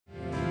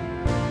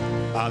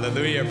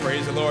Hallelujah.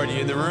 Praise the Lord.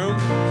 You in the room?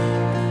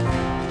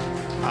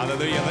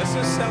 Hallelujah. Let's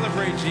just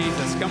celebrate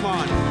Jesus. Come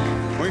on.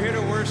 We're here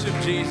to worship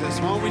Jesus.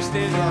 Why don't we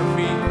stand to our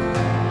feet?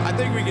 I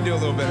think we can do a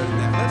little better than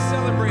that. Let's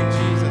celebrate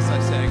Jesus, I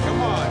say. Come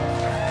on.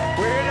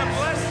 We're here to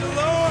bless the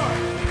Lord.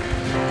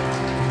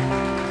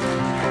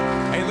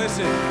 Hey,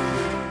 listen.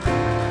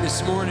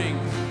 This morning,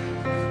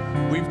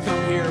 we've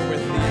come here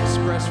with the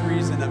express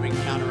reason of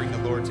encountering the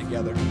Lord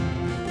together.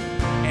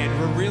 And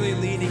we're really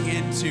leaning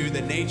into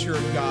the nature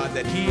of God,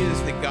 that He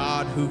is the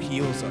God who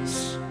heals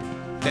us,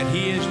 that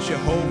He is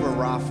Jehovah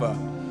Rapha.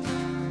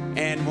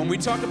 And when we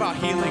talk about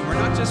healing, we're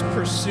not just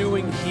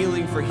pursuing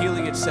healing for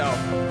healing itself.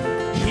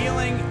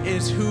 Healing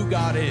is who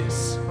God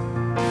is.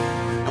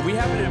 And we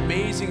have an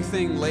amazing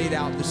thing laid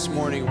out this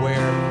morning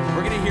where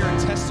we're going to hear a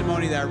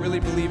testimony that I really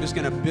believe is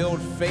going to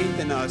build faith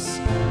in us,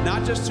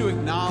 not just to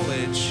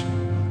acknowledge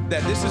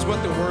that this is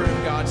what the Word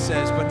of God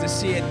says, but to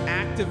see it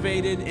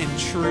activated and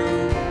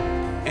true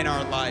in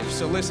our life.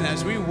 So listen,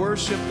 as we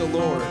worship the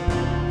Lord,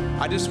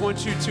 I just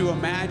want you to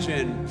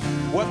imagine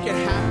what could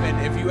happen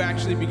if you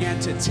actually began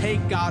to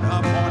take God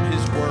up on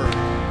His Word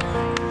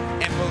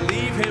and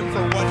believe Him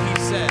for what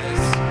He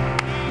says.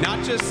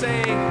 Not just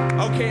saying,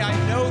 okay, I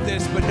know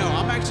this, but no,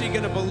 I'm actually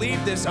going to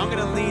believe this. I'm going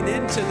to lean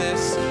into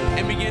this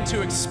and begin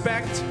to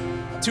expect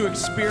to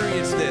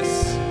experience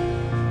this.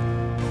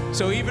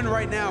 So even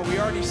right now, we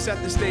already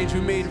set the stage. We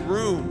made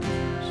room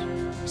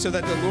so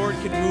that the Lord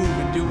can move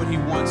and do what He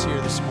wants here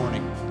this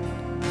morning.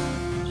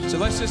 So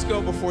let's just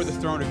go before the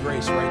throne of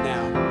grace right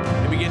now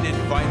and begin to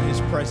invite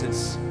His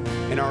presence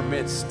in our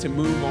midst to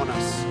move on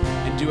us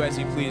and do as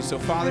He pleases. So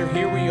Father,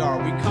 here we are.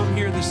 We come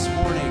here this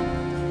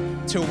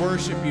morning to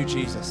worship You,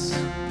 Jesus.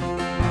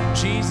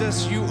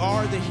 Jesus, You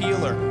are the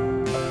healer.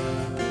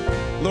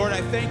 Lord,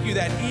 I thank You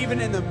that even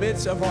in the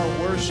midst of our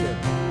worship,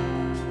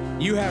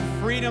 You have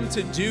freedom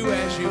to do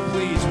as You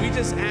please. We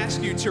just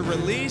ask You to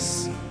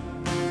release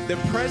the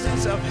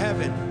presence of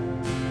heaven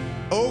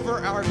over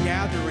our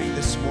gathering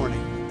this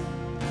morning.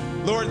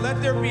 Lord,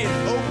 let there be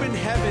an open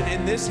heaven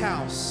in this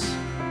house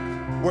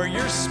where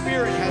Your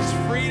Spirit has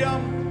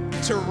freedom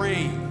to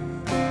reign.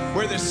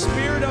 Where the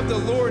Spirit of the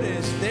Lord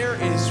is, there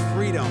is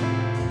freedom.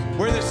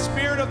 Where the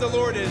Spirit of the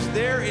Lord is,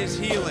 there is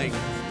healing.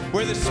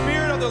 Where the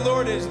Spirit of the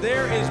Lord is,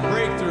 there is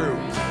breakthrough.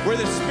 Where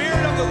the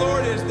Spirit of the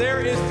Lord is, there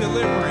is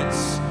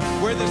deliverance.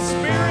 Where the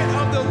Spirit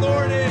of the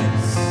Lord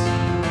is.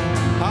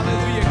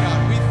 Hallelujah,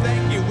 God. We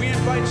thank You. We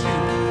invite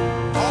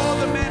You, all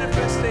the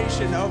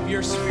manifestation of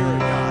Your Spirit,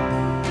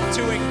 God,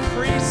 to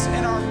increase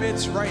in our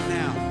midst right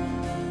now.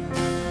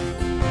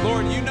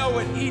 Lord, You know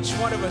what each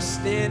one of us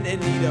stand in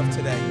need of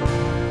today.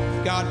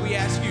 God, we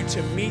ask You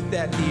to meet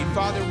that need.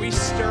 Father, we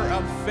stir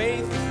up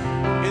faith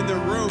in the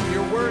room.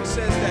 Your word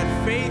says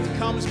that faith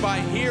comes by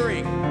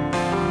hearing,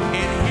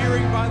 and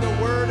hearing by the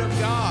word of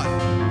God.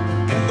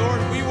 And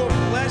Lord, we will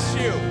bless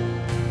You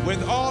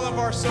with all of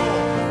our soul,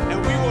 and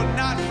we will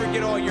not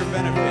forget all Your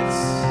benefits.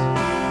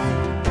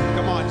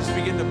 Come on, just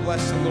begin to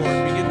bless the Lord.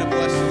 Begin to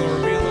bless the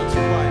Lord. Be a little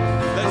too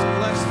quiet. Let's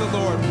bless the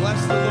Lord.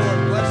 Bless the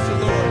Lord. Bless the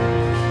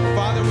Lord.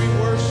 Father, we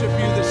worship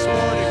You this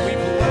morning. We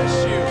bless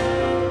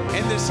You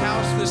in this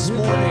house this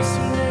morning.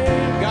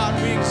 God,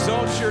 we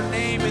exalt Your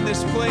name in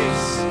this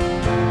place.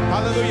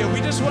 Hallelujah. We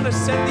just want to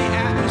set the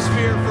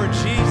atmosphere for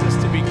Jesus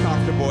to be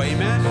comfortable.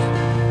 Amen.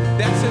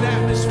 That's an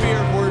atmosphere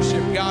of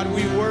worship. God,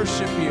 we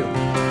worship You.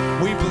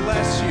 We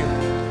bless You.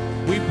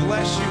 We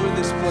bless You in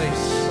this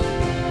place.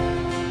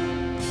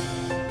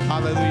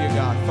 Hallelujah,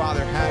 God.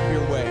 Father, have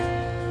Your way.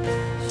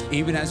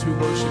 Even as we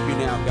worship You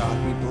now, God,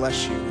 we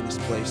bless You in this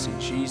place. In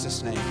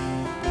Jesus' name,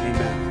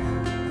 amen.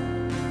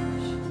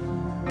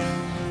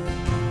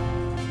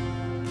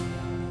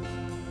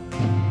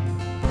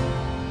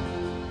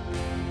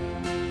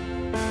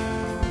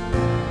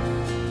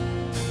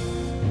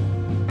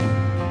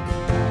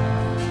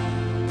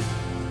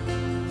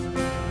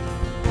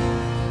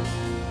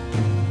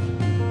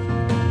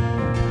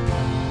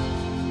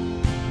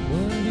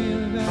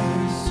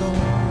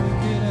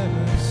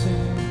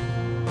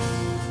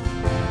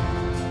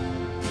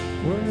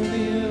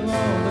 Worthy of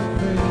all the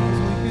praise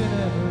we could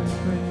ever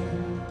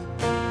bring.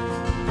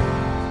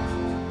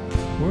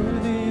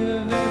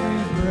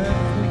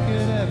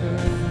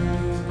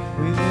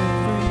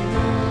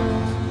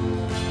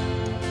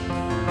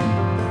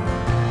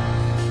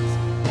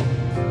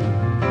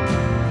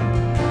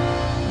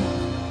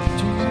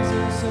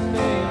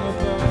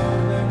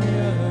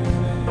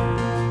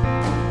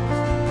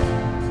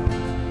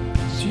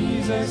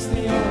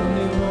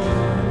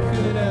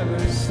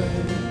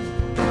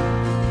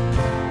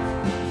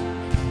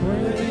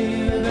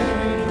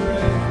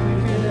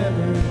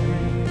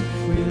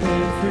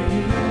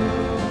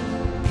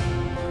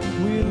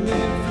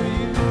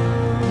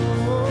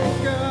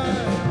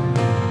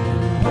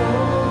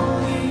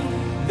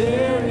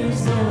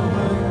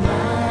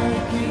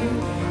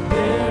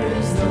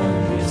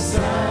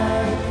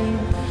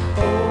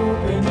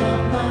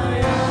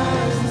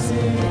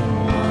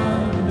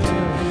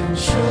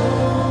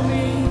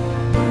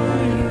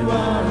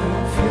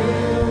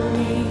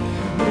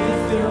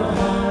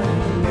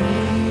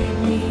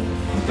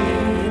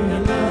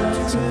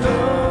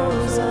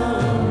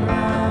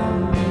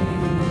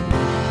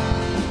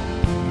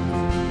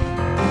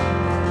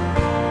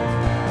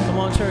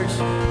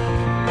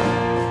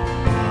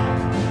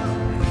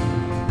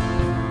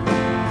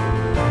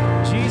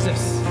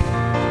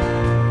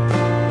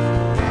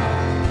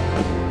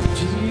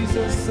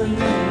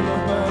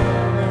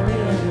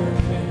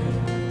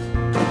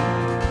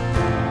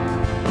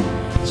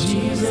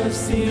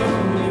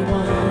 only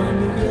one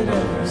who could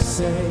ever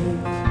save.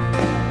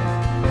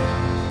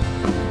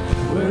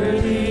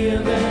 Worthy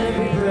of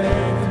every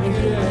breath we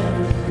could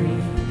ever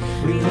breathe.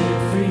 We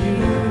live for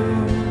you.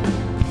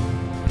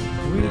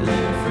 We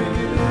live for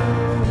you.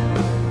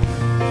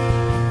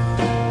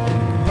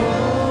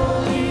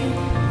 Holy,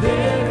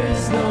 there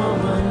is no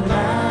one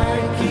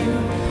like you.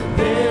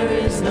 There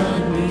is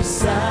none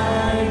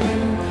beside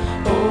you.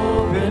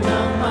 Open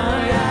up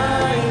my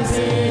eyes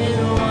in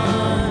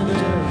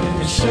wonder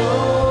and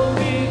show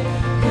me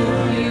who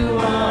you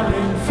are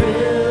and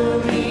fill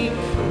me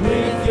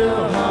with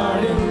your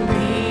heart and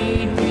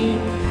lead me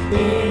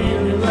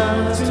in your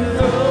love to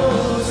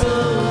those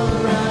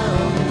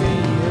around me.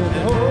 And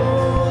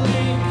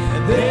holy,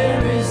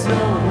 there is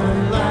no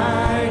one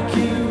like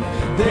you.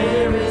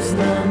 There is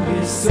none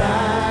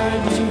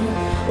beside you.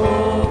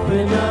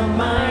 Open up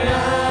my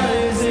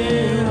eyes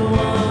in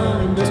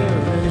wonder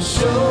and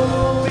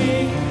show me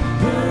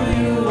who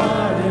you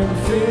are and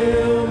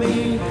fill me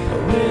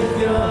with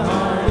your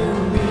heart and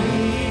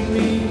lead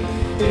me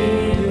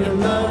in your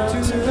love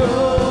to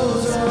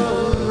those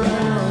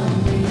around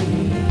me.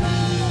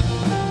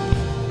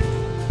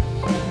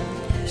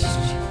 Yes,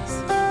 Jesus.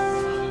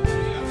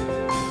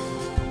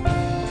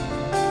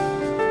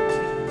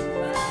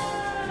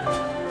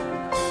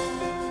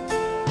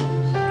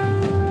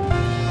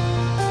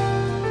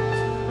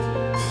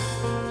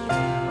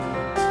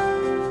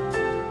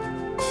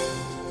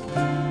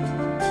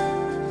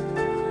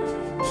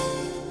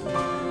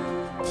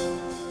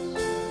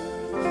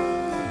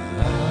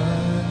 I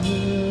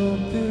will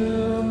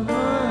build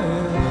my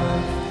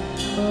life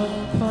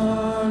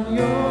upon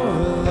your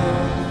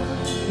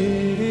love.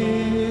 It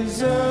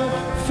is a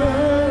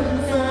firm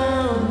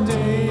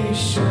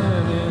foundation,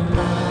 and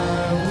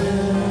I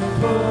will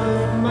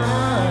put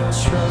my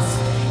trust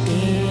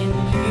in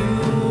you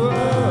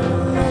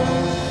alone.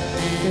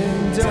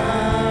 And I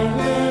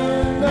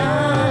will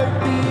not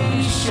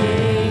be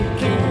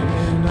shaken,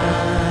 and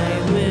I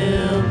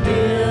will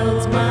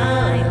build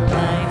my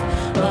life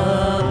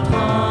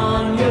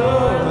upon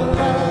your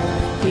love.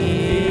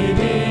 It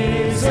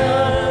is a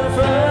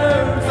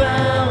firm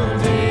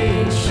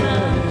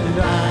foundation, and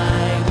I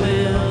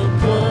will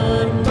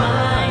put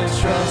my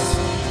trust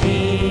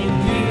in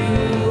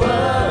you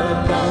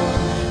alone.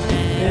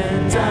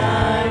 And I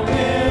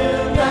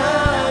will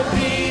not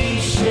be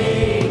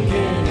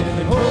shaken.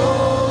 And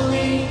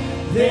holy,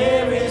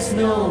 there is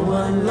no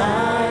one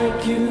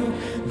like you.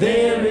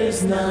 There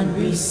is none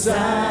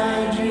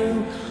beside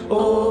you.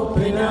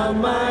 Open up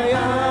my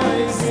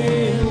eyes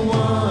in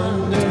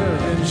wonder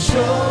and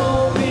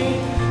show me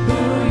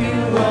who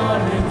you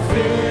are and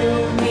fill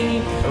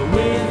me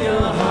with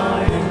your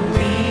heart and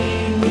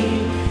lead me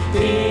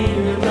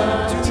in your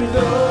love to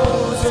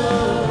those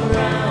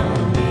around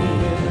me.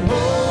 And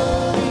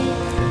holy,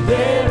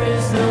 there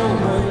is no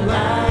one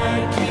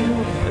like you.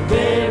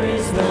 There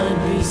is none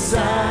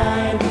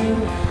beside you.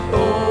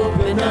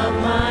 Open up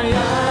my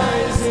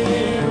eyes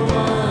in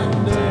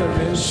wonder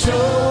and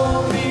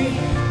show me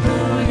who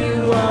you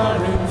are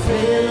and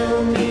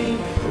fill me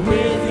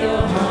with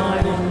your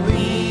heart and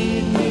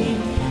lead me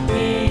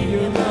in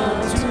your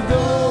love to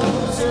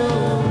those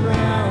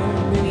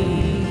around me.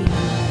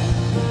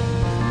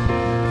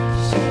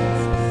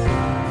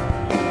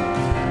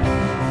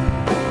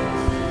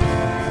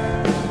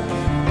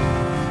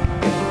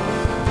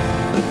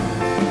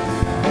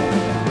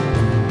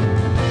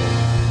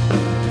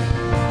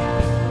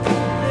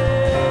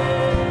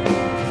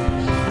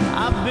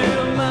 I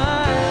build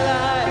my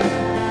life.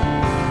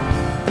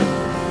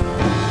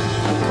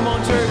 Come on,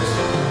 church.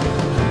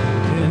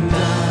 And I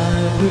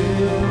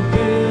will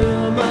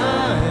build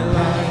my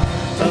life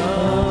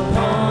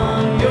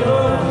upon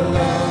your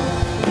love.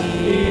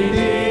 It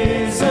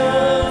is a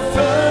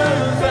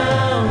firm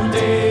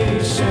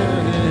foundation,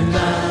 and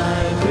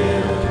I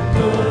will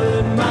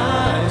put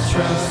my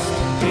trust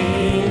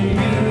in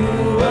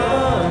you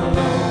alone.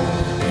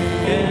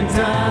 And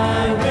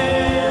I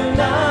will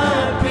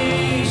not be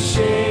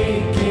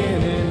shaken,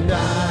 and I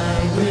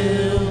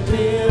will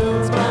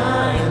build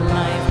my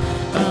life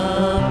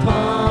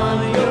upon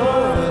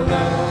your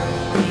love.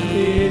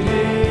 It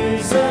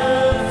is a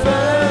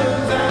firm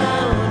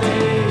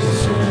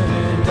foundation,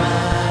 and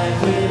I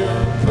will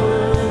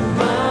put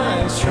my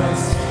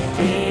trust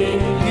in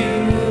you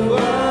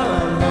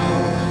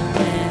alone.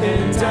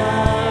 And I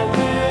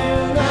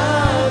will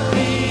not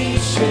be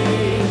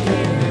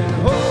shaken. And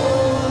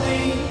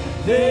holy,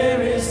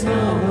 there is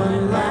no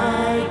one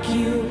like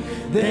you.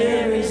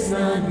 There is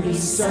none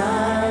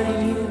beside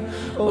you.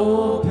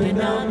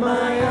 Open up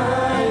my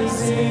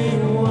eyes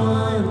in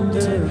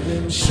wonder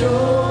and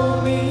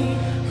show me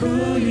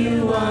who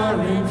you are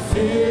and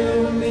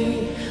fill me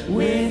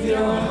with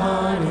your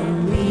heart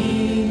and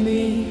lead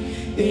me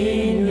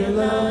in your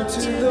love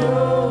to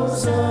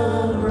those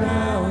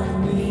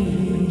around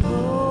me.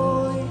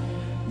 Holy,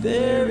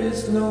 there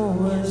is no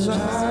one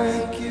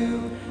like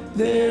you.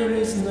 There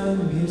is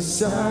none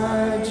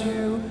beside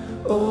you.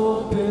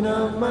 Open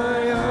up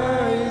my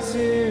eyes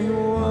in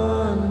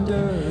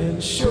wonder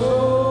and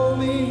show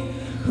me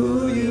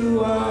who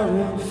you are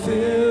and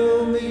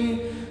fill me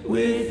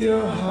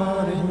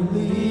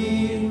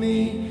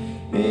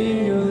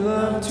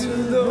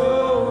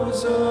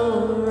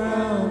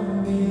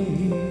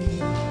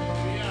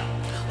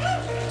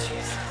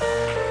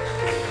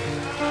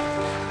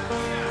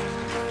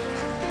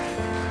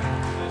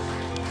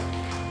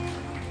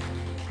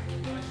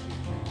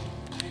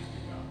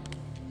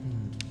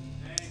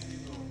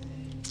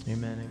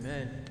Amen,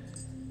 amen.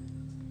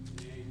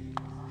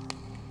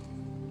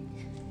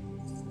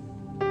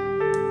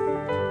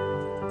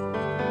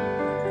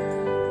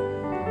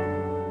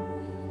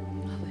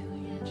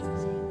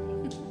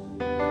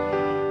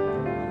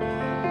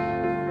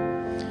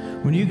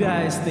 When you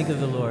guys think of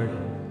the Lord,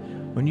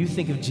 when you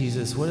think of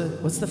Jesus,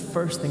 what's the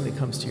first thing that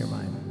comes to your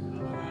mind?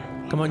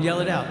 Come on, yell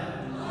it out.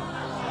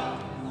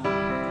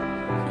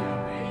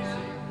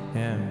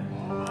 Yeah.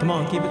 Come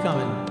on, keep it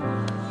coming.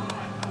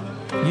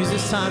 Use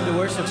this time to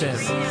worship Him.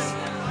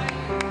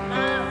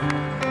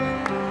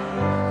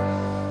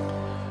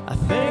 I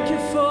thank you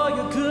for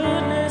your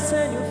goodness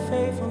and your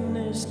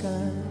faithfulness,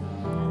 God.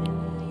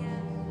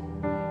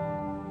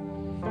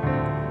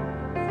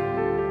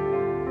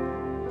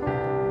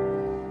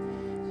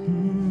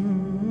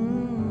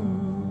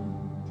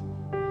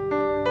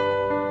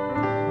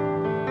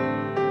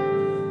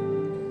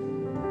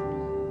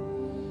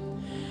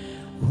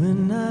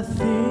 When I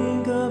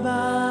think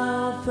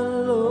about the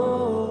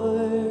Lord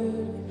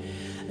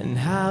and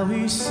how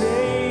He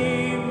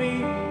saved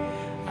me,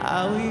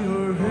 how He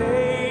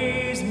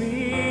raised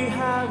me,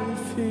 how He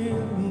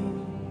filled me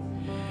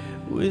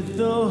with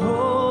the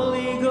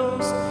Holy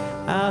Ghost,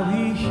 how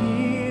He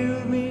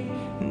healed me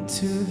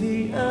to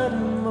the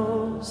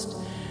uttermost.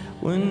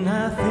 When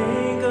I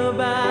think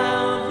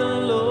about the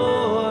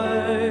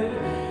Lord,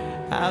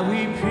 how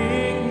He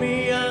picked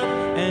me up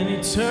and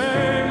He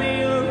turned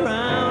me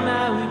around,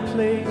 how He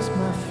placed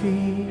my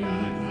feet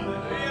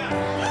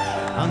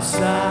on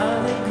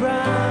solid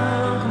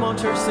ground. Come on,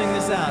 church, sing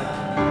this out.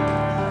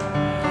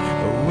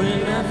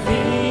 When I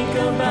think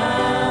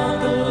about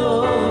the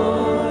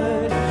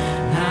Lord,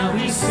 how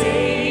He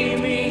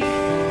saved me,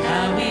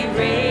 how He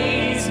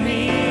raised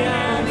me,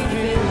 how He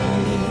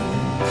filled me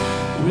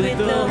with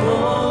the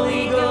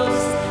Holy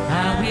Ghost,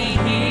 how He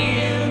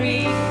healed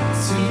me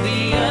to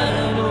the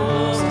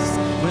uttermost.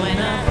 When I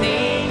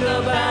think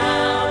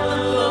about the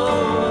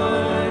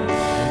Lord,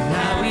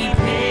 how He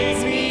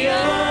picks me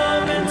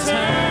up and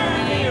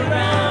turns me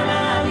around,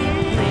 how He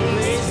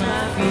placed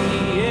my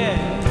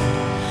feet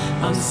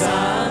on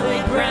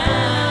solid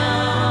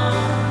ground,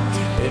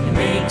 it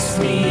makes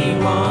me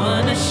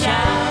wanna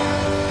shout,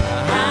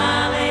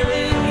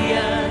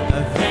 hallelujah,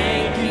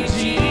 thank you,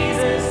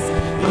 Jesus.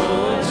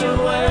 Lord, you're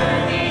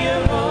worthy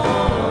of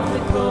all the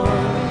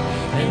glory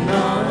and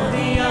all of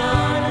the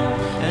honor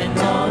and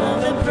all of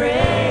the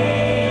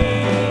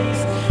praise.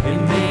 It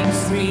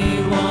makes me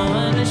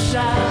wanna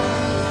shout,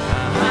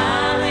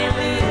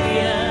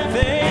 hallelujah,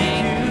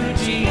 thank you,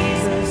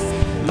 Jesus.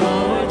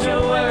 Lord,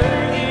 you're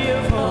worthy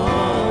of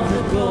all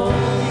the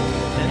glory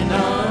and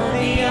all of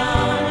the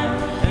honor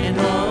and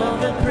all of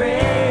the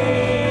praise.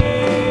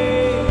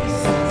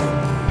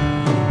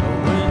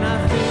 When I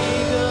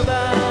think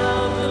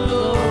about the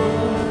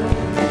Lord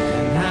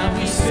and how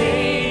He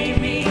saved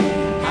me,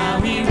 how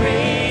He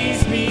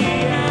raised me,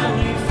 how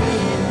He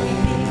filled me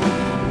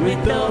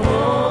with the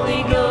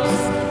Holy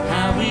Ghost,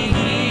 how He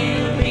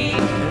healed me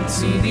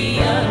to the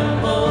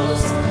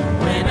uttermost.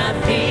 When I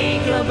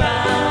think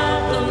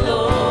about the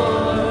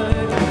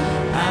Lord,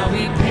 how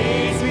He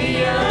picks me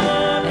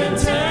up and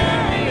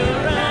turns me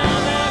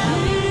around, how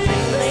He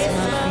placed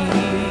my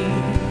feet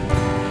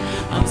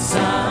on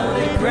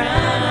solid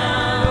ground,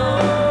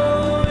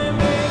 it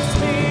makes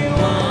me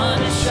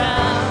wanna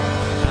shout,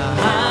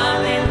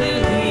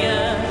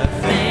 hallelujah,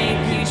 thank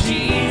you,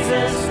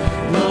 Jesus.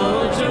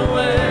 Lord, you're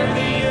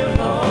worthy of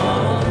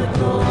all the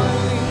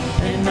glory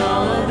and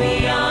all of the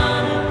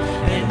honor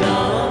and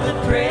all of the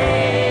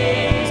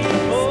praise.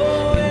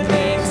 Oh, it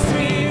makes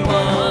me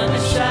wanna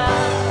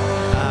shout,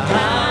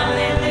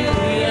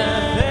 hallelujah,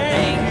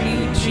 thank you,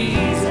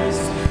 Jesus.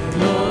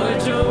 Lord,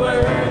 you're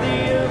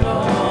worthy of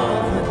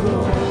all the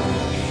glory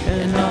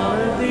and all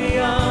of the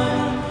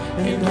honor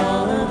and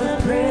all of the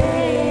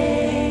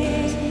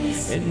praise.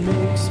 It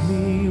makes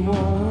me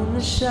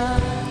wanna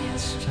shout,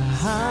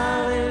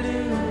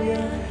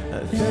 hallelujah,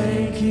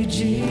 thank you,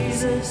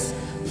 Jesus.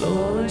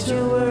 Lord,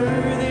 you're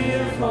worthy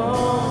of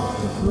all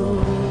the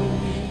glory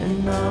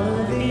and all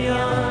of the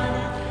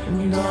honor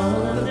and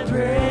all of the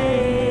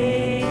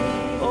praise.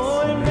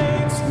 Oh, it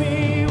makes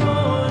me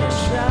wanna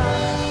shout,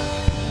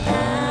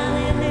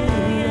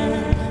 hallelujah,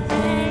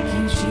 thank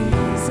you,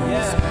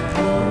 Jesus.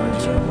 Lord,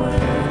 you're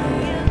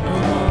worthy of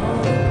all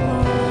the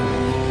glory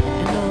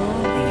and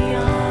all the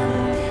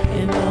honor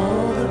and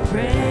all the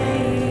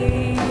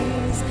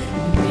praise.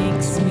 It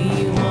makes me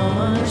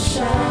wanna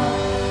shout,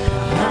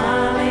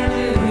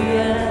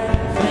 hallelujah,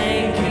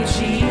 thank you,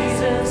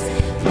 Jesus.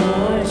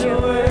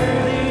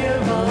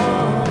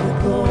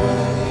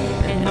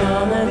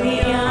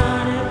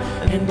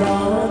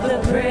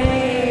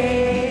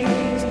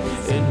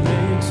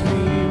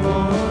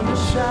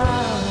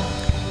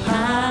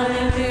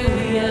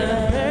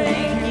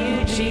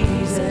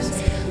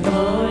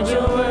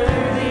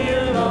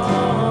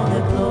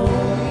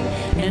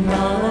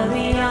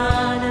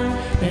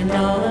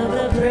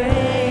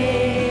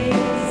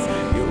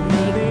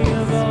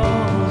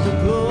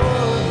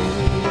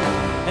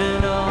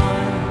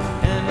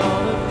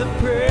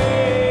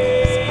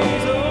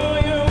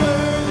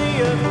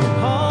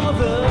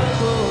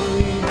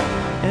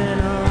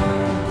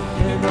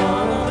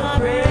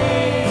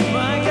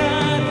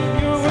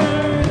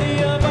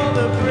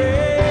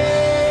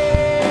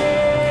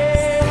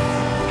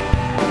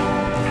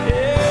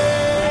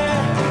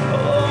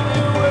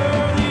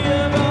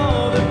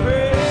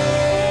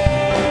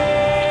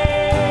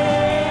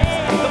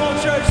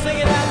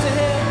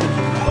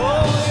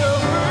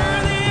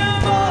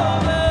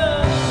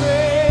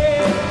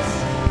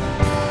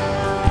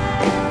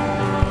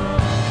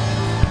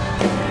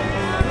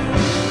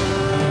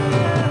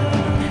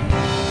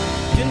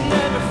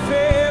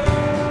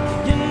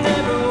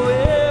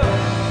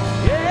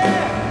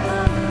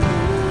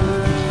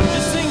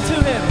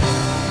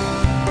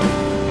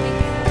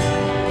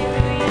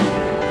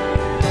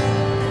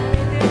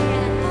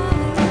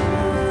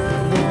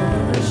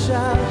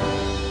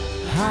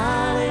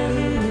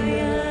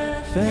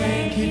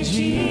 you,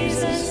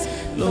 Jesus.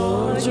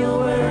 Lord, you're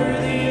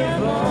worthy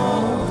of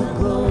all the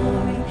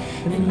glory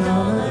and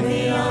all of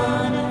the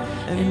honor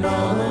and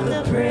all of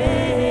the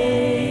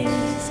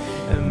praise.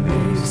 It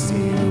makes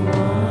me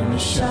want to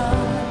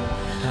shout,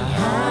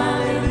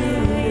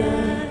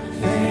 hallelujah.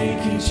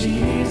 Thank you,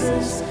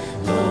 Jesus.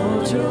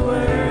 Lord, you're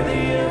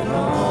worthy of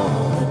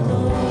all the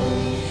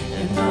glory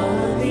and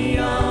all of the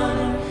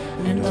honor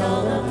and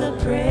all of the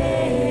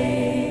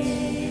praise.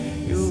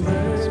 You're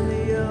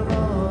worthy of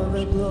all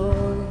the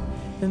glory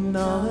and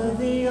all of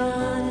the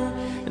honor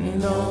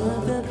and all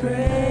of the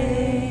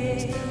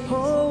praise.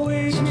 Oh,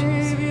 we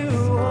give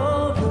you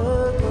all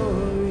the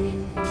glory,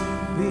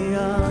 the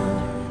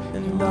honor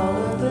and all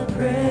of the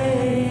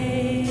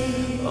praise.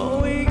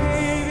 Oh, we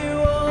give you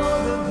all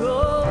the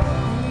glory,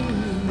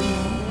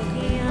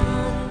 the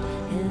honor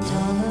and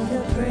all of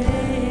the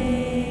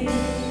praise.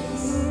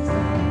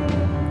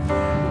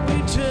 We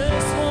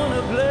just want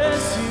to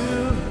bless you.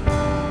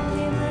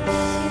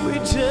 We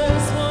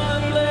just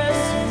want to bless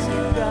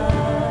you, God.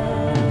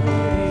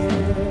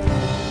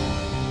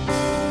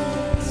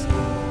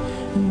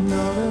 And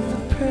all of the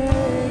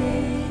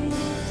praise.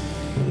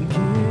 We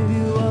give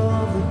you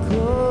all the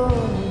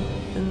glory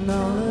and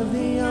all of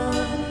the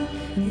honor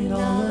and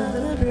all of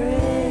the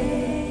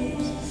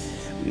praise.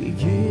 We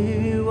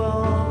give you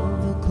all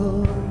the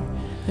glory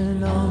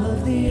and all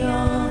of the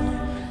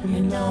honor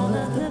and all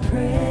of the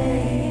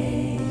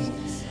praise.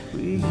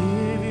 We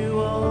give you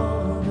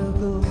all the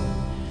glory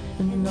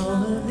and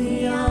all of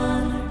the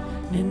honor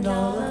and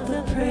all of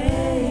the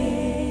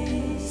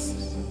praise.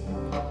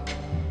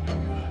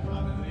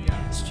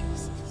 Yes,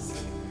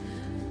 Jesus.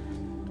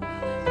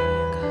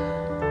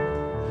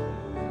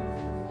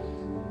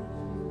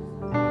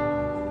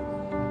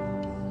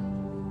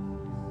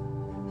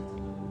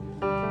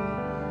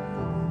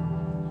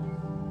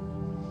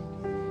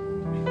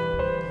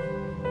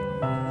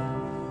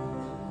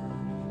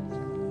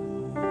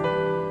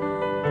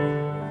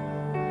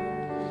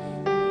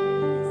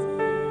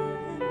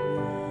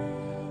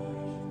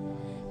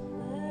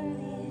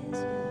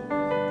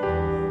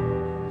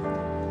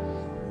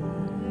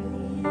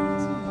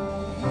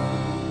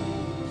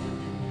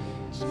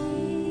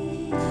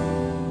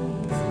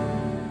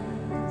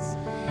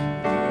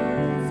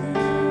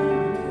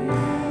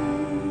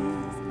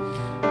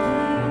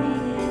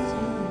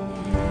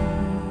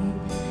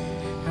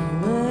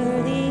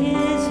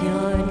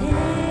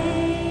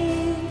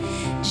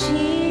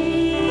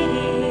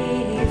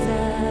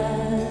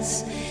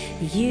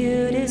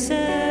 You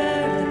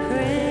deserve the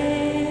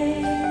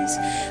praise.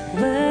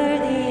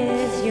 Worthy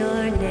is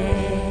your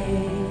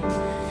name.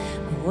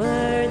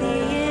 Worthy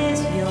is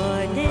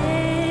your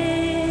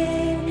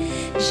name,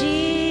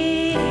 Jesus.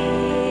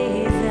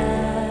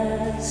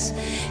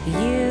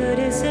 You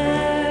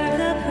deserve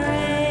the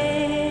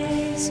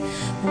praise.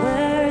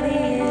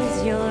 Worthy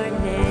is your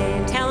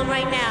name. Tell him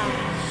right now.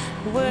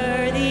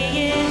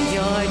 Worthy is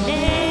your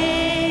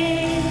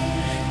name,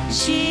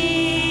 Jesus.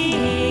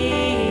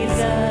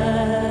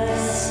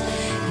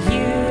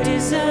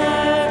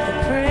 Deserve the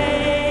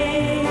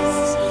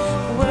praise.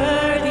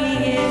 Worthy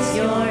is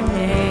your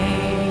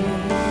name,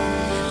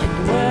 and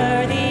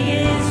worthy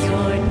is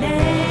your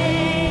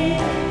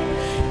name,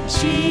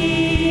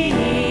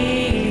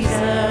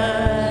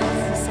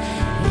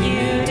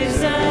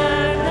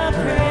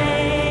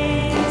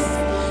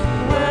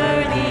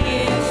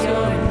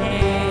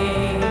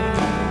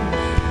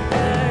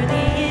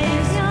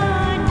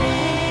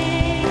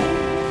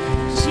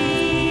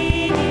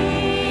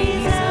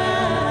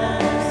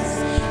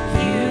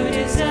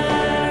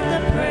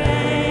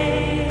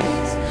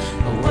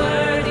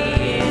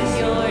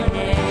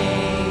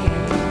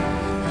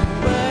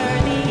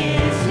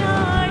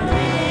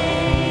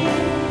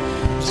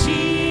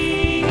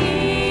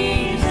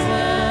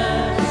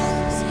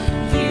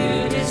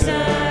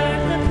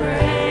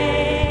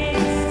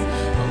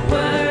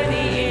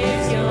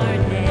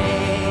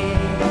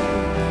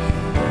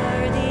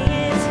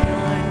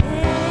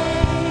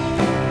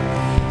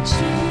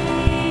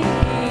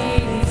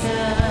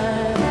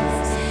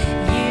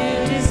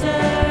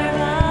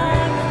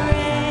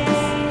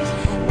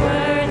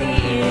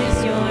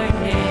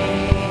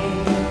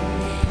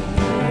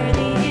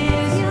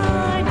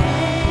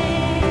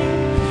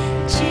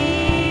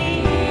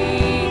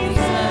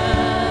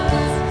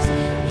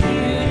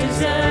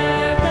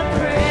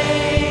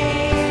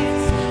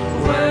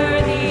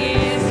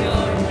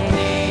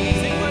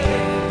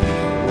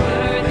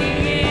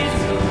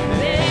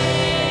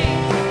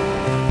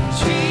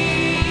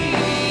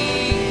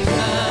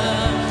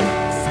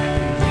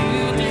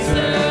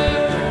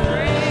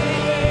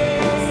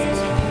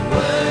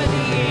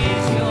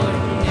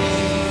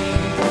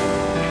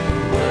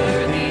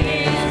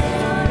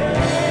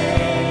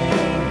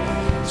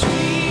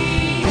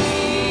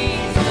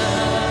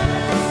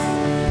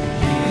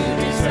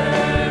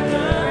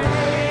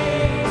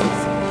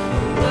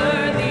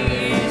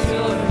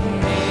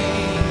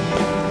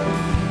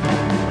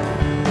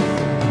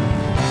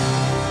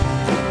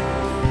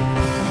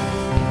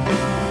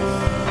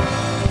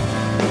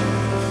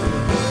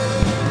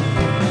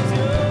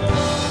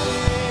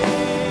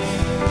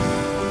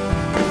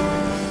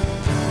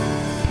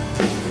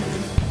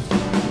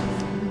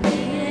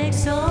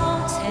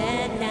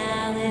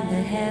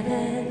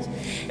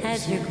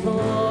 as your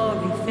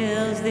glory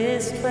fills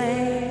this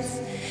place.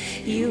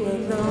 You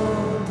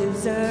alone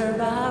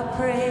deserve our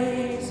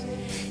praise.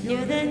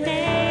 You're the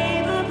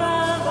name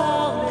above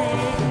all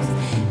names.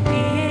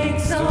 Be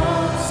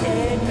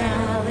exalted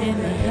now in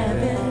the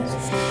heavens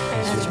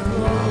as your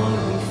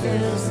glory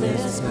fills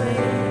this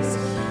place.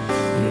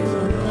 You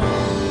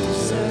alone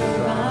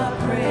deserve our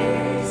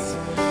praise.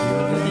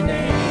 You're the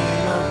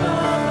name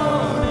above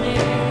all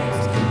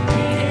names.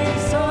 Be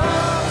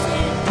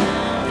exalted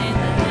now in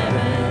the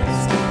heavens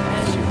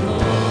as your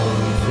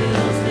glory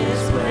fills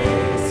this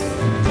place.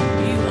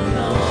 You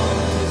alone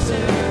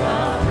deserve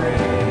our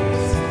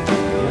praise.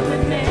 You're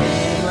the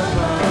name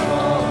above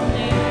all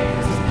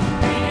names.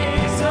 Be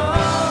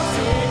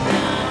exalted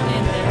now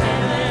in the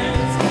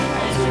heavens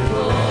as your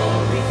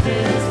glory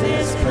fills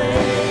this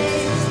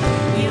place.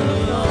 You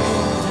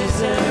alone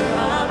deserve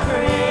our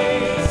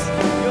praise.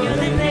 You're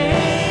the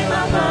name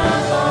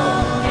above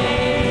all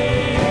names.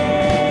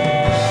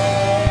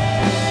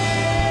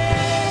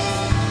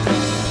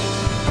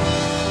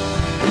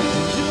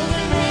 You're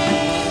the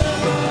name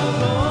above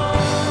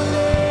all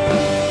names.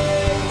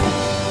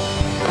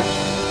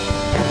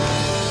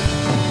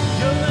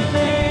 You're the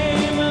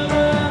name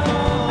above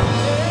all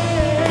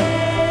names.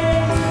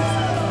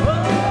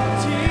 Oh,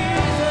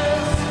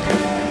 Jesus.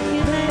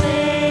 You're the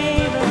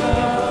name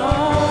above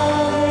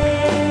all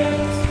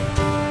names.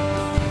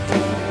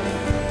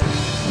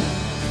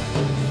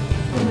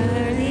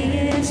 Worthy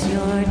is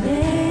your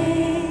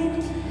name,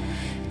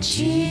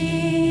 Jesus.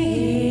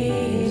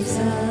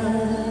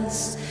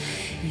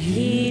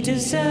 He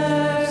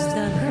deserves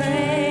the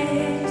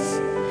praise.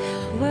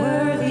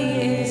 Worthy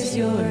is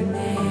your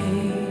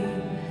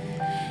name.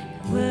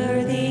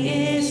 Worthy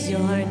is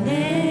your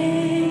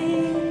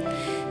name,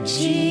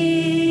 Jesus.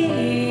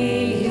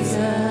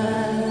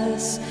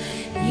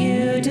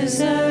 You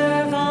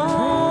deserve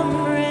all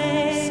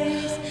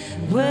praise.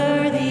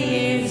 Worthy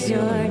is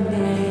your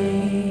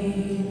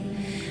name.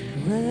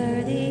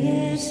 Worthy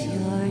is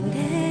your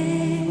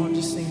name. Come on,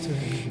 just sing to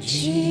him.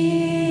 Jesus,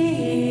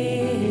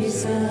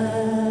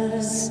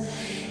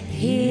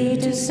 he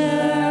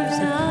deserves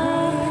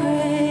our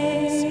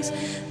praise.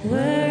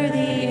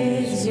 Worthy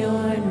is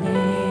your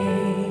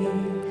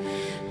name.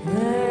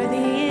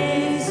 Worthy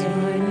is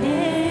your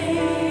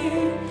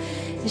name.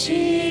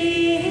 Jesus,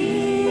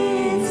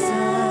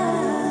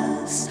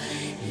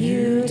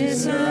 you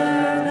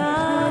deserve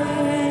our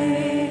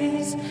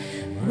praise.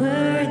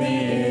 Worthy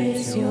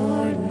is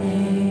your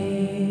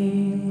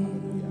name.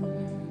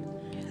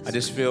 I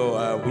just feel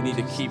we need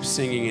to keep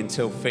singing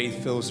until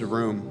faith fills the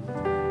room.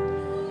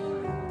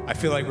 I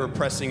feel like we're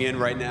pressing in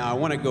right now. I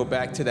want to go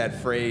back to that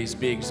phrase,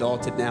 be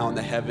exalted now in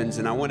the heavens,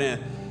 and I want to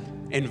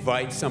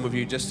invite some of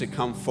you just to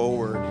come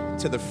forward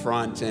to the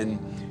front and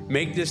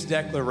make this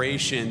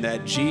declaration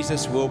that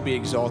Jesus will be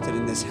exalted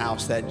in this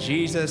house, that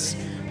Jesus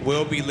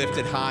will be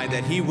lifted high,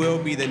 that he will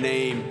be the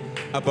name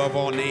above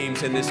all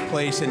names in this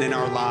place and in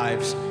our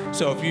lives.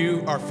 So if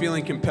you are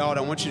feeling compelled,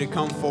 I want you to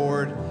come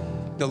forward.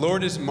 The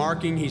Lord is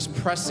marking, he's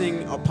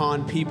pressing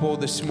upon people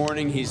this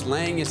morning. He's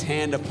laying his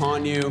hand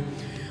upon you.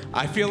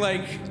 I feel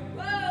like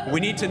we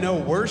need to know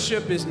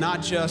worship is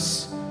not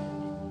just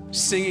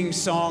singing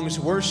songs.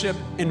 Worship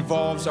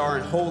involves our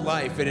whole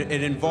life.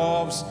 It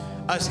involves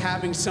us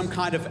having some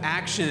kind of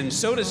action, and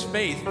so does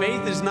faith.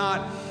 Faith is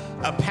not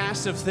a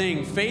passive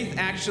thing. Faith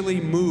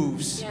actually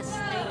moves.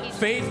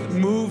 Faith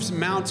moves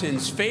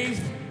mountains.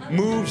 Faith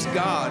moves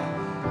God.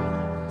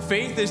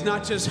 Faith is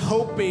not just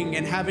hoping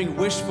and having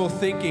wishful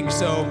thinking.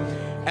 So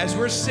as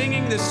we're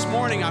singing this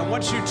morning, I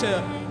want you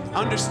to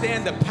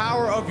understand the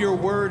power of your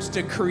words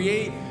to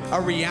create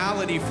a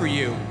reality for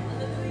you.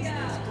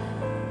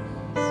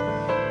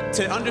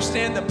 To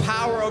understand the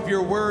power of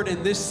your word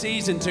in this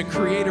season to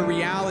create a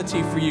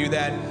reality for you,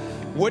 that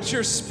what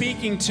you're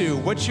speaking to,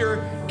 what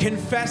you're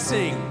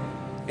confessing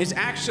is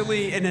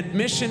actually an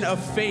admission of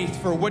faith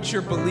for what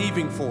you're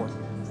believing for.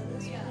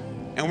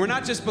 And we're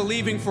not just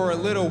believing for a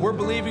little, we're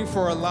believing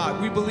for a lot.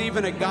 We believe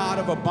in a God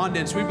of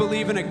abundance. We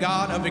believe in a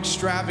God of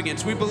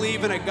extravagance. We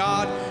believe in a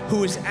God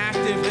who is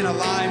active and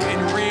alive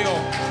and real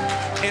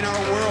in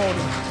our world.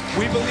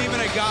 We believe in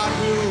a God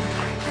who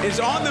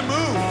is on the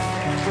move,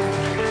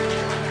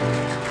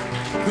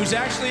 who's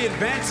actually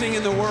advancing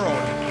in the world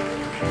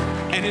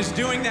and is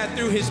doing that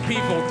through his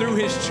people, through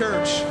his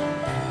church.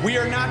 We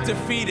are not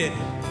defeated.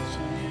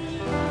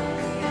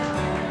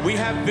 We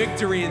have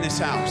victory in this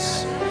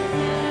house.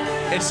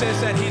 It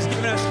says that he's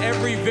given us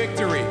every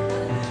victory,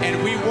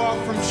 and we walk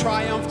from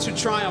triumph to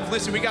triumph.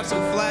 Listen, we got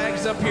some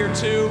flags up here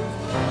too.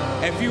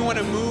 If you want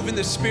to move in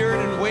the spirit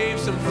and wave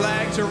some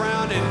flags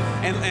around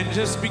and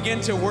just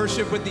begin to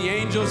worship with the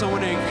angels, I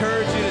want to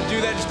encourage you to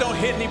do that. Just don't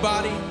hit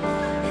anybody.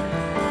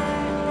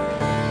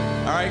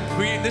 All right,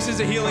 this is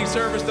a healing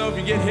service though. If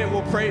you get hit,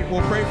 we'll pray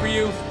for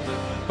you.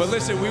 But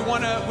listen, we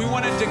want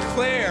to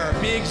declare,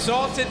 be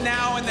exalted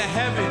now in the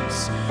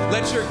heavens.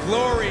 Let your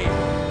glory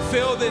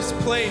fill this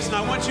place. And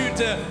I want you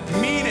to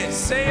mean it.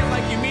 Say it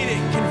like you mean it.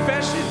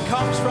 Confession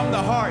comes from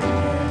the heart.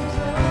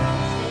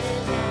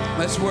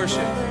 Let's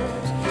worship.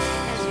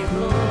 As your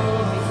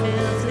glory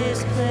fills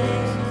this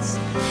place,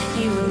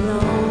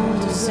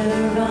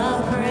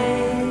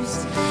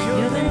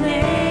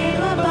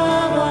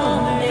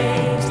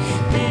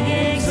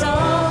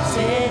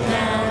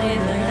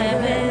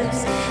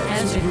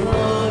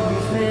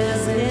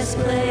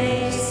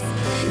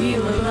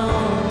 You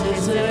alone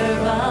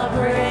deserve our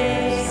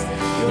praise.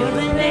 You're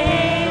the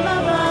name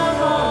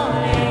above all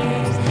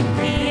names.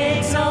 Be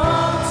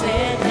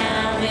exalted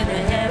now in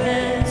the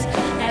heavens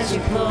as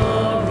your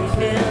glory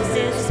fills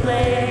this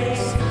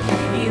place.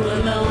 You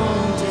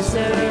alone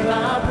deserve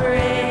our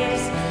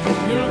praise.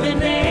 You're the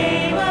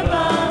name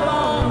above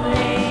all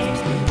names.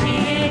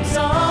 Be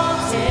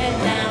exalted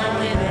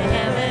now in the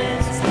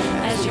heavens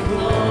as your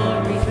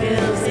glory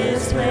fills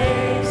this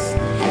place.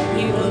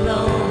 You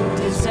alone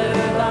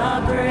deserve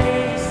our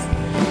praise.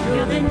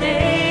 You're the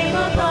name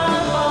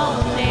above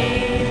all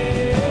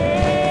names.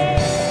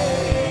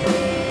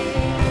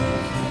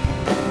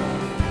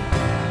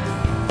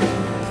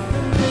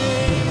 The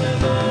name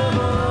above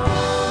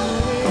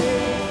all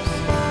names.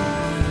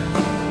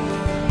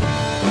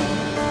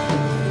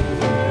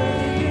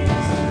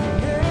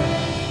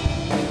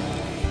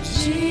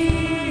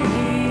 Jesus,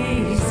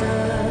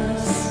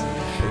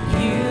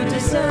 you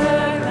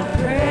deserve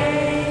the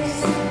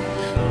praise.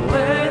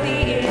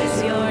 Worthy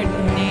is your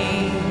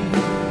name.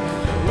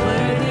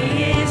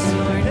 Worthy is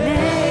your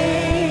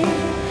name.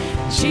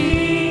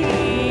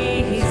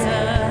 Jesus,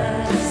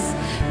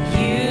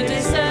 you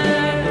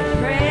deserve the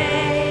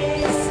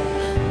praise.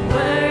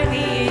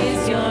 Worthy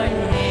is your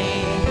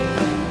name.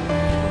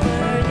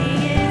 Worthy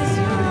is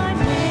your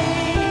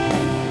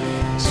name.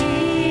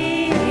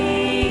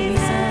 Jesus,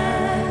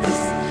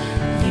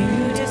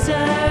 you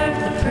deserve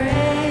the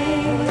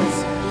praise.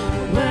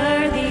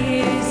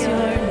 Worthy is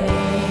your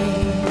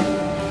name.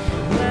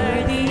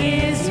 Worthy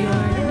is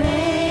your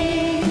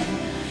name.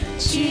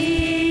 Jesus,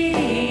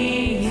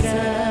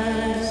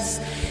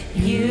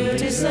 you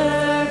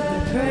deserve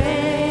the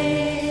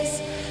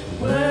praise.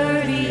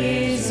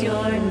 Worthy is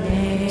your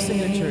name. Sing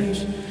it,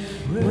 church.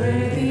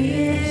 Worthy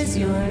is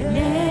your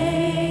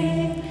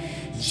name.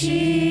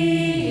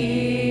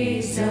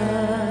 Jesus,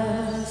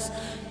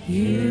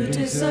 you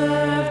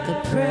deserve the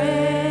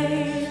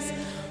praise.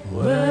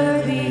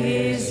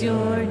 Worthy is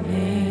your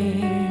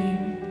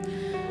name.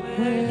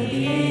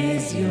 Worthy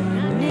is your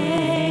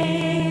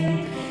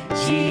name.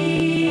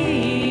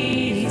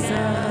 Jesus,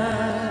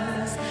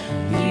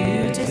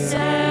 you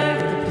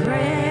deserve the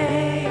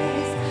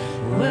praise.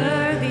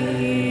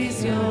 Worthy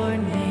is your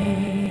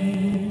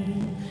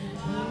name.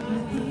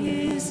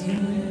 Worthy is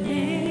your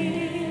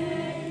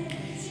name.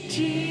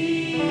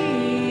 Jesus,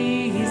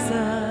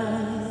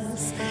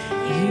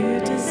 you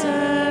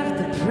deserve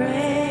the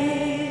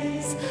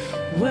praise.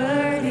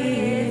 Worthy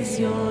is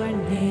your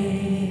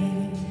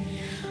name.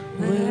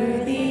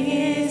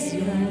 Worthy is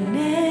your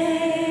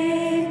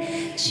name.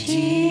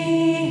 Jesus,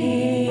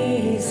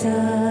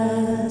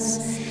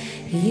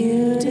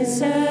 you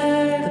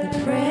deserve the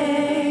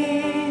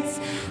praise.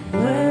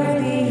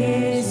 Worthy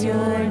is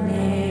your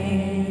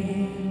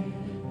name.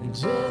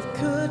 Death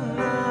could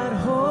not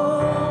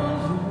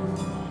hold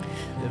you.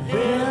 The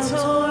veil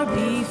tore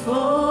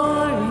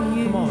before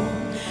you.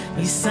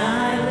 You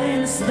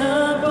silenced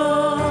the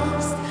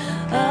boast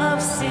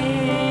of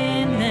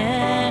sin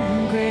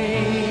and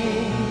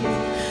grave.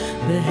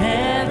 The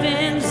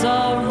heavens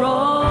are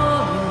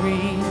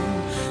roaring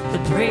the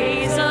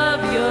praise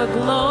of your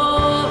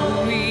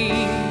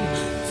glory.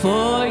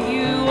 For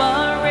you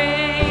are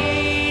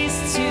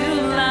raised to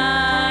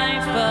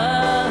life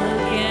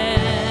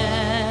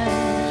again.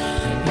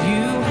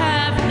 You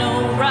have no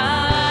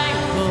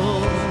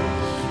rival.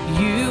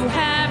 You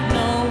have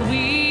no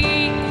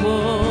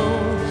equal.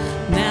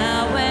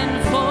 Now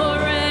and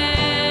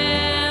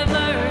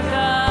forever,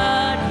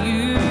 God,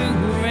 you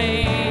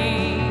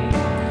reign.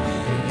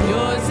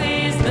 Yours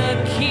is the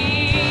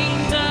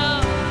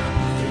kingdom.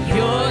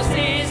 Yours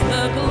is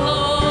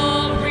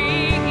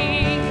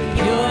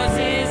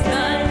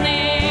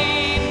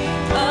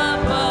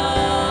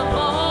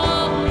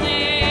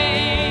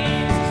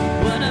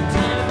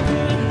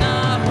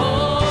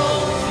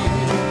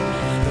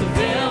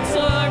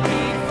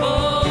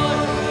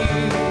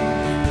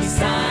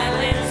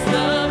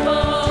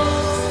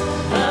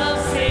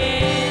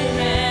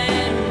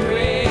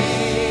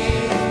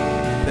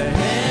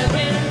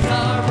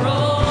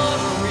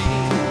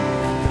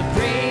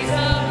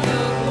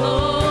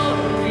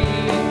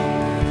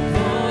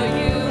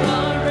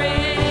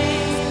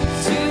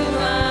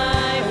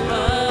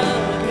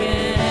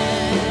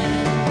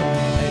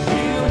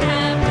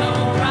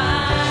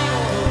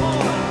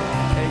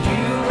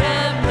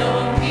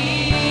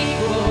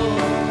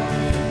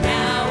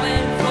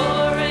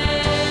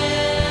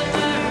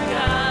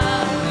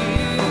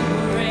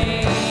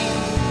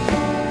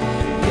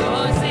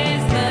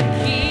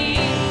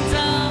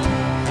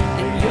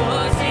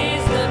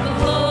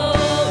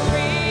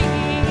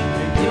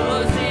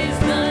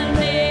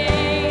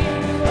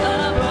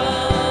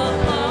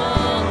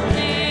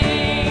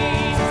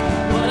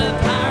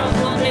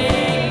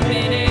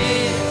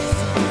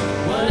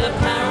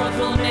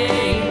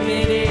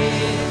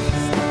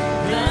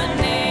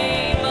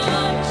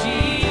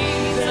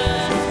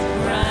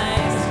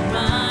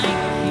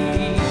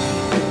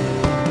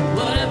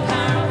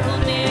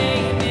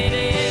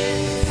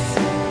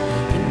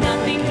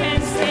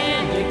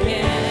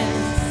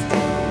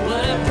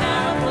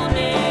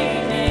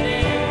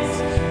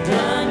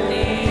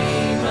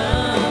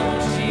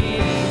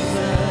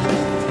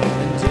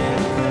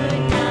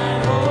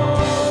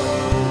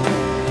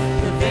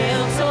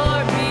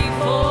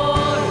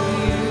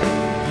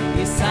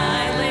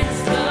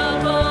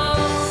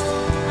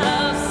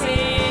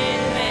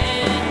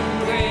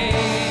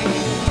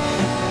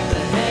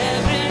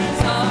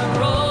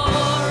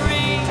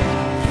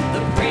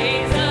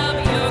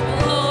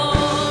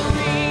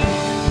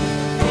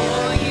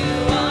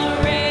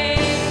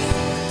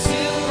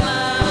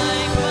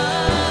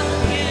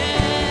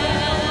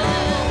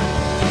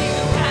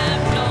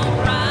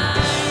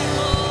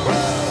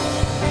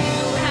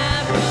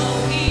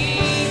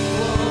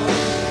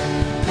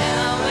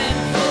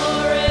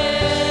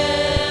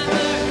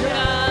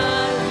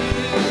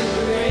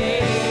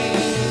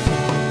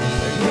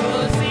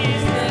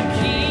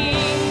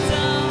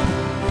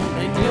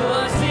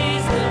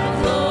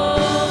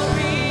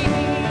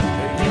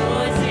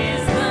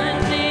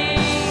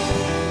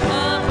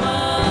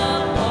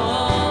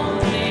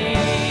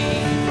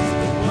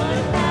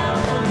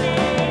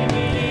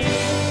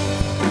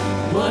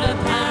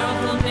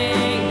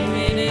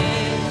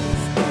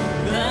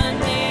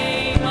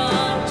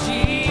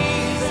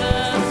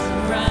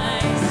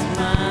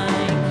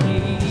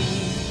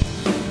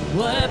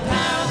What a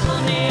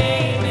powerful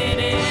name it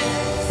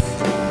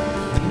is.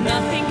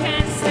 Nothing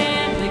can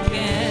stand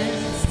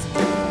against.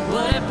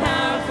 What a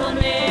powerful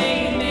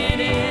name it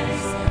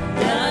is.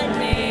 The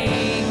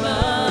name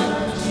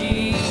of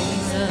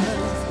Jesus.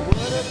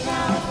 What a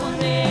powerful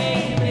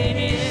name it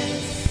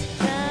is.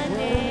 The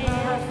name,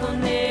 powerful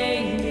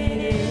name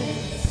it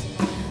is.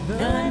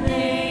 The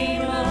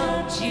name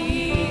of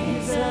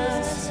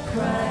Jesus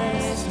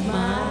Christ,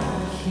 my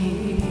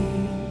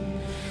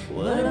King.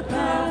 What a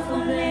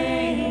powerful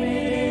name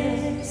it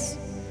is.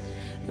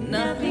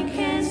 Nothing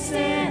can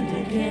stand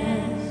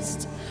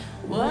against.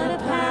 What a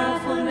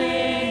powerful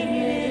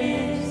name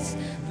it is.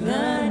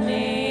 The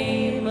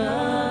name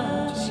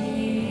of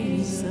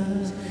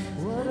Jesus.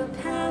 What a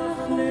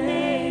powerful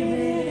name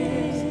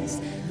it is.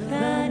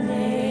 The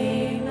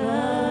name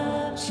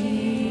of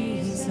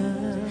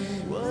Jesus.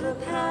 What a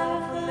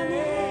powerful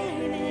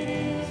name it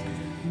is.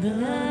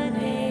 The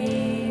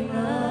name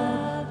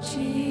of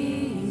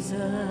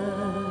Jesus.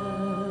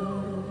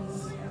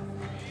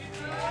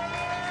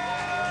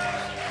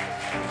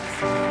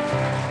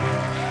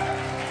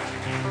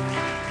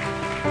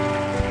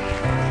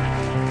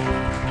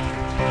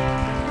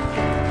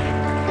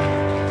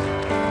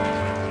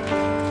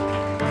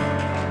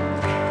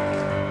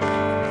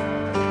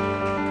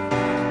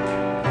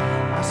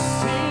 I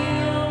see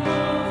you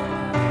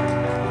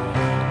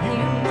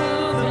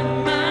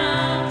moving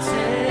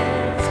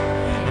mountains,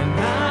 and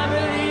I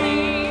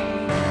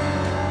believe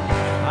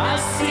I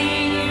see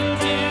you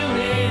do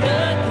it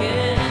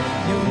again.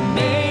 You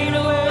made a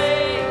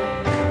way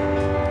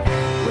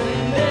when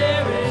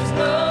there is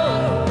no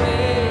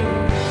way,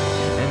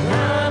 and I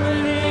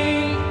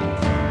believe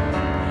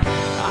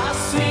I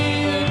see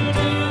you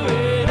do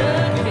it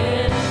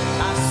again.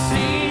 I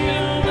see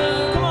you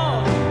move. Come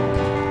on.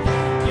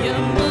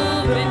 You're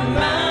moving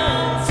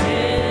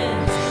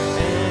mountains,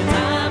 and I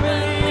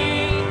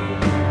believe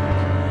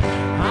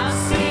I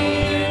see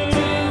you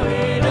do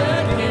it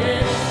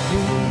again. You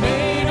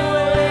made a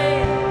way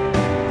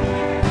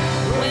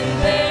when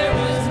there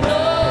was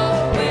no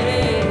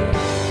way,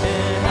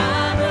 and I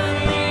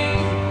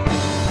believe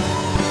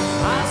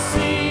I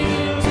see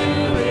you do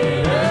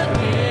it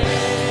again.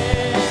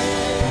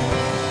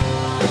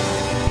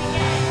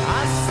 I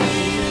see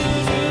you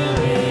do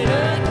it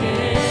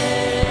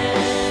again.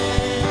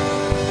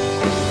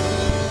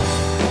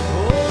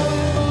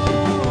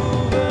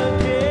 Oh,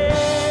 again.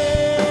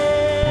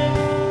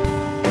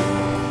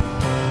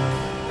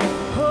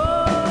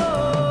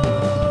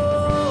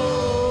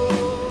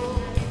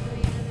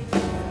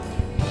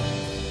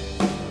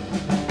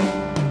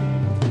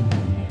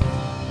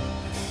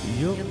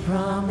 Your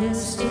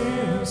promise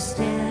still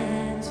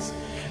stands,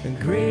 and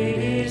great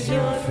is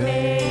your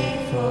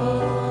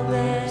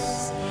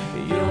faithfulness,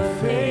 your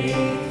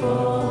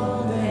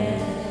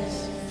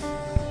faithfulness.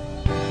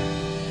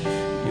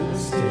 You're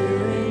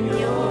still in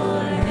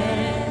your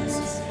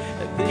hands.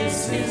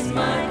 This is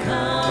my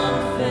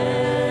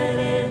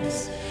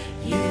confidence.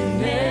 You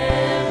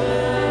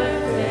never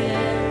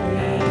fail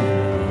me.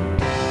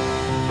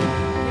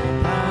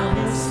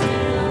 Promise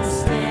still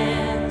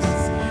stands.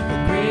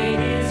 Great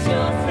is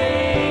your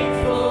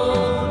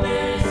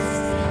faithfulness,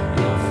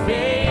 your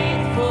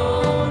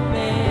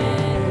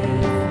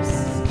faithfulness.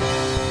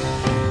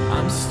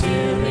 I'm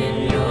still in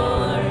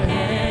your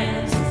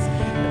hands.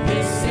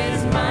 This is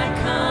my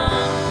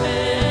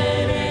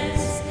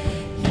confidence.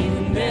 You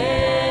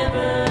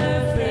never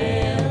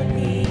failed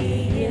me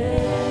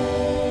yet.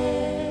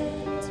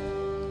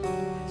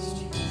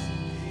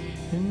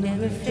 You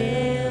never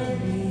failed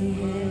me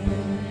yet.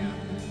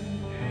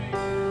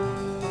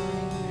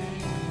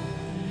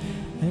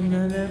 And I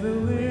never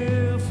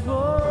will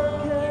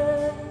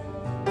forget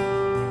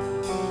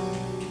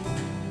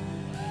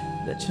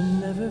that you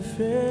never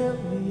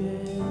failed me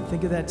yet.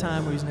 Think of that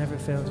time where He's never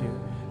failed you.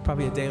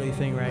 Probably a daily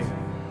thing, right?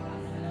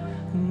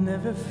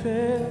 Never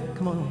failed.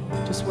 Come on,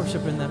 just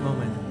worship in that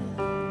moment.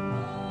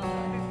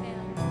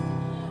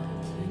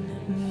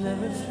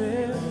 Never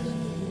failed.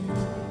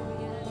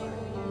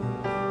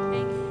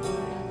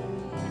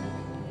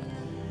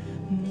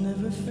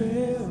 Never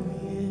failed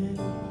me yet.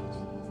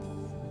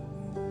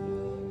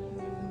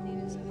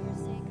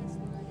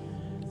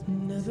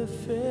 Never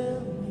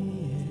failed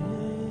me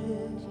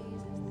yet.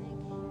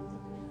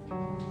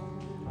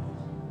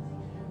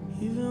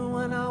 Even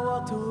when I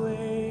walked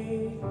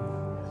away,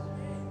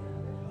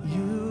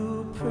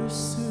 you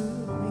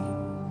pursued me.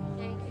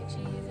 Thank you,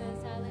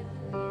 Jesus.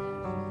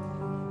 Hallelujah.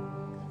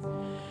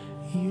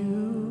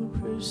 You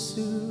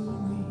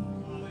pursued me.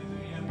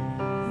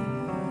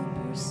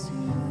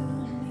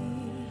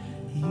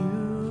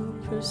 You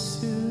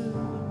pursued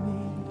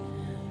me.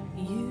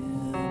 You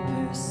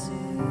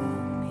pursued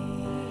me.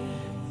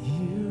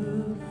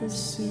 You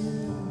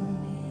pursued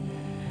me.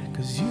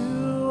 'Cause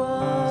you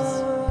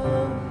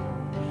are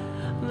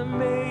an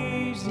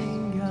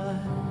amazing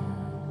God.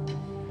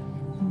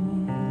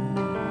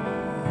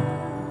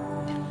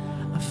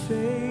 A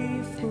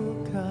faithful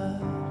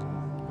God.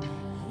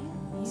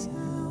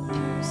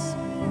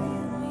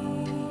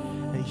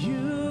 And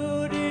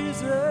you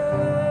deserve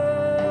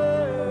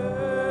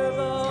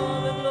all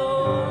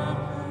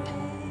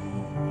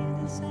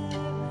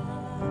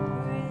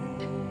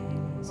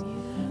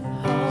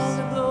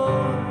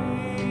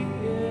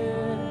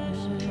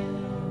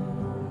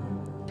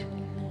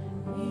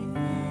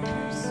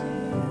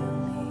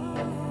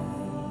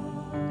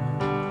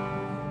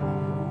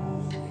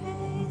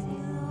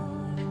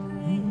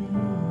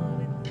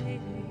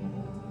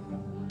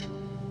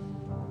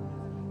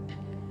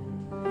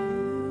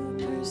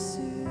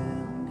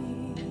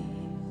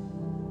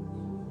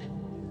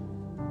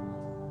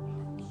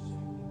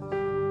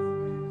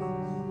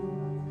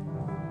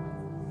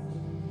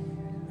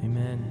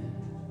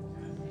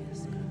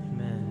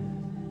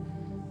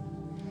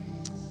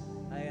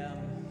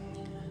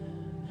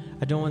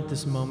don't want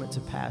this moment to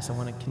pass. I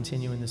want to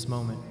continue in this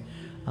moment.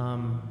 A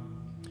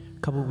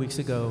couple of weeks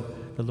ago,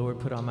 the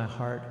Lord put on my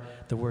heart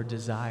the word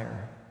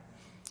desire.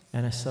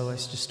 And so I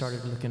just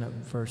started looking up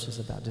verses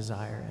about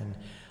desire.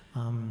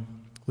 And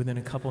within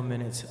a couple of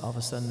minutes, all of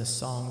a sudden, the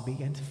song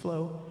began to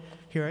flow.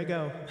 Here I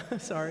go.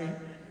 Sorry.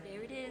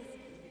 There it is.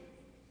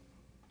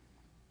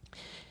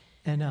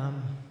 And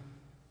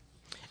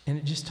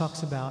it just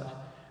talks about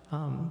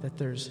that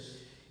there's,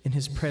 in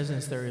his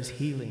presence, there is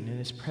healing. In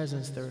his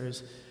presence, there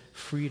is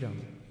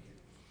freedom.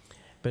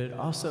 But it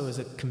also is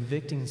a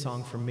convicting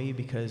song for me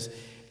because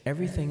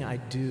everything I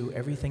do,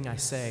 everything I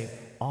say,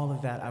 all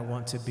of that I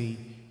want to be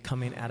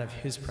coming out of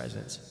his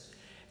presence.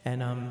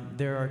 And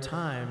there are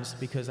times,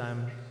 because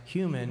I'm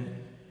human,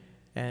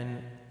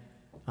 and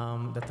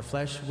that the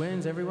flesh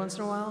wins every once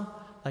in a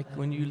while. Like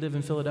when you live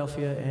in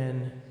Philadelphia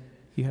and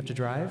you have to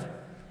drive.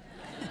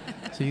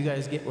 So you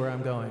guys get where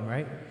I'm going,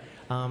 right?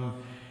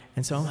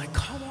 And so I'm like,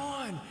 come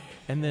on.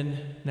 And then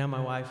now my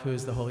wife, who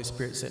is the Holy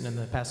Spirit sitting in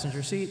the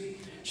passenger seat,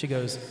 she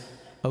goes,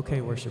 okay,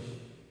 worship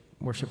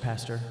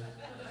pastor.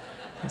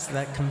 It's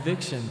that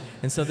conviction.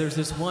 And so there's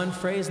this one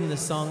phrase in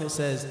this song that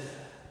says,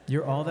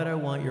 you're all that I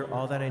want, you're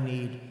all that I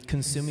need.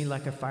 Consume me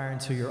like a fire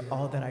until you're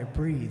all that I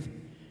breathe.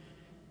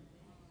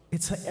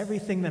 It's like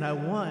everything that I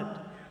want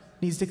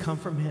needs to come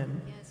from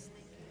him. Yes,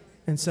 thank you.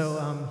 And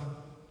so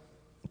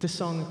this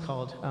song is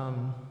called,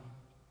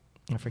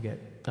 I forget,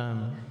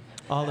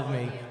 All of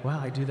Me. Wow,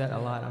 I do that a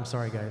lot. I'm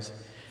sorry, guys.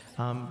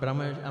 But I'm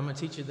gonna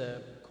teach you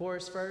the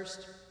chorus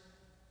first,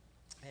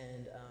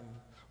 and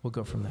we'll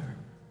go from there.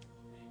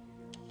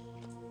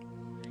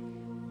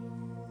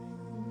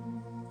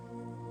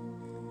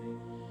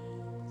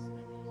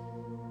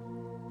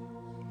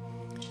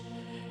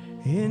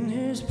 In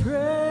his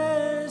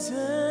presence,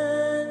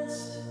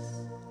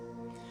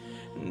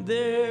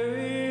 there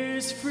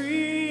is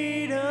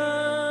freedom.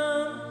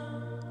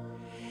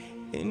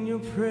 In your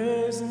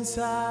presence,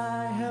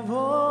 I have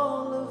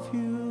all of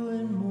you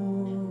and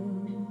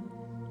more.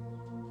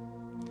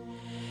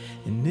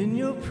 And in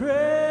your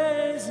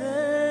presence,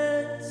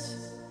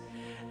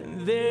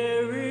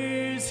 there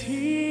is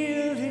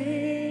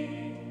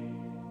healing.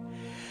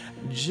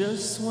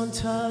 Just one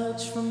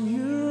touch from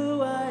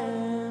you, I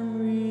am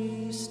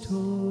restored.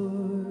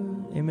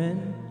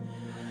 Amen.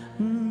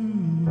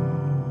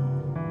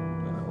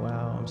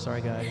 Wow, I'm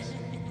sorry, guys.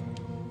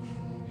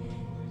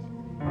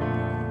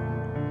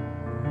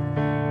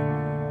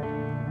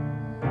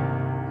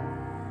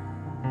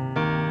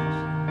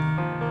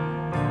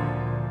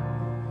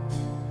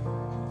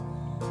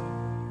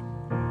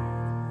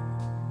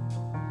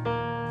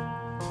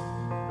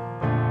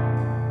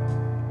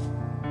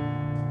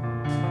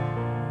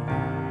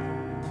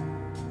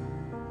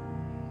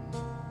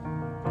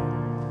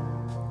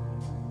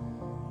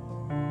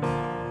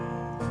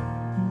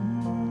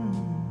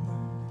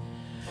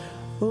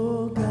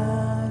 Oh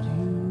God,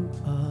 you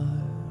are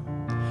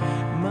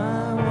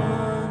my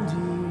one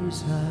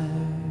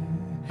desire,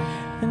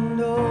 and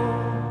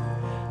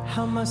oh,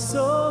 how my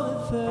soul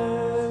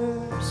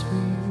thirsts for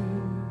you.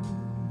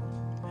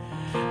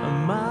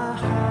 My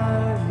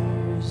heart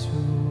is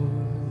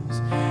yours,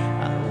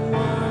 I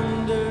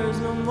wonders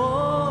no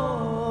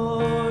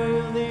more.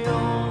 You're the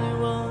only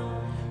one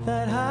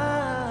that I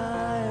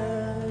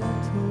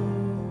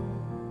adore,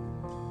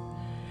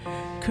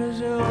 'cause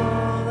you're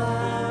all I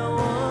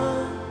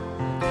want.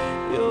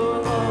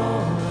 You're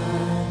all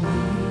I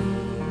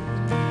need.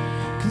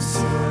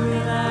 Consume me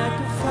like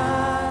a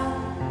fire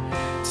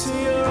till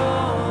you're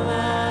all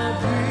I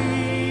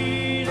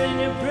breathe. In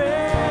your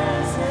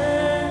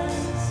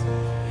presence,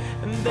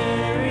 and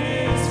there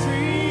is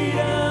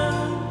freedom.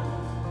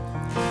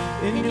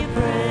 In your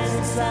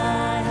presence, I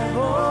have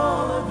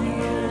all of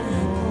you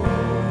and more.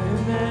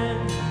 Amen.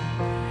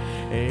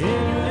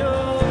 In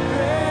your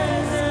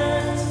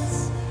presence,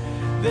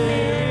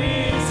 there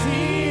is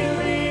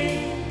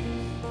healing.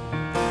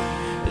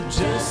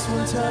 Just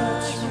one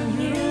touch from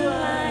you,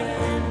 I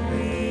am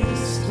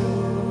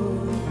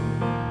restored.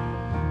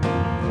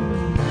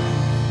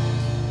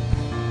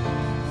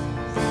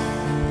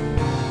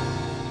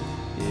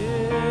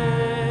 Yeah.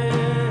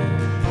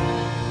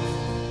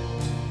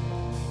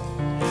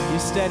 You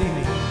steady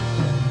me.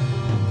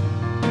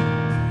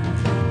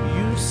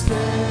 You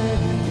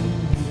steady me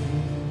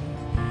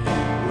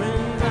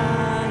when I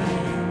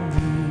am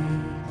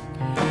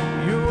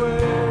weak. Your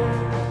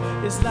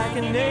word is like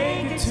an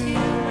anchor to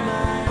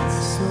my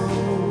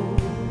soul,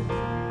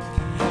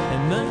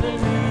 and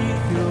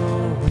underneath your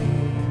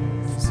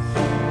wings,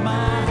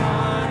 my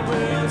heart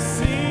will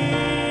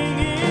sing.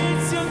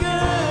 It's your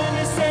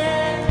goodness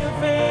and your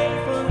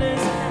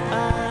faithfulness, I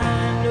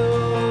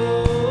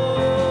know.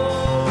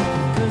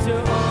 'Cause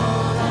you're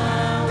all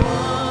I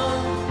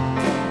want,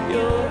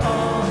 you're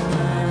all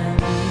I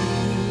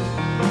need.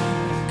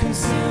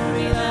 Consume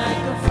me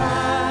like a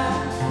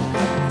fire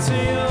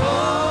till you're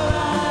all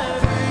I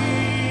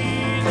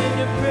breathe. In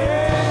your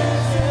presence,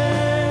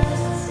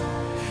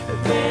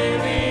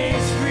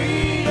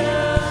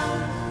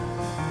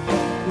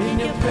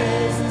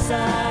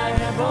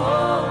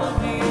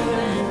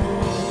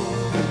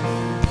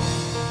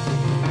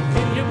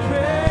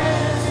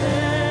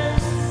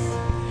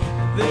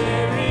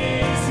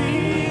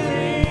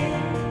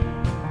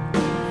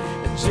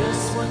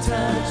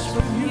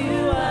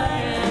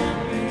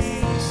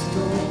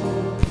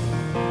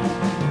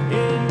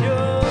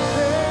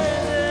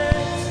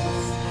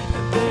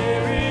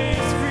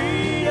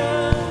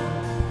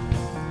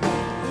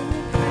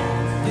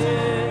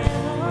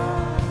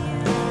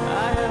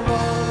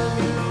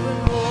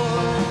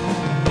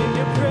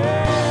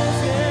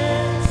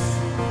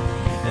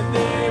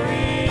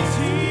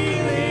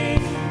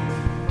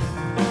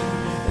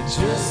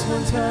 Just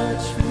one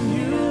touch from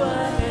you,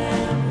 I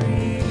am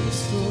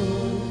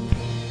restored.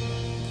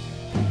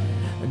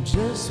 And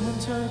just one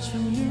touch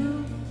from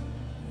you,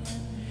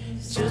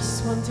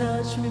 just one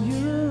touch from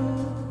you,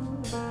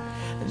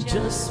 and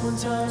just one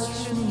touch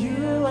from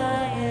you,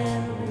 I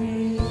am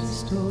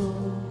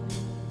restored.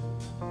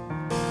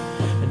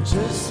 And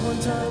just one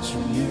touch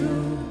from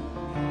you,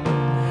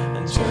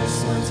 and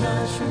just one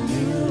touch from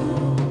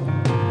you,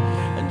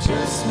 and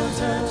just one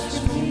touch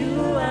from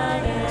you, I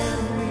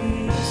am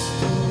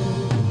restored.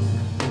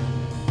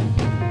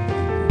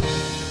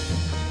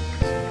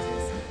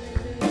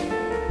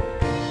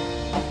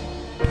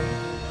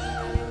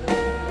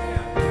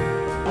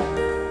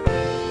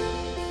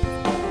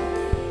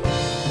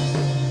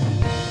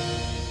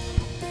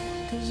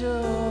 'Cause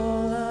you're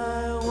all I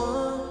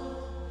want,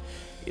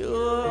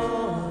 you're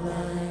all I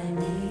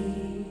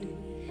need.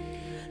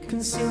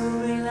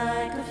 Consume me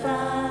like a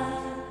fire,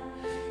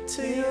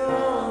 till you're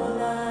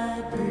all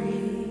I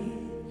breathe.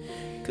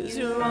 'Cause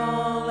you're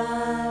all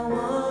I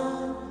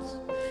want,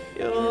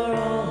 you're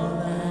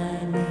all I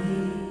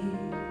need.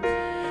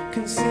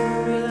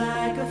 Consume me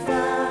like a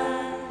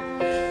fire,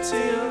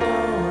 till you're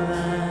all I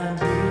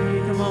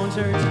breathe. Come on,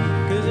 church.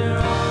 'Cause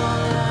you're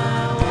all I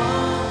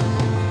want,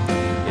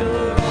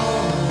 you're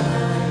all I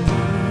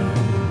need.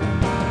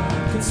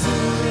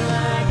 Consume me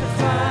like a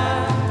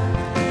fire,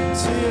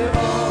 till you're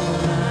all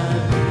I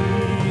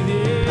breathe.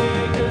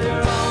 Yeah, 'cause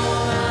you're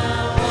all I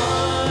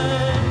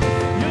want,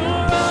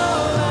 you're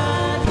all I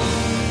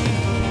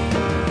need.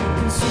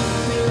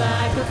 Consume me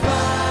like a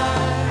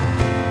fire,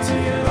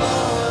 till you're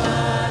all I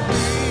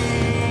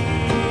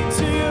breathe.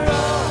 Till you're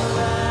all I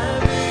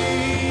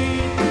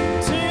breathe.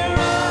 Till you're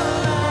all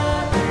I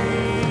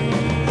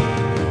breathe.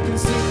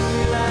 Consume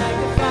me like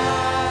a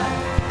fire,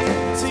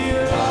 till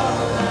you're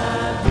all I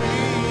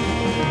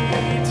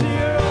breathe. Till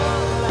you're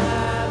all I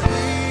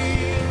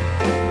breathe.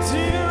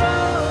 Till you're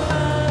all I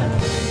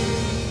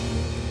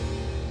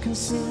breathe.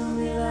 Consume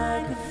me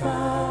like a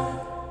fire,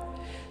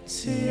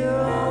 till you're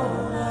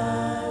all I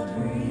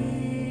breathe.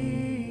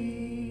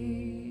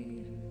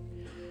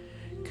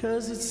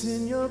 'Cause it's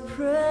in your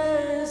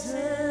presence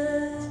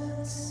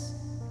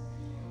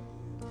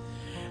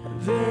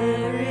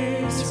there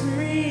is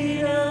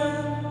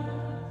freedom.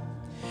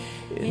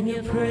 In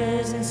your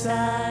presence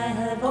I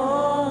have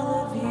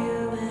all of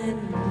you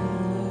and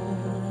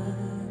more.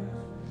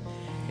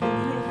 In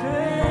your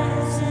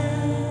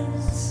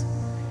presence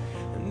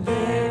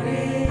there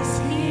is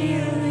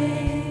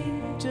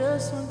healing.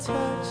 Just one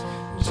touch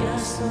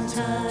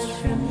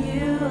from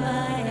you, I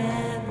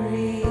am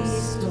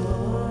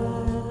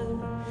restored.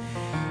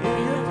 In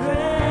your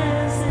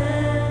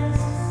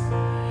presence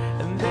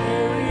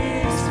there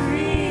is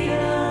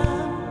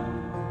freedom.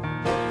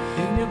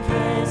 In your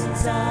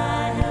presence I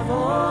have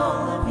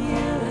all of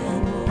you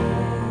and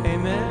more.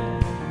 Amen.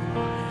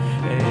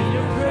 In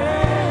your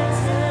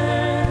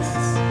presence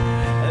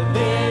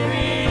there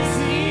is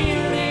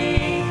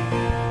healing.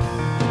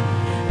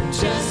 And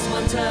just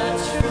one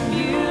touch from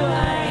you,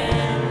 I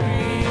am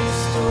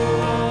restored.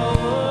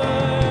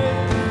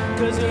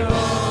 'Cause you're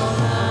all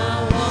I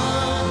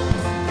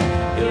want,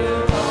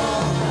 you're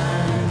all I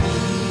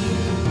need.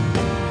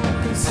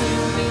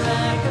 Consume me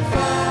like a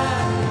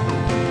fire,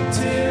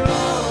 till you're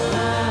all I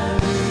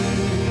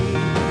breathe.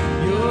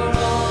 You're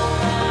all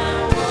I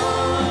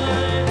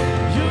want,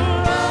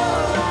 you're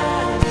all I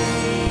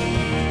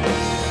need.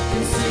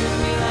 Consume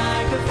me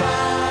like a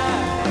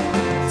fire,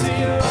 till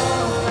you're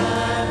all I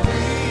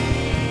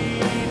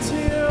breathe.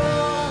 Till you're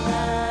all I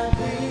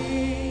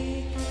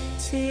breathe.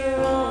 Till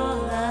you're all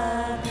I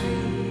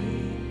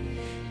breathe.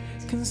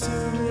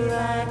 Consume me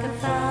like a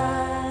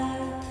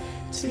fire,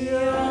 till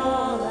you're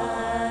all I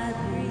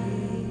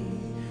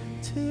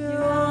breathe. Till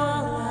you're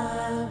all I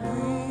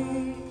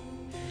breathe.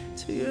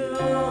 Till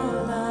you're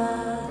all I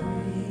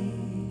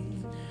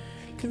breathe.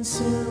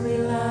 Consume me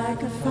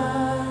like a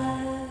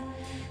fire,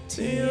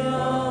 till you're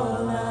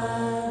all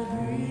I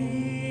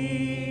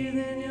breathe.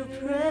 In your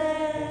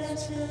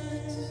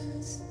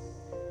presence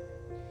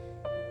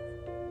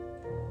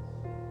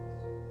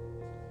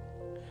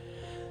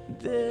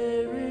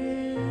there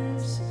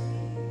is,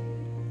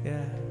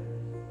 yeah.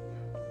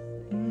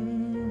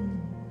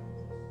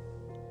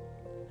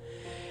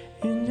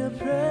 In your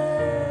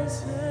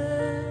presence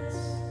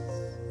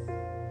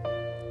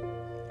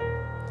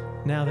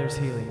Now there's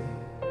healing.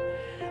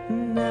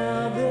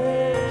 now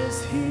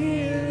there's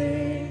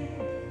healing.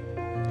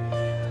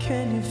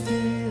 Can you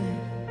feel it?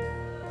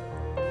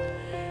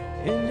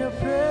 In your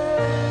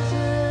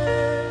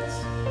presence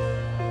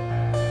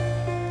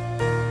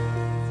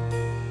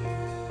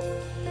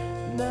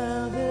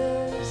now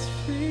there's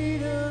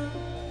freedom.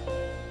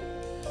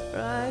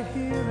 Right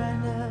here, right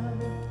now.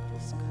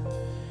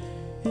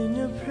 In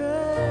your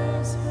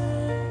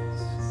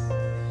presence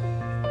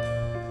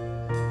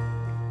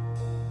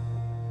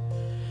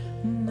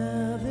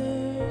now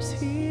there's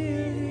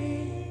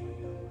healing.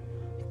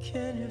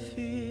 Can you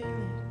feel it?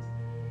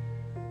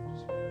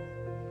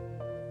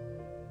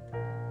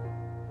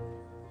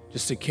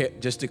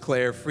 Just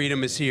declare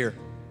freedom is here.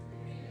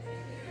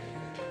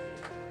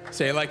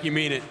 Say it like you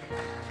mean it.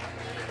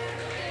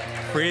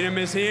 Freedom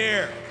is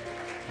here.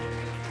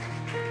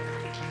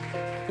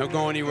 Don't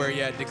go anywhere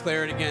yet.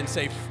 Declare it again.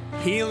 Say,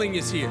 healing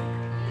is here.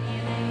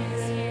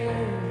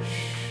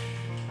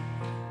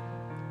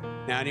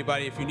 Now,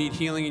 anybody, if you need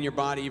healing in your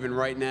body even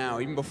right now,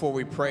 even before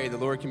we pray, the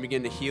Lord can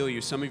begin to heal you.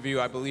 Some of you,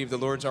 I believe the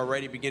Lord's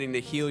already beginning to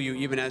heal you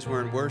even as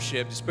we're in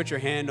worship. Just put your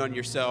hand on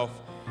yourself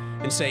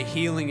and say,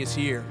 healing is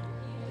here.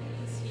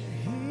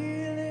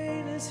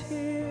 Healing is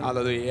here.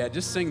 Hallelujah. Yeah,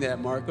 just sing that,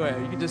 Mark. Go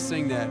ahead. You can just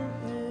sing that.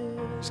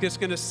 Just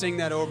going to sing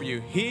that over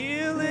you.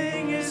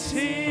 Healing is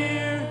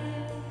here.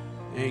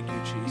 Thank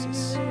you,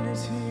 Jesus.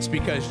 It's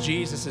because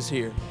Jesus is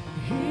here.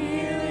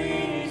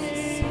 Healing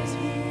is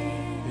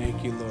here.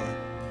 Thank you, Lord.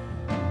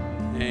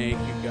 Thank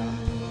you, God.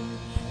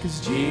 'Cause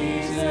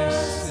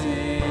Jesus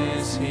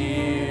is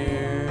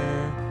here.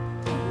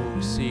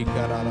 Oh, see,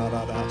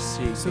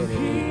 So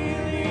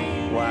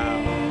healing wow.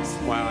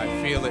 Wow,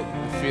 I feel it.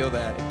 I feel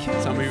that.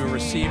 Some of you are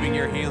receiving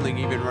your healing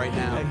even right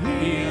now.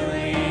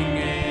 Healing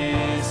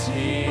is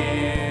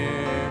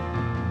here.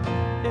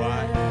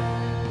 Why?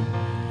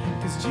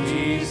 'Cause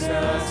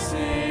Jesus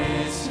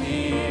is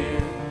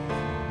here.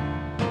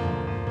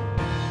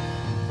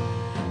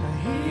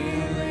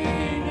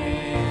 healing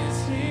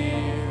is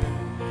here.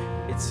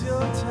 It's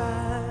your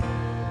time.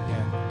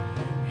 Yeah.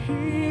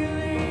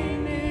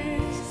 Healing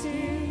is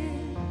here.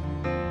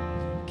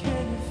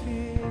 Can you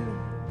feel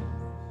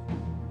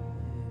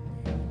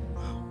it?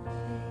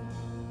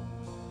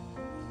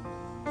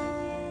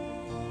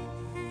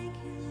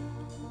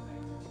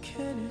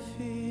 Can you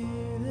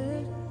feel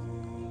it?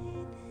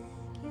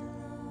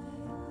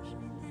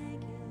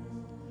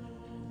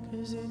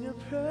 'Cause in your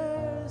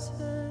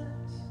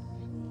presence,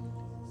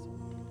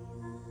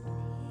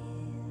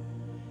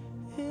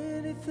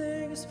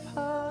 anything is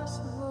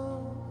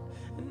possible,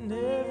 and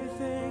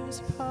everything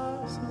is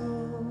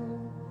possible.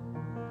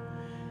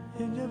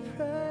 In your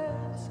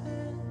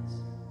presence,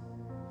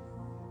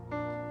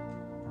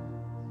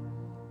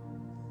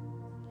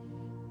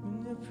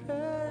 in your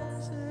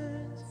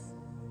presence.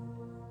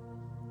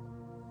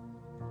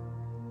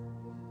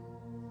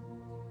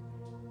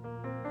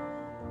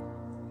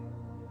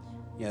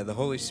 Yeah, the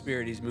Holy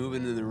Spirit, He's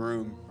moving in the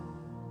room.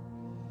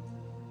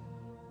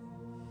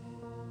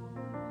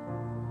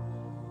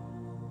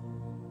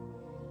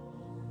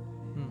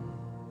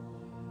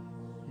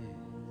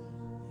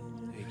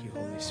 Thank you,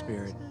 Holy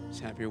Spirit.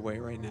 Just have your way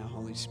right now,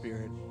 Holy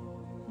Spirit.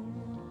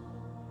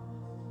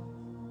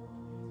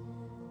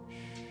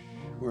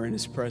 We're in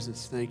His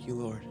presence. Thank you,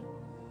 Lord.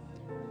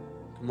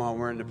 Come on,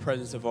 we're in the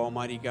presence of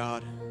Almighty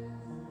God,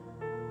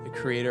 the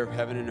creator of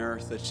heaven and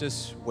earth. Let's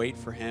just wait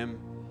for Him.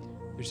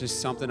 There's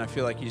just something I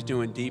feel like He's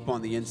doing deep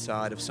on the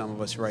inside of some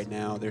of us right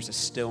now. There's a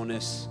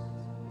stillness.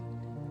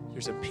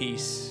 There's a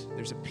peace.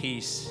 There's a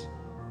peace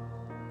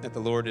that the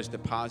Lord is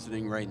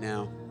depositing right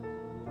now.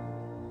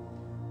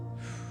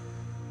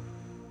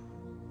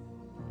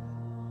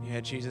 Yeah,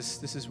 Jesus,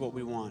 this is what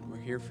we want. We're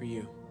here for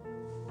you.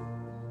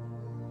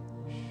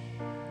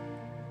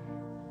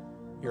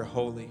 You're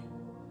holy.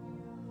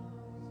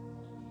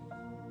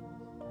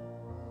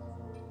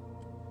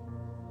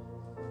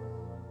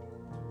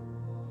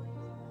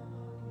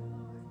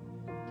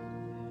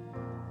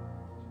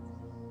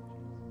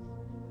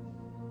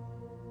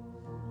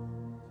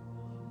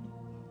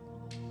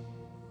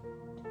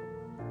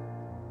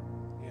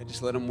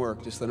 Just let Him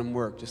work. Just let Him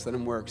work. Just let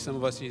Him work. Some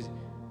of us, there's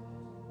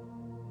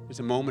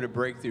a moment of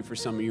breakthrough for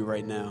some of you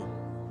right now.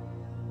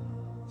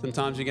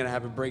 Sometimes you're going to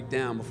have a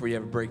breakdown before you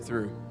have a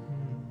breakthrough.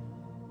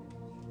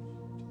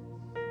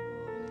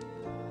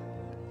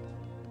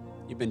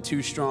 You've been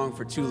too strong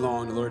for too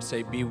long. The Lord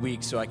say, be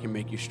weak so I can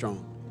make you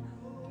strong.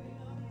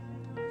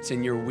 It's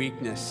in your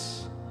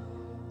weakness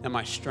that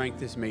my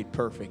strength is made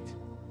perfect.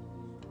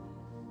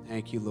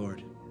 Thank you,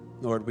 Lord.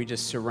 Lord, we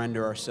just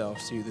surrender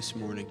ourselves to you this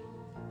morning.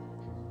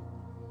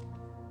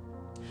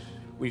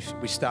 We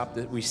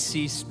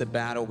cease the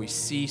battle. We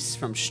cease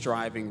from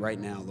striving right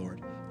now,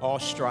 Lord. All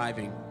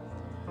striving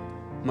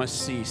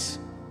must cease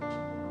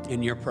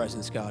in your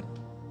presence, God.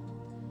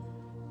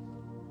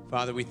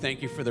 Father, we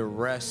thank you for the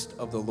rest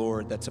of the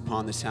Lord that's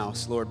upon this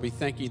house. Lord, we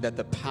thank you that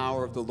the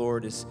power of the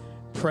Lord is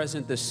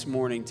present this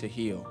morning to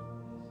heal.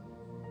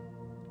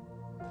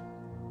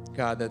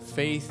 God, that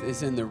faith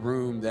is in the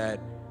room, that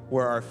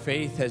where our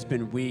faith has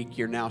been weak,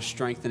 you're now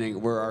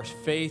strengthening. Where our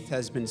faith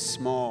has been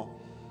small,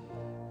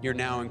 you're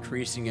now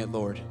increasing it,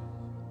 Lord.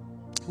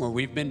 Where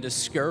we've been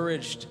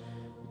discouraged,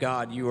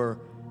 God, you are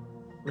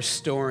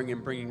restoring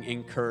and bringing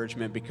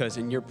encouragement, because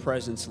in your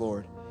presence,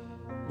 Lord,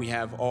 we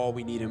have all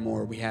we need and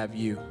more. We have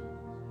you.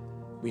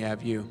 We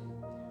have you.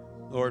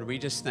 Lord, we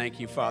just thank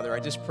you, Father. I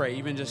just pray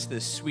even just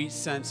this sweet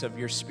sense of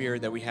your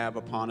Spirit that we have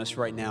upon us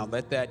right now,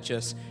 let that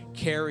just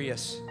carry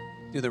us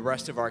through the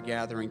rest of our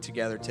gathering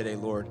together today,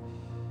 Lord.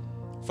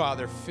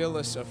 Father, fill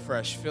us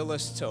afresh. Fill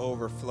us to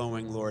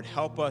overflowing, Lord.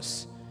 Help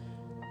us.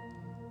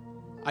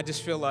 I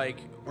just feel like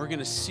we're going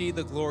to see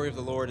the glory of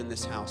the Lord in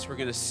this house. We're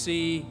going to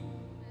see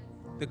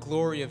the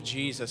glory of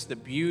Jesus, the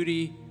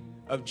beauty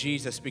of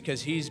Jesus,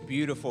 because he's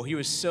beautiful. He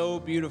was so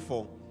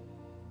beautiful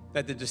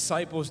that the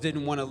disciples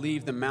didn't want to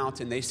leave the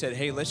mountain. They said,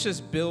 hey, let's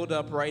just build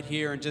up right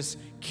here and just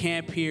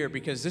camp here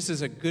because this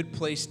is a good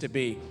place to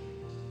be.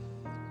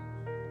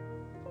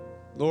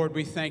 Lord,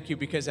 we thank you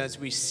because as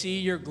we see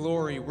your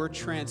glory, we're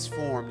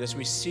transformed. As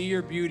we see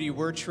your beauty,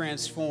 we're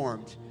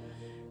transformed.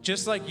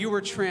 Just like you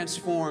were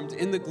transformed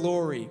in the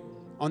glory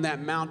on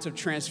that Mount of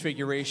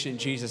Transfiguration,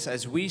 Jesus.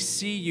 As we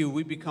see you,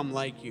 we become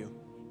like you.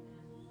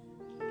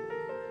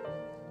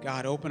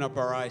 God, open up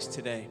our eyes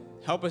today.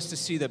 Help us to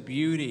see the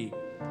beauty,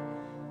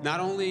 not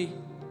only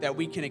that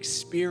we can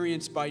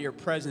experience by your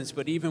presence,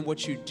 but even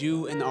what you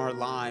do in our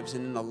lives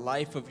and in the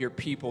life of your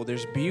people.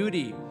 There's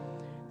beauty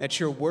that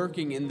you're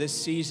working in this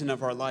season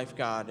of our life,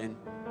 God. And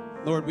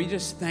Lord, we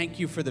just thank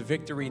you for the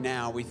victory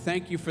now. We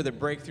thank you for the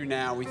breakthrough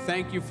now. We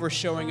thank you for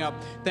showing up.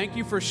 Thank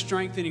you for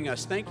strengthening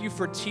us. Thank you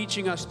for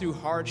teaching us through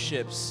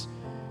hardships,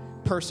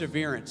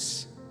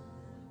 perseverance.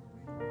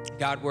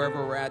 God,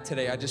 wherever we're at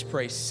today, I just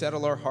pray,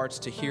 settle our hearts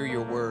to hear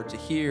your word, to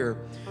hear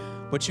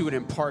what you would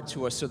impart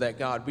to us so that,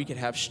 God, we could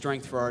have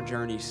strength for our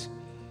journeys.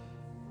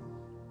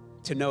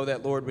 To know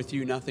that, Lord, with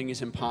you, nothing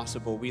is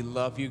impossible. We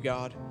love you,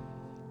 God.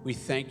 We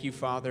thank you,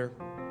 Father,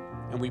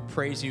 and we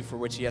praise you for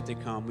what's yet to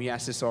come. We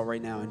ask this all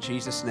right now in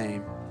Jesus'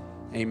 name.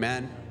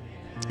 Amen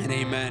and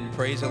amen.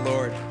 Praise the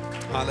Lord.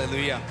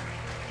 Hallelujah.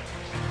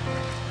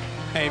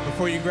 Hey,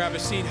 before you grab a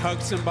seat,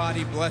 hug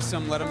somebody, bless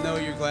them, let them know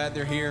you're glad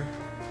they're here.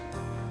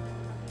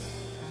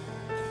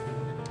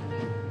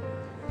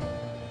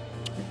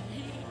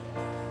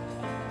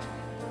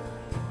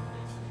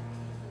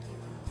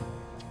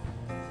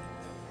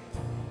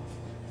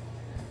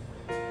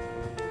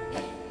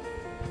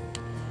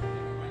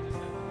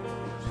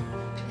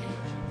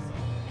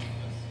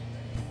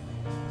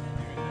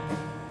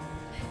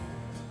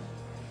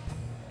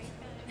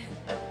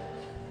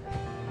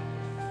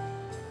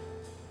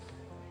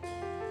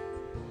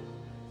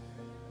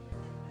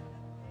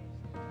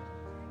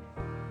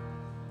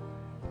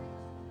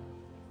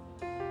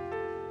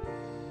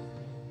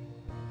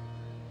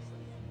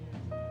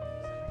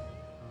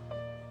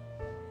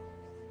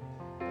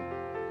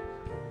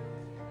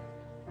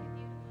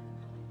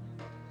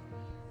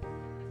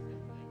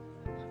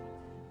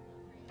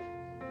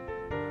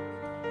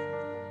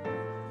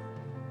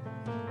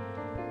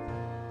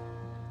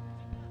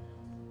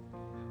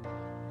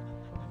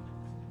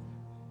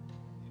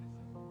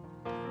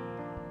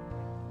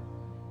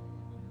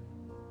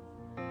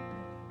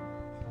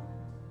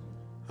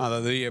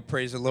 Hallelujah.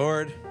 Praise the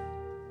Lord.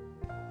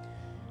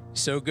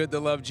 So good to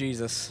love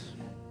Jesus.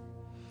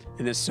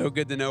 And it's so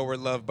good to know we're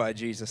loved by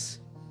Jesus.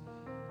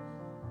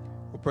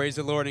 Well, praise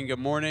the Lord and good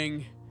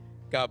morning.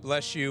 God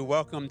bless you.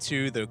 Welcome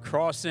to The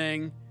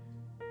Crossing.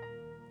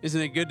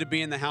 Isn't it good to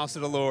be in the house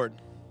of the Lord?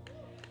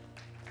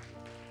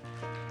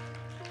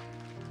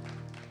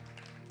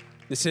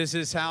 This is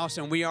his house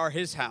and we are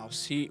his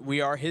house. We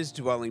are his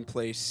dwelling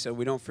place, so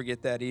we don't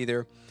forget that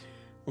either.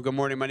 Well, good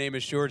morning. My name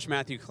is George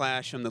Matthew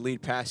Clash. I'm the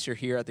lead pastor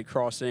here at The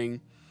Crossing.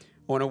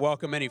 I want to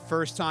welcome any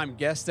first-time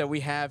guests that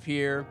we have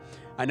here.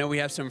 I know we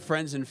have some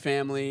friends and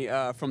family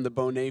from the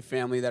Bonet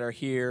family that are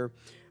here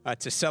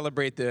to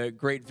celebrate the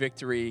great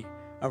victory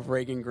of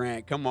Reagan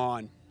Grant. Come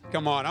on.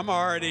 Come on. I'm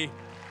already...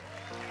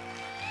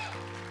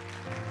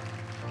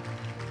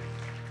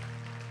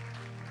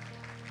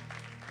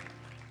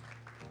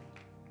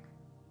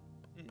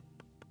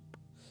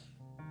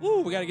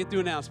 Ooh, we got to get through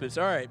announcements.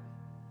 All right.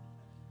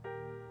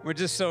 We're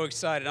just so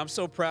excited. I'm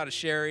so proud of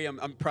Sherry.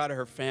 I'm proud of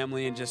her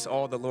family and just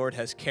all the Lord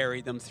has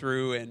carried them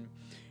through. And,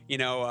 you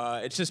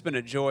know, it's just been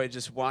a joy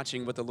just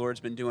watching what the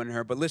Lord's been doing in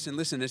her. But listen,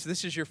 this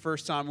is your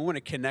first time. We want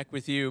to connect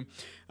with you.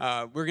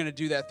 We're going to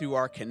do that through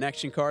our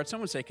connection card.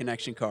 Someone say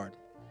connection card.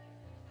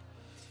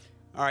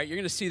 All right, you're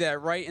going to see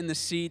that right in the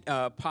seat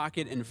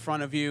pocket in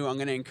front of you. I'm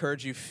going to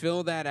encourage you,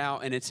 fill that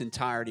out in its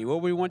entirety.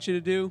 What we want you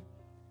to do?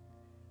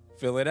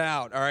 Fill it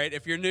out. All right,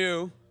 if you're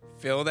new,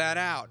 fill that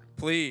out,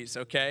 please,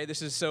 okay?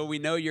 This is so we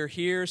know you're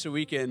here, so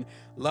we can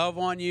love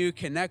on you,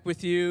 connect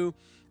with you,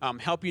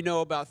 help you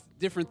know about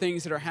different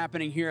things that are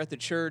happening here at the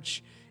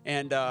church,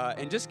 and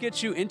just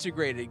get you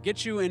integrated,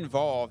 get you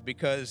involved,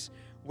 because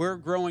we're a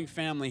growing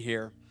family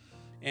here.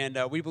 And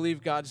we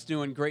believe God's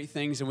doing great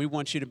things, and we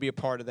want you to be a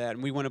part of that,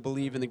 and we want to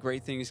believe in the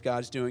great things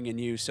God's doing in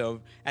you.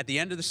 So at the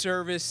end of the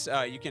service,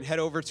 you can head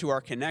over to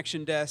our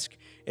connection desk.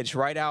 It's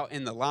right out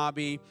in the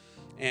lobby.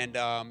 And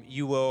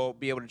you will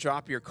be able to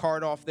drop your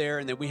card off there.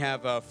 And then we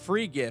have a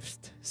free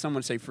gift.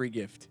 Someone say free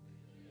gift.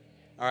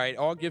 All right,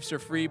 all gifts are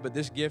free, but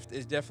this gift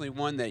is definitely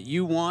one that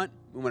you want.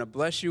 We want to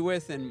bless you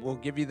with, and we'll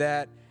give you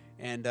that.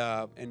 And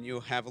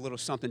you'll have a little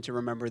something to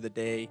remember the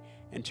day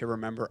and to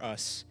remember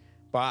us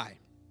by.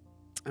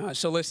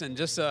 So listen,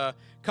 just a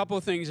couple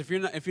of things. If you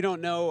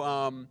don't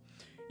know,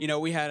 you know,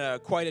 we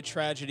had quite a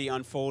tragedy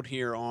unfold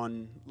here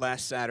on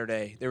last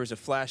Saturday. There was a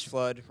flash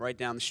flood right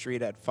down the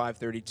street at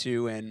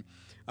 532, and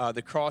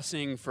the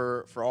crossing,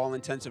 for all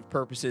intensive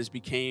purposes,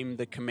 became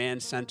the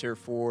command center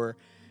for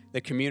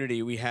the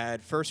community. We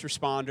had first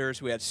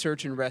responders, we had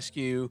search and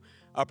rescue,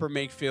 Upper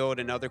Makefield,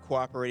 and other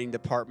cooperating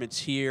departments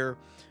here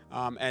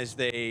as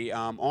they,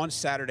 on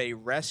Saturday,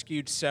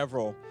 rescued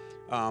several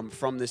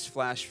from this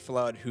flash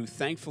flood who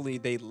thankfully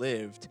they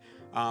lived,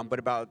 but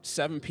about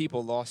 7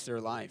 people lost their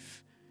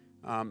life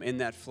in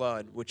that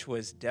flood, which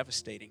was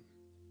devastating.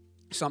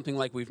 Something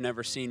like we've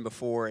never seen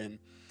before. And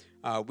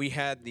we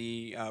had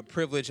the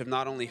privilege of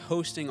not only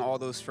hosting all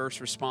those first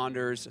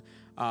responders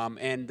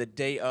and the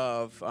day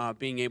of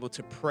being able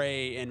to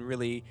pray and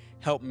really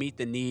help meet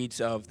the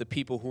needs of the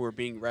people who were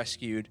being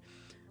rescued.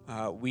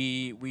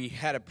 We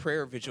had a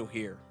prayer vigil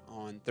here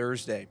on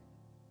Thursday,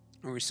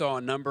 where we saw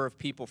a number of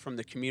people from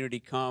the community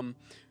come.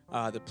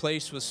 The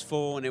place was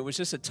full, and it was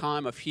just a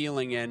time of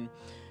healing. And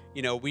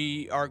you know,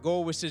 our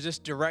goal was to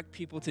just direct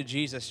people to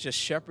Jesus, just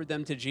shepherd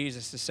them to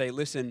Jesus, to say,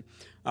 listen,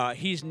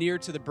 he's near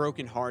to the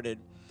brokenhearted.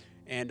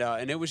 And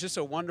it was just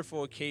a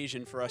wonderful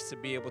occasion for us to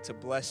be able to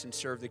bless and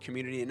serve the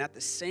community. And at the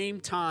same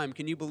time,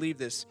 can you believe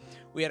this?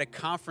 We had a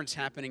conference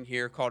happening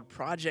here called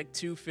Project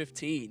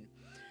 215,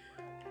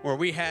 where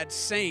we had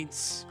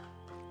saints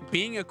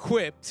being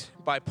equipped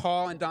by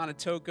Paul and Donna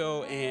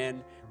Toko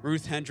and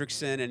Ruth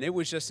Hendrickson. And it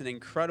was just an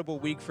incredible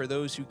week for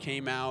those who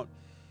came out.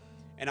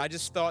 And I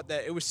just thought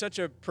that it was such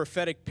a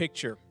prophetic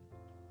picture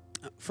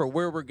for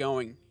where we're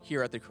going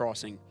here at the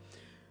Crossing,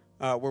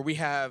 where we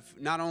have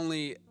not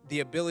only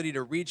the ability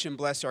to reach and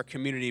bless our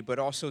community, but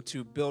also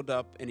to build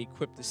up and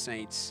equip the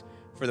saints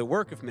for the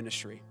work of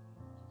ministry.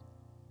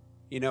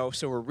 You know,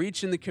 so we're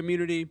reaching the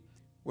community,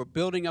 we're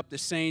building up the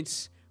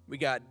saints, we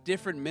got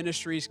different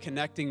ministries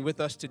connecting with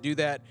us to do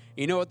that.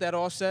 You know what that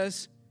all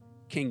says?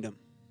 Kingdom.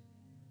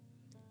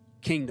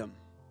 Kingdom.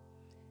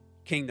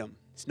 Kingdom.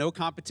 It's no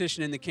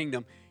competition in the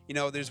kingdom. You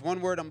know, there's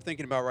one word I'm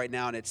thinking about right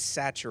now, and it's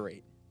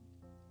saturate.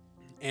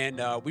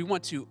 And we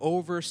want to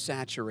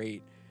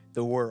oversaturate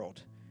the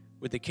world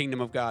with the kingdom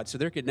of God. So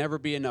there could never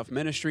be enough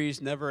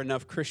ministries, never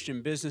enough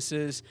Christian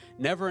businesses,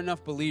 never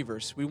enough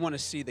believers. We want to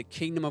see the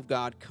kingdom of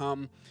God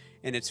come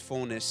in its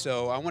fullness.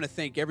 So I want to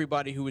thank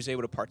everybody who was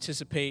able to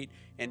participate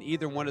in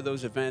either one of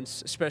those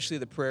events, especially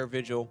the prayer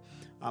vigil,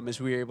 as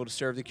we were able to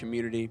serve the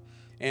community.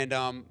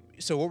 And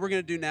so what we're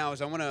going to do now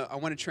is I want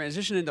to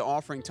transition into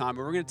offering time,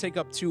 but we're going to take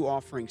up 2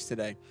 offerings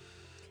today.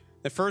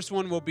 The first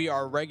one will be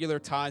our regular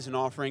tithes and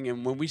offering,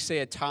 and when we say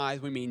a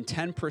tithe, we mean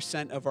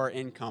 10% of our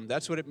income.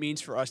 That's what it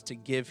means for us to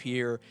give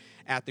here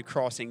at the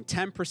Crossing.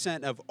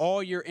 10% of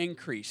all your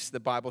increase, the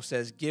Bible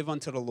says, give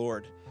unto the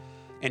Lord,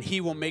 and he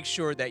will make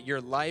sure that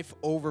your life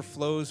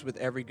overflows with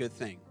every good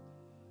thing.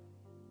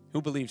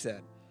 Who believes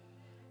that?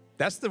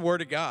 That's the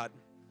word of God.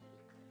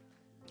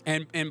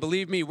 And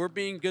believe me, we're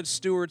being good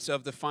stewards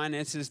of the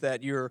finances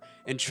that you're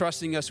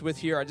entrusting us with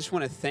here. I just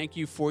want to thank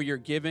you for your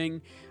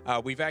giving.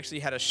 We've actually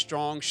had a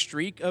strong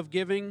streak of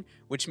giving,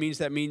 which means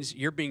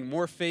you're being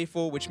more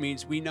faithful, which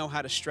means we know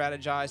how to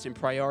strategize and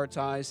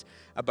prioritize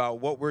about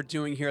what we're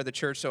doing here at the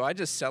church. So I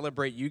just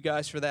celebrate you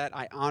guys for that.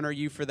 I honor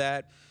you for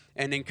that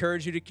and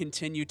encourage you to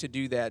continue to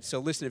do that. So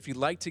listen, if you'd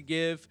like to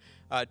give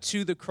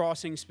to the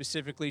Crossing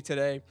specifically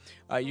today,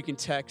 you can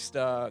text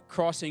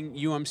Crossing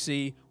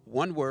UMC,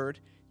 one word,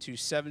 to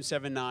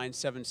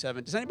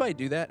 77977. Does anybody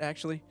do that,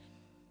 actually?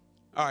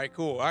 All right,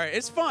 cool. All right,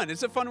 it's fun.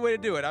 It's a fun way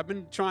to do it. I've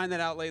been trying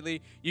that out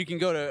lately. You can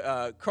go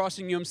to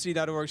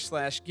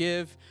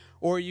crossingumc.org/give,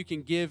 or you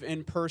can give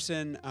in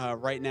person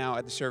right now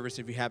at the service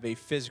if you have a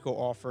physical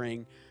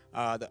offering.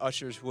 The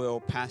ushers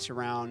will pass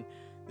around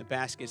the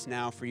baskets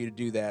now for you to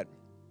do that.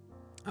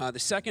 The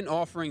second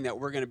offering that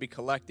we're going to be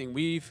collecting,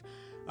 we've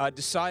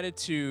decided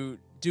to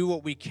do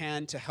what we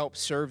can to help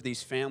serve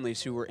these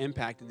families who were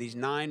impacted, these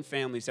 9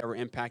 families that were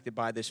impacted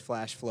by this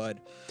flash flood.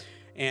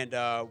 And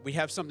we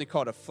have something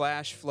called a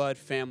Flash Flood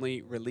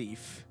Family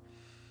Relief.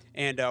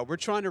 And we're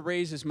trying to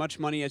raise as much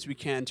money as we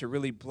can to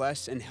really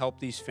bless and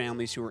help these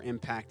families who were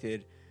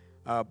impacted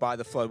by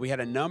the flood. We had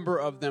a number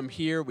of them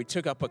here. We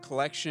took up a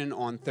collection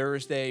on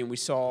Thursday, and we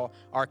saw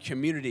our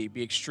community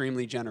be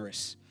extremely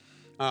generous.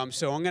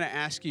 So I'm going to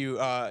ask you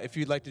if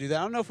you'd like to do that.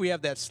 I don't know if we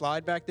have that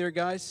slide back there,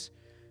 guys.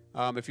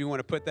 If you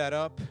want to put that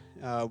up,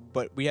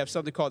 but we have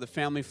something called the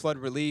Family Flood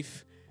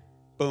Relief.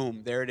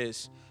 Boom, there it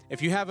is.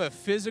 If you have a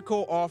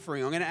physical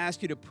offering, I'm going to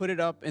ask you to put it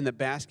up in the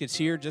baskets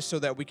here just so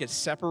that we can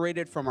separate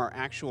it from our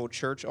actual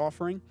church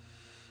offering.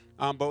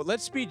 But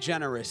let's be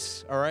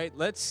generous, all right?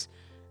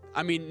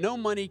 No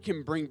money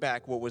can bring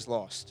back what was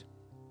lost,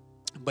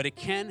 but it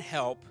can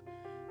help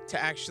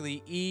to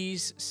actually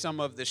ease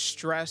some of the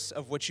stress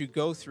of what you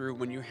go through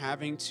when you're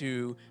having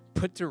to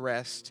put to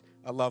rest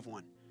a loved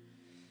one.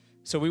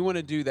 So we want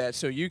to do that.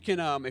 So you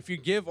can, if you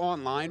give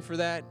online for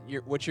that,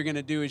 what you're going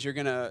to do is you're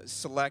going to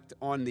select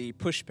on the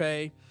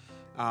PushPay,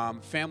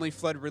 Family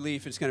Flood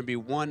Relief. It's going to be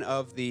one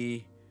of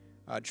the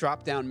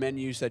drop-down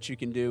menus that you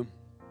can do.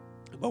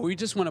 But we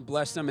just want to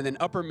bless them. And then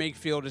Upper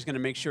Makefield is going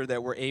to make sure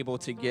that we're able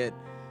to get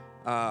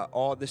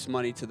all this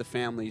money to the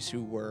families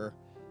who were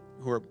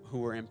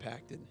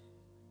impacted.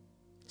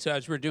 So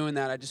as we're doing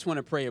that, I just want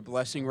to pray a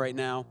blessing right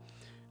now.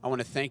 I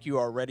want to thank you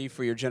already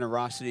for your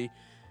generosity.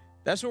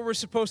 That's what we're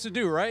supposed to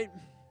do, right?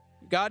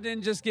 God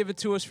didn't just give it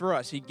to us for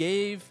us. He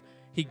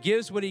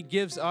gives what he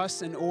gives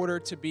us in order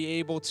to be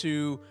able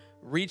to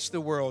reach the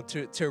world,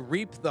 to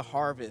reap the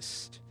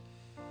harvest.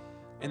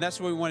 And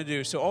that's what we want to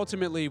do. So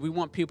ultimately, we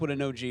want people to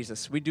know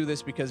Jesus. We do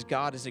this because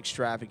God is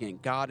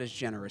extravagant. God is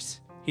generous.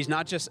 He's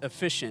not just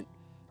efficient.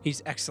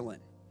 He's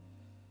excellent.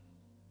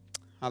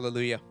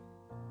 Hallelujah.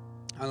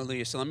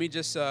 Hallelujah. So let me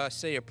just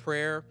say a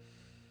prayer,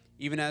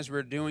 even as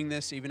we're doing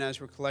this, even as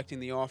we're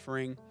collecting the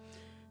offering.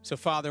 So,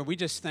 Father, we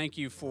just thank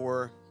you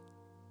for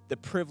the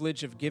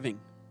privilege of giving.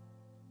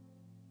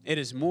 It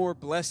is more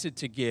blessed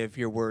to give,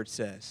 your word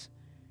says,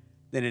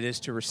 than it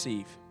is to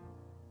receive.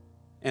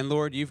 And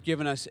Lord, you've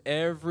given us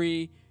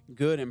every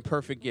good and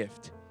perfect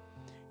gift.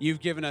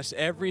 You've given us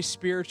every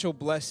spiritual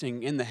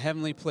blessing in the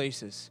heavenly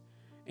places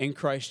in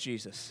Christ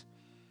Jesus.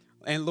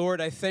 And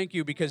Lord, I thank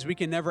you because we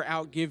can never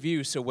outgive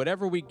you. So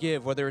whatever we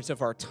give, whether it's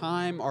of our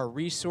time, our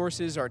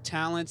resources, our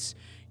talents,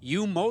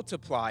 you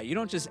multiply. You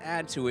don't just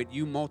add to it,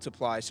 you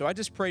multiply. So I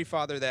just pray,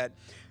 Father, that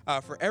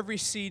for every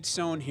seed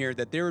sown here,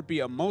 that there would be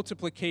a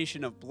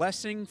multiplication of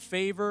blessing,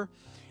 favor,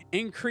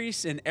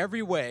 increase in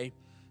every way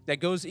that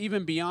goes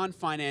even beyond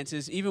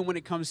finances, even when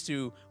it comes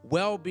to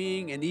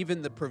well-being and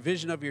even the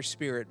provision of your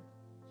Spirit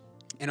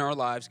in our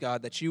lives,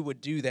 God, that you would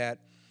do that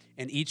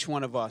in each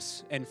one of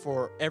us. And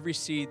for every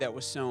seed that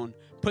was sown,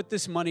 put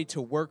this money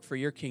to work for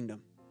your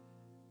kingdom.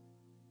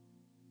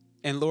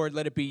 And Lord,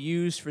 let it be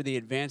used for the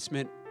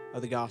advancement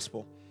of the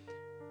gospel.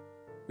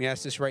 We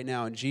ask this right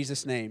now in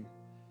Jesus' name.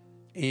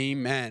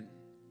 Amen.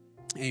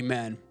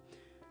 Amen.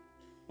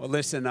 Well,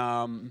 listen,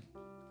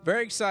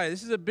 very excited.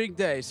 This is a big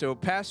day. So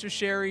Pastor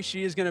Sherry,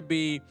 she is going to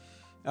be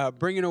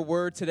bringing a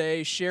word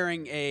today,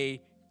 sharing a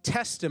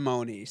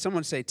testimony.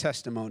 Someone say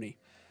testimony.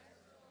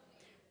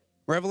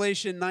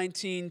 Revelation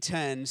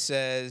 19:10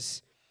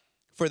 says,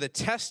 "For the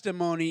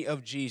testimony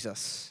of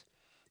Jesus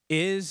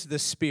is the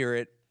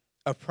spirit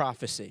of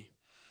prophecy."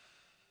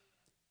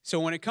 So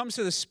when it comes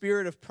to the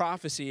spirit of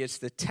prophecy, it's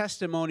the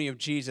testimony of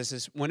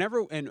Jesus.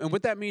 And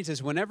what that means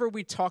is whenever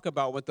we talk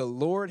about what the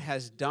Lord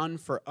has done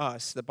for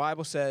us, the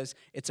Bible says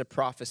it's a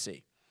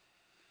prophecy.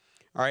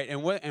 All right,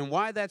 and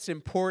why that's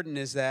important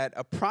is that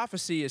a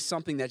prophecy is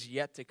something that's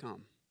yet to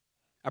come.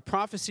 A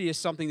prophecy is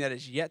something that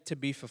is yet to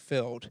be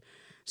fulfilled.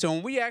 So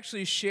when we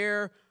actually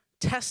share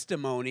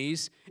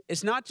testimonies,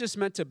 it's not just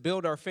meant to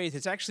build our faith.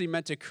 It's actually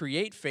meant to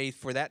create faith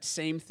for that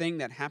same thing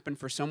that happened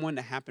for someone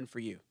to happen for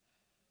you.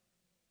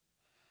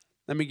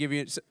 Let me give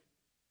you,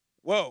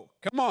 whoa,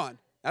 come on.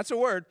 That's a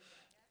word.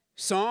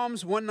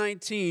 Psalms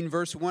 119,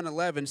 verse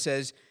 111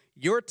 says,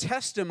 "Your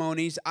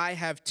testimonies I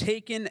have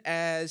taken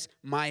as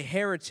my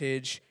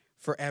heritage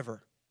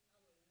forever.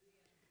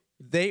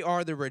 They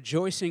are the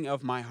rejoicing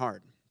of my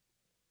heart."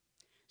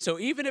 So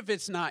even if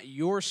it's not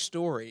your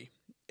story,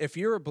 if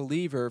you're a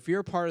believer, if you're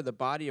a part of the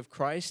body of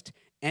Christ,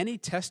 any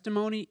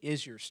testimony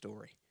is your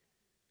story.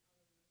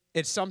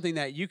 It's something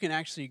that you can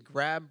actually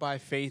grab by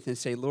faith and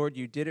say, "Lord,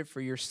 you did it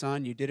for your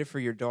son. You did it for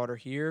your daughter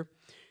here.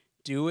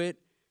 Do it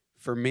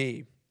for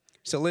me."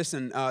 So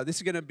listen, this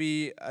is going to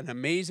be an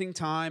amazing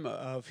time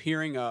of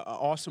hearing an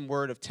awesome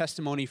word of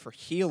testimony for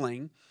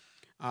healing.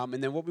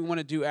 And then what we want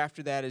to do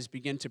after that is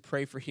begin to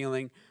pray for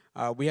healing.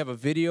 We have a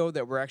video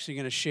that we're actually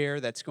going to share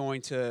that's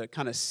going to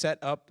kind of set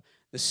up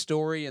the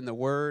story and the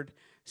word.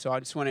 So I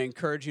just want to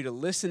encourage you to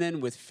listen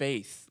in with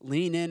faith,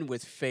 lean in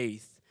with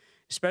faith.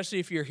 Especially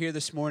if you're here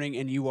this morning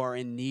and you are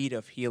in need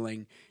of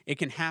healing. It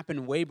can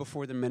happen way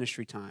before the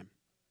ministry time.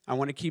 I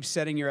want to keep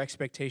setting your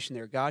expectation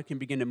there. God can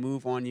begin to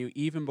move on you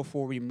even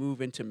before we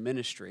move into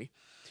ministry.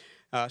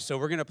 So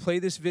we're going to play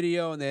this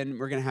video, and then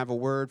we're going to have a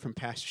word from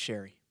Pastor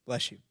Sherry.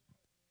 Bless you.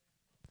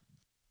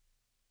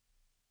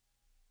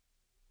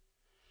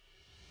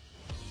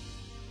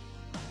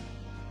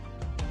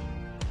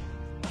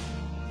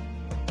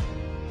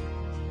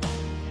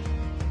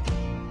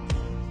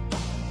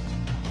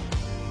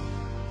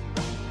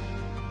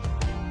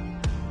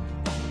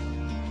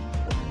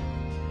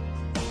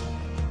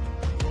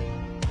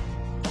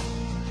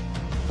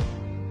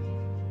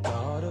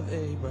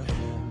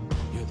 Abraham,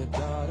 you're the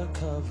God of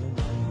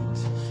covenant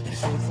and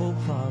faithful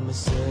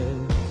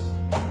promises.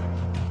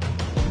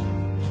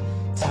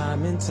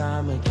 Time and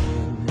time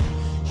again,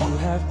 you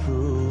have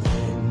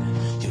proven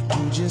you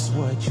do just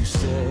what you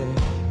said.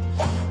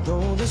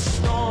 Though the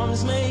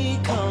storms may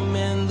come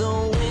and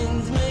the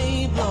winds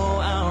may blow,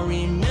 I'll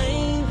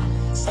remain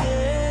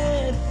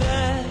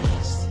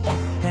steadfast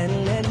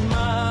and let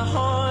my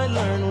heart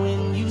learn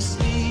when you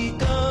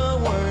speak a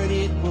word,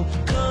 it will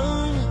come.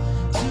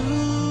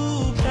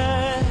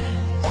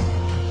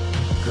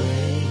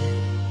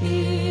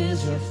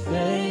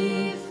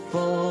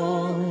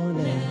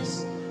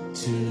 Faithfulness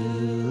to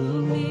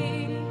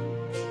me.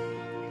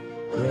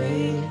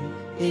 Great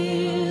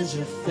is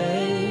your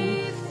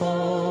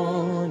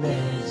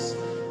faithfulness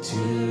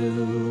to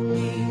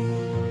me.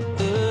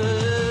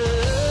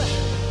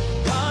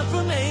 God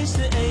from age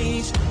to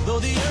age, though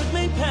the earth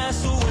may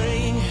pass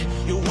away,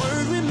 your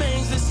word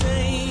remains the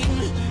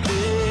same.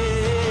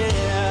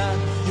 Yeah,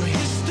 your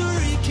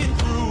history can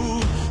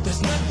prove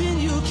there's nothing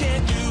you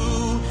can't do.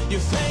 You're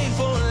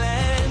faithful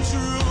and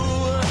true.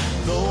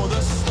 Though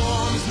the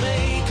storms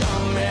may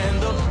come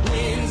and the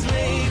winds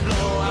may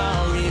blow,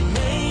 I'll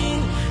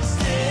remain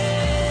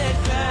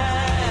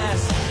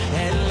steadfast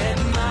and let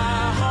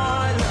my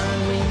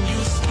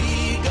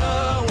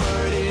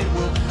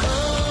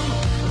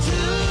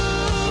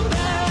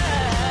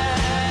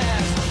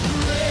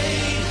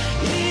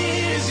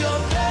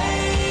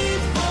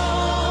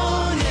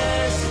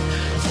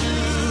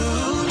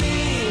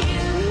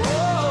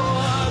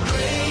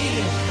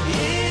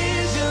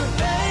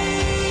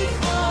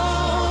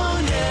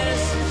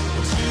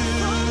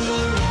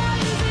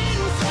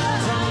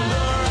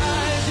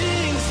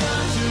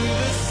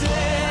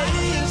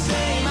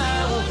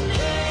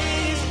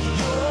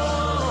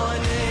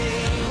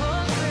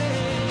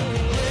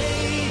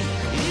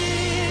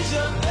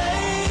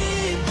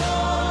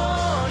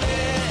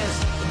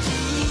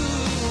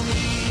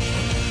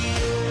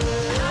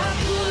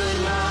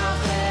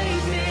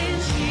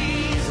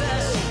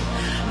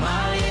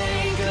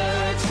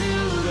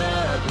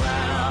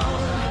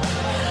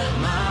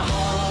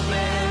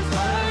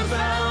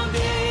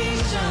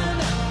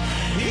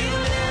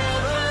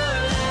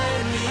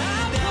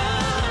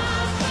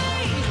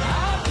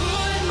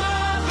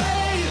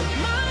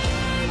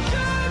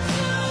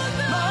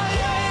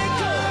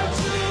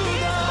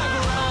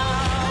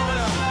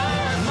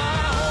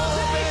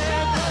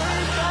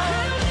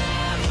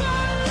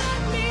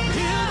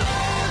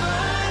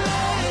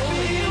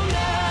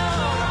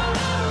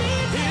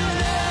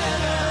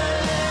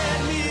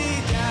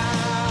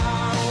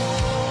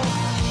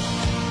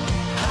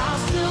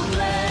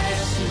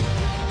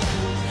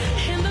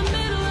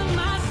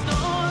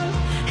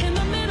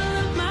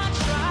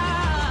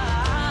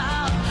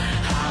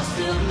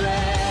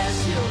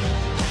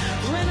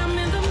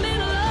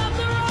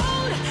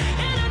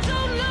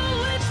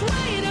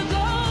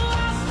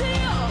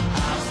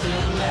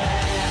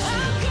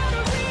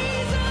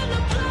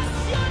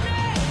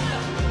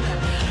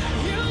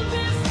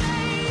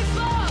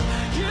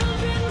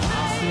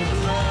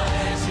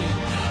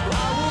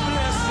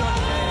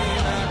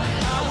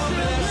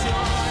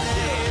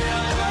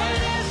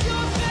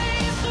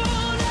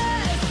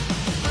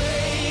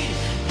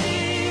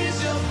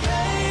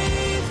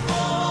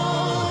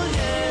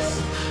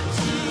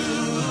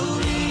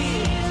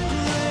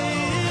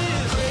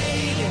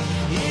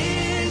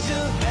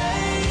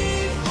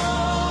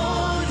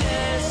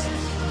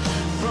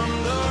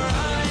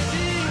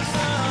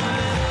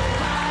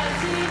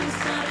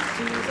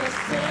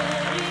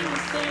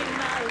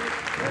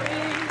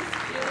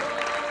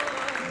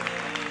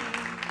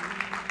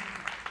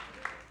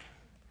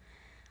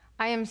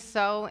am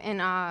so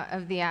in awe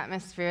of the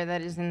atmosphere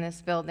that is in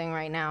this building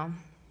right now.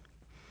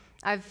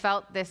 I've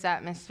felt this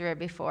atmosphere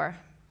before.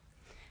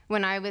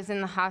 When I was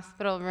in the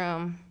hospital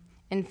room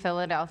in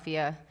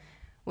Philadelphia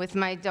with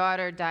my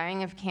daughter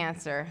dying of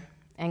cancer,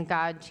 and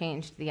God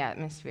changed the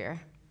atmosphere.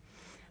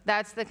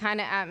 That's the kind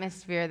of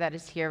atmosphere that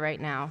is here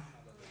right now.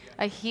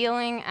 A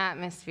healing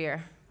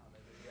atmosphere.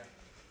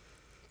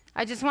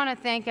 I just want to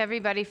thank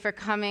everybody for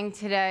coming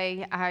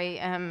today. I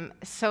am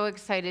so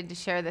excited to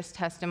share this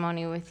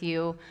testimony with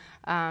you.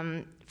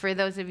 For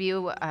those of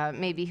you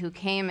maybe who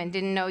came and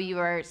didn't know, you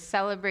are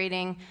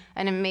celebrating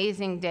an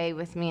amazing day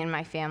with me and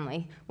my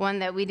family, one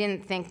that we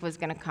didn't think was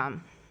going to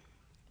come.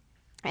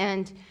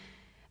 And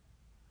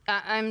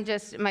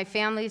my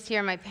family's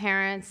here, my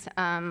parents,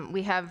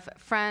 we have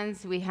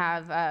friends, we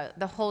have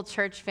the whole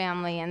church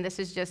family, and this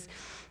is just,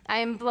 I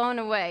am blown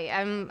away.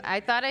 I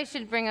thought I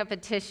should bring up a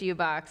tissue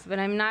box, but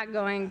I'm not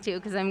going to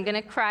because I'm going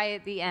to cry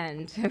at the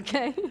end,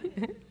 okay?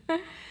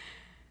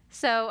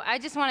 So I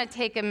just want to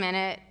take a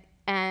minute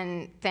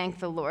and thank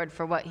the Lord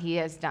for what he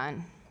has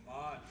done. Come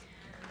on.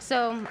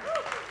 So,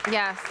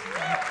 yes.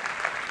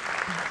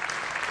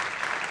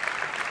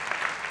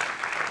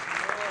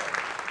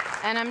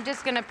 And I'm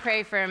just going to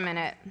pray for a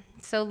minute.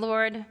 So,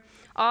 Lord,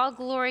 all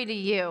glory to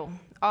you.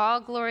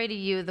 All glory to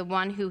you, the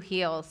one who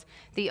heals,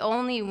 the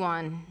only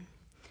one.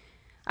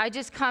 I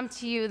just come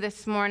to you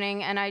this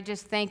morning, and I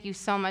just thank you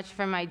so much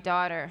for my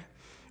daughter.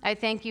 I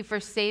thank you for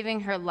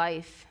saving her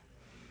life.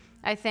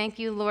 I thank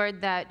you,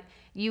 Lord, that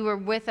you were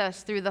with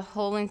us through the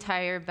whole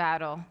entire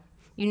battle.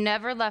 You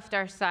never left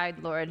our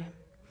side, Lord.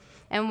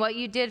 And what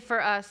you did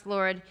for us,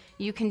 Lord,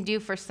 you can do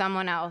for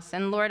someone else.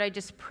 And, Lord, I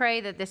just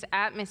pray that this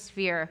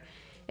atmosphere,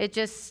 it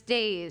just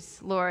stays,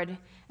 Lord,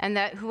 and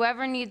that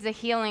whoever needs a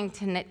healing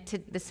to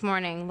this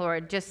morning,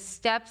 Lord, just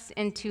steps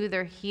into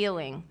their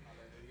healing.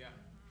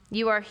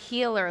 You are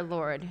healer,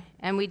 Lord,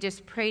 and we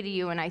just pray to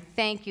you, and I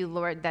thank you,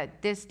 Lord,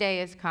 that this day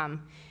has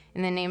come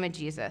in the name of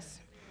Jesus.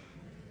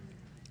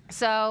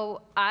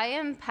 So I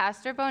am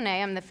Pastor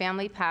Bonet. I'm the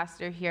family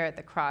pastor here at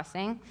The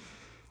Crossing,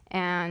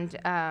 and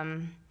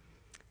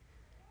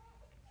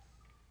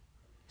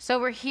so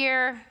we're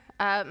here,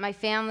 my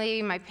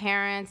family, my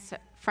parents,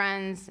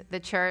 friends,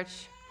 the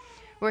church.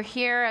 We're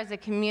here as a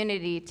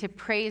community to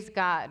praise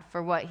God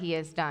for what he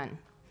has done.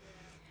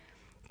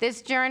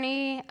 This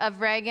journey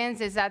of Reagan's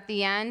is at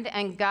the end,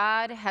 and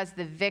God has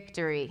the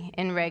victory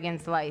in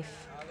Reagan's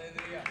life.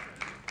 Hallelujah.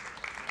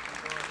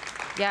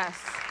 Yes.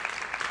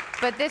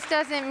 But this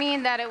doesn't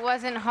mean that it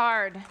wasn't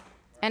hard,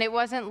 and it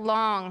wasn't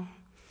long,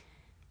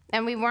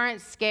 and we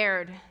weren't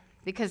scared,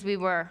 because we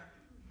were.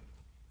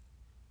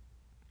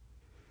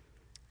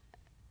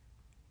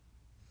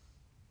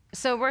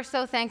 So we're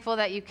so thankful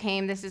that you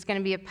came. This is going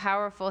to be a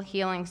powerful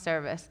healing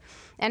service.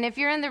 And if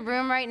you're in the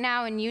room right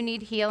now and you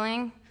need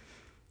healing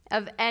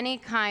of any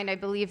kind, I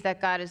believe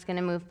that God is going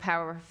to move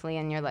powerfully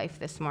in your life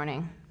this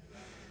morning.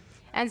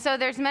 And so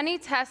there's many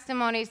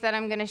testimonies that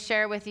I'm going to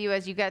share with you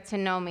as you get to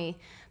know me,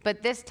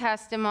 but this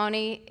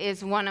testimony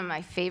is one of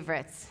my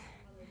favorites.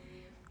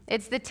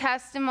 It's the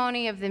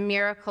testimony of the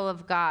miracle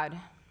of God.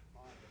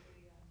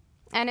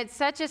 And it's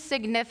such a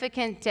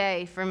significant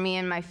day for me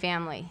and my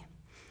family,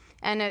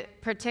 and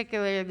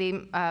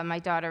particularly my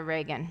daughter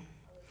Reagan.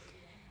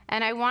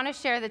 And I want to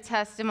share the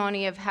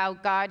testimony of how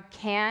God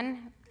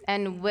can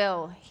and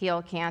will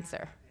heal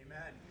cancer.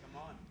 Amen.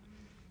 Come on.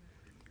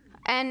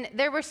 And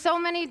there were so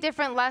many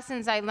different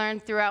lessons I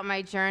learned throughout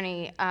my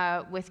journey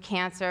with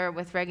cancer,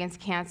 with Reagan's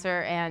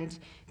cancer, and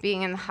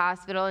being in the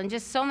hospital, and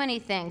just so many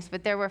things.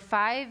 But there were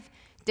 5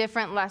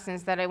 different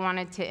lessons that I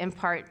wanted to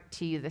impart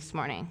to you this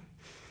morning.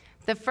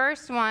 The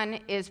first one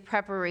is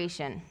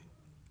preparation.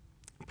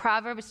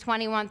 Proverbs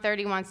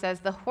 21:31 says,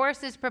 "The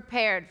horse is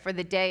prepared for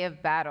the day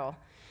of battle,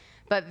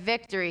 but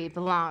victory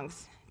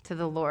belongs to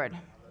the Lord."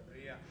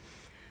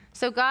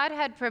 So God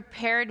had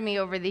prepared me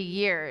over the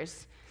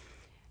years,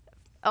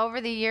 so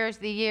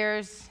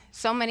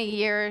many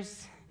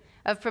years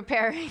of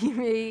preparing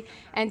me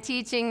and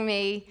teaching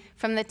me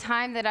from the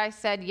time that I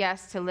said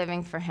yes to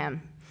living for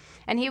him.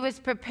 And he was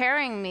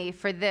preparing me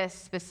for this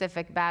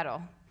specific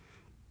battle.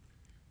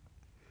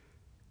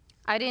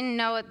 I didn't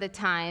know at the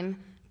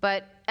time,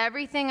 but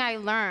everything I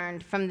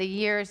learned from the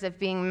years of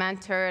being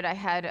mentored, I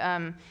had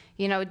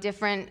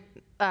different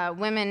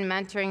women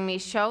mentoring me,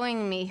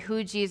 showing me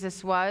who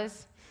Jesus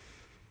was.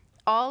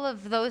 All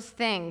of those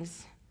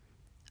things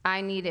I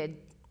needed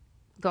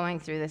going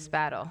through this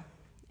battle.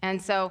 And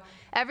so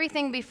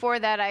everything before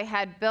that I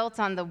had built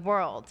on the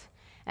world.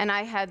 And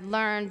I had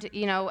learned,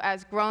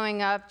 as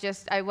growing up,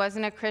 I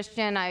wasn't a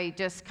Christian. I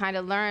just kind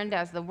of learned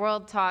as the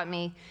world taught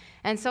me.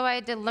 And so I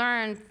had to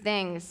learn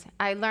things.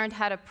 I learned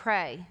how to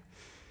pray.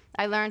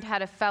 I learned how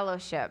to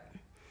fellowship.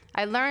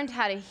 I learned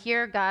how to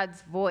hear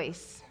God's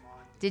voice.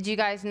 Did you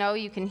guys know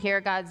you can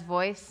hear God's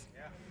voice?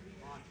 Yeah.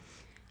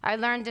 I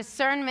learned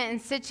discernment in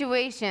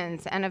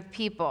situations and of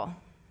people.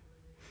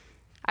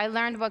 I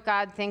learned what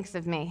God thinks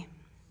of me.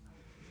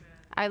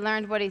 I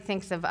learned what he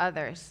thinks of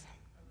others,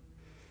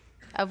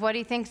 of what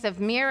he thinks of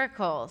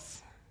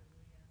miracles.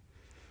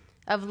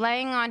 of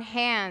laying on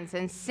hands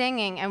and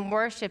singing and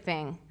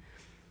worshiping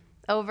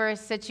over a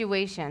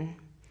situation.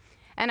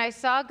 And I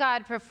saw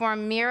God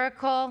perform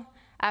miracle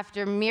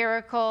after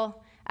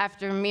miracle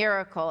after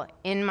miracle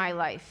in my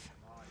life,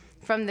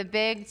 from the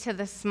big to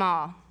the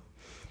small.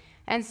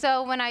 And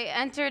so when I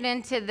entered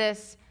into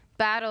this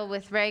battle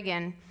with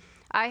Reagan,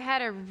 I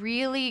had a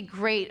really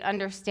great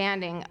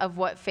understanding of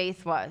what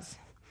faith was.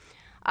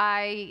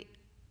 I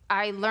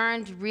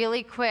learned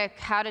really quick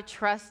how to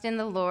trust in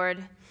the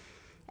Lord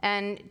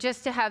and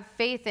just to have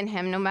faith in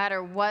him no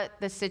matter what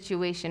the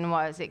situation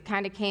was. It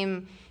kind of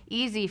came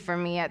easy for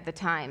me at the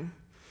time.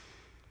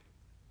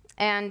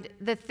 And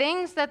the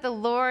things that the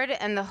Lord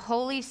and the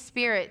Holy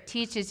Spirit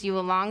teaches you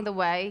along the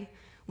way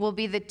will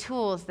be the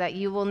tools that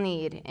you will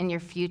need in your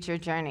future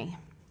journey.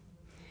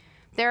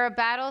 There are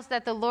battles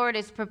that the Lord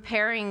is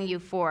preparing you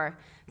for,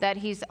 that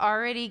he's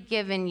already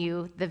given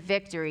you the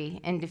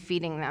victory in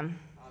defeating them.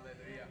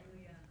 Hallelujah.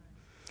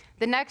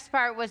 The next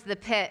part was the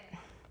pit.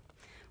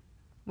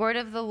 Word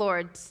of the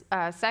Lord,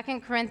 2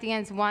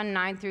 Corinthians 1,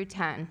 9 through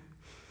 10.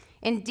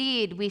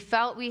 Indeed, we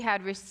felt we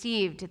had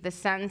received the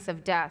sentence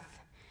of death,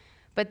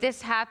 but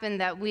this happened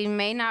that we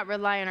may not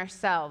rely on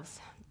ourselves,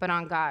 but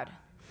on God,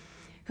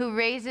 who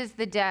raises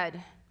the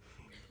dead.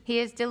 He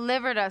has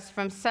delivered us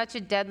from such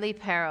a deadly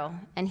peril,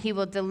 and he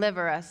will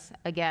deliver us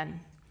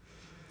again.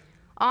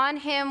 On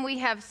him we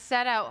have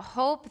set out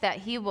hope that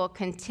he will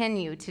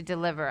continue to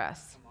deliver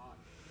us.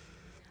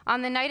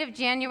 On the night of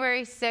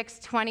January 6,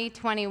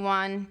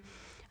 2021,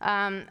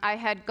 I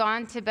had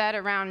gone to bed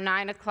around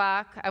 9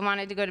 o'clock. I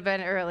wanted to go to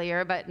bed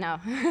earlier, but no.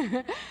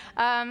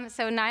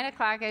 So 9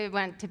 o'clock I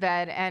went to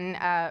bed,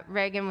 and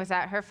Reagan was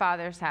at her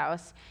father's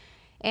house.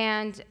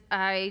 And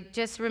I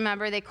just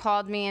remember they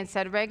called me and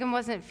said Reagan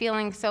wasn't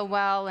feeling so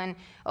well, and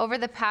over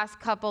the past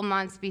couple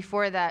months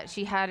before that,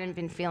 she hadn't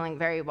been feeling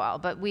very well.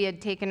 But we had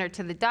taken her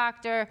to the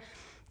doctor.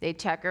 They'd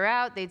check her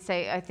out. They'd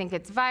say, I think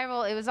it's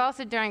viral. It was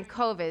also during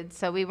COVID,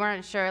 so we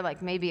weren't sure,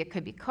 like maybe it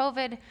could be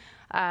COVID.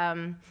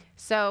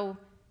 So,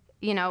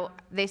 you know,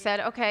 they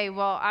said, okay,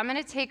 well, I'm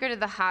going to take her to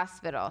the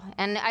hospital.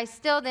 And I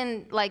still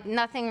didn't, like,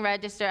 nothing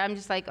registered. I'm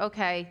just like,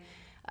 okay,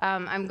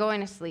 I'm going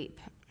to sleep.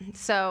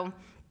 So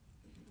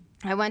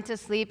I went to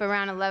sleep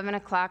around 11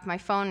 o'clock. My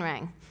phone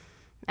rang,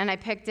 and I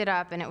picked it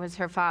up, and it was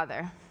her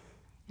father.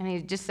 And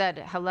he just said,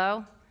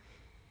 hello?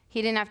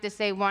 He didn't have to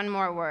say one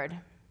more word.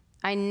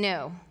 I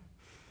knew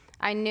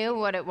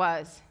what it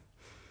was.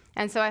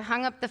 And so I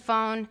hung up the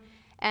phone,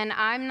 and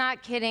I'm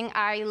not kidding,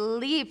 I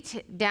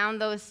leaped down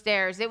those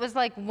stairs. It was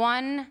like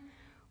one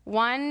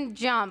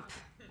jump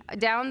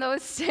down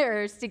those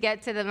stairs to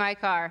get to my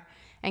car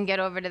and get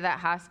over to that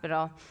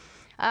hospital.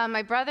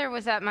 My brother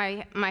was at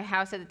my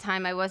house at the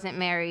time. I wasn't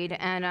married,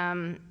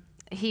 and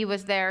he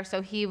was there,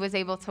 so he was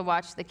able to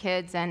watch the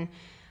kids. And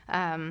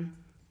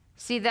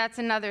see, that's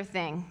another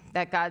thing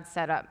that God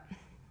set up.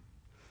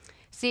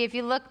 See, if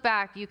you look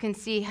back, you can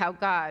see how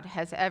God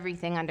has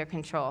everything under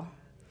control.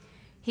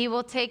 He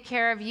will take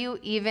care of you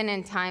even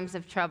in times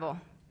of trouble.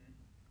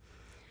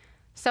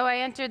 So I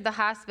entered the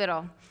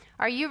hospital.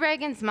 Are you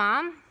Reagan's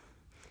mom?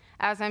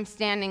 As I'm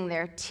standing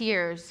there,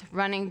 tears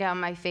running down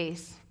my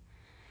face,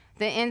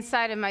 the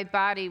inside of my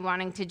body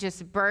wanting to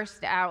just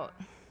burst out.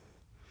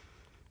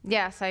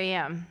 Yes, I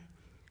am.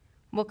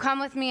 Well, come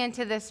with me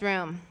into this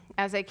room.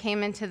 As I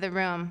came into the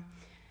room,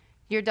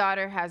 your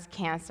daughter has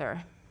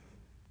cancer.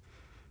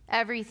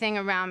 Everything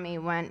around me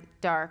went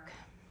dark.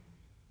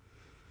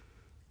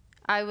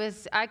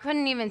 I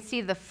couldn't even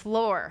see the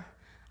floor.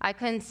 I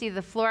couldn't see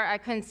the floor. I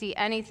couldn't see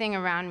anything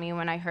around me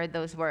when I heard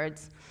those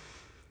words.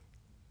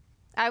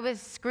 I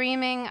was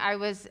screaming. I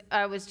was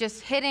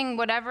just hitting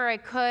whatever I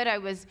could. I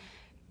was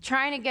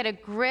trying to get a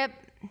grip.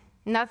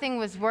 Nothing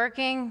was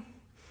working.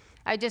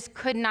 I just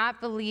could not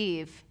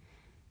believe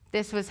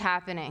this was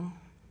happening.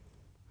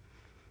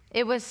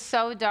 It was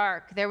so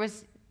dark. There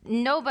was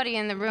nobody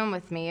in the room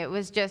with me. It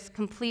was just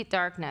complete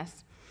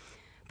darkness.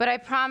 But I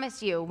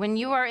promise you, when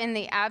you are in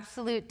the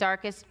absolute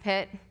darkest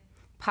pit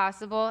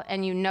possible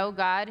and you know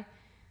God,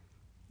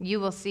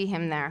 you will see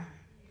him there.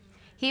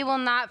 He will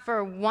not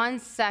for 1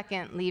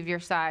 second leave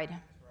your side.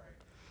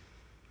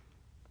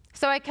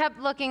 So I kept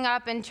looking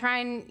up and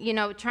trying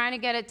to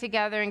get it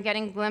together and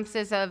getting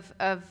glimpses of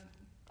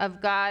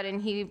God,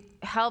 and he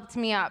helped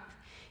me up.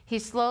 He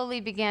slowly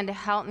began to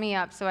help me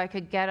up so I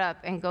could get up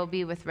and go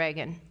be with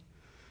Reagan.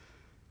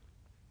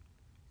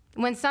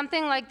 When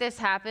something like this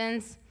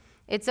happens,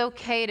 it's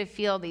okay to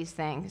feel these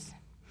things.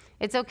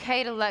 It's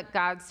okay to let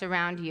God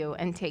surround you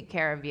and take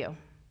care of you.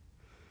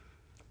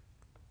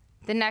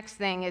 The next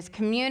thing is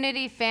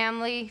community,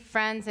 family,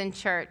 friends, and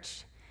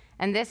church.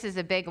 And this is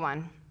a big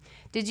one.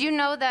 Did you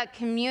know that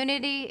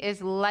community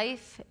is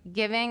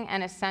life-giving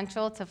and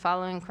essential to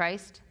following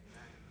Christ?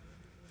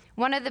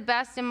 One of the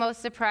best and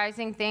most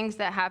surprising things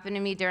that happened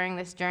to me during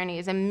this journey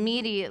is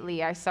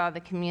immediately I saw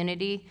the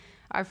community,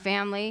 our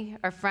family,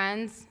 our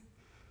friends,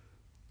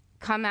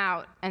 come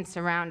out and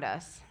surround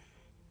us.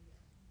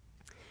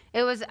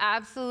 It was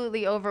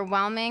absolutely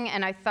overwhelming,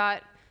 and I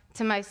thought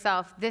to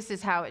myself, this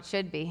is how it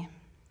should be.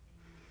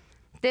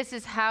 This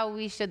is how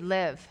we should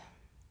live.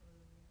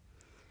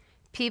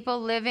 people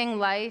living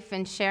life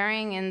and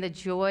sharing in the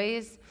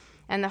joys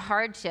and the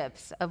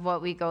hardships of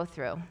what we go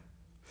through.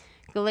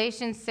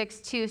 Galatians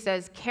 6:2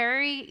 says,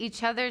 "Carry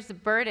each other's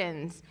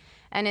burdens,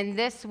 and in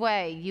this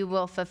way you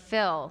will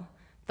fulfill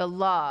the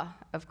law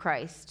of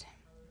Christ."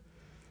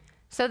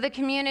 So the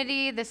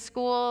community, the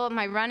school,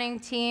 my running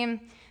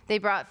team, they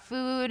brought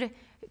food,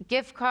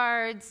 gift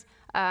cards.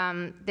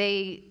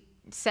 They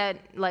said,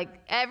 like,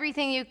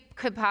 everything you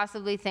could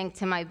possibly think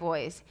to my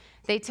boys.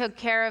 They took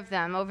care of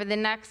them. Over the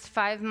next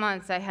 5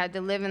 months, I had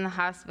to live in the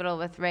hospital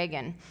with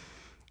Reagan.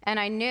 And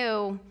I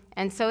knew,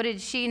 and so did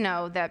she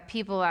know, that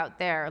people out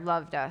there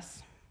loved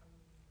us.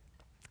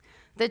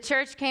 The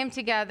church came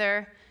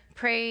together,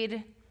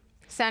 prayed,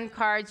 sent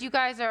cards. You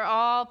guys are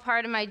all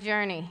part of my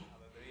journey.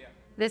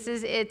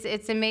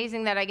 It's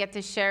amazing that I get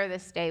to share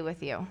this day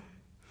with you.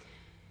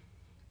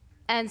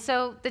 And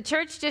so the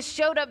church just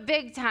showed up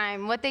big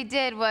time. What they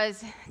did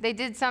was they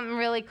did something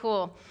really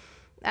cool.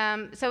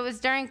 So it was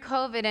during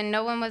COVID, and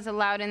no one was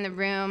allowed in the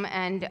room,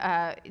 and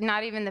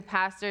not even the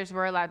pastors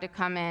were allowed to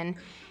come in.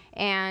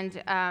 And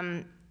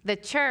the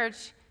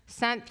church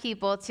sent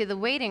people to the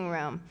waiting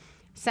room,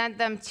 sent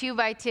them 2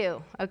 by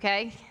 2,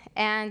 okay?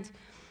 And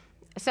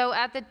so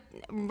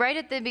right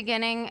at the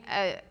beginning,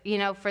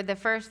 for the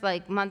first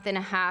month and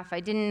a half,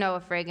 I didn't know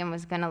if Reagan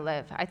was going to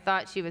live. I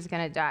thought she was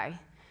going to die.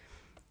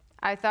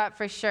 I thought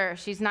for sure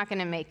she's not going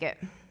to make it.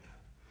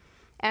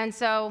 And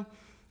so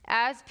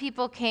as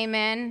people came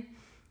in,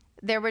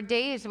 there were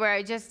days where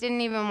I just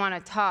didn't even want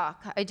to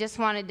talk. I just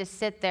wanted to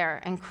sit there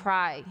and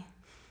cry.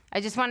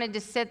 I just wanted to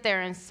sit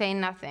there and say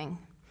nothing.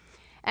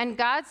 And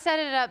God set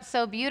it up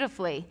so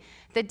beautifully.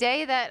 The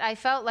day that I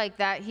felt like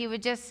that, he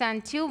would just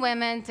send 2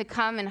 women to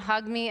come and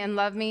hug me and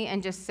love me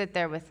and just sit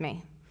there with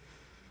me.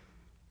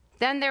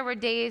 Then there were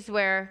days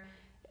where,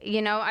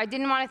 I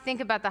didn't want to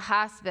think about the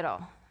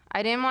hospital.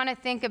 I didn't want to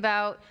think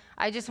about,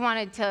 I just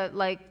wanted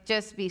to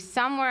just be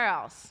somewhere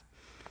else.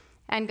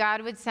 And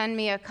God would send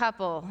me a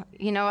couple,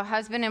 a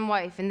husband and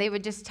wife, and they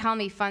would just tell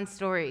me fun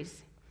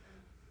stories.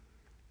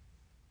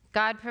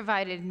 God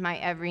provided my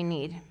every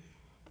need.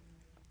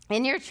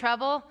 In your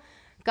trouble,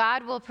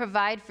 God will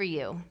provide for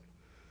you.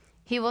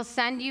 He will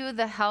send you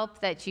the help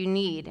that you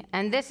need.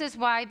 And this is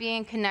why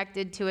being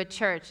connected to a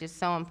church is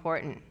so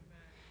important.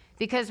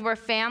 Because we're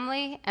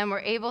family, and we're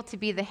able to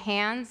be the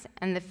hands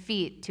and the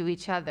feet to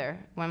each other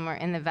when we're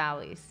in the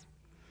valleys.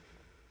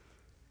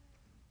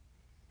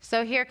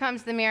 So here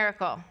comes the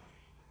miracle.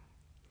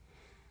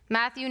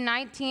 Matthew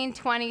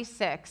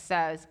 19:26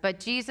 says, "But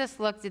Jesus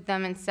looked at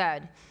them and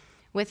said,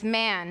 'With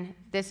man,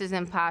 this is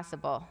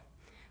impossible,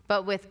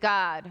 but with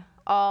God,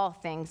 all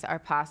things are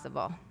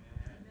possible.'"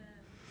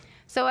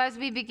 So as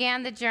we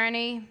began the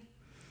journey,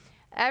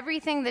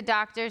 everything the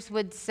doctors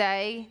would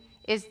say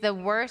is the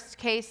worst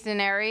case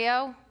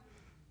scenario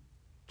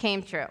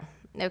came true,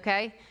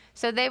 okay?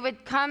 So they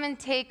would come and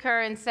take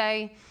her and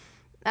say,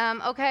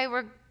 okay,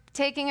 we're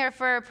taking her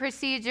for a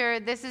procedure,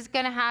 this is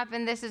gonna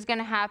happen, this is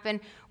gonna happen.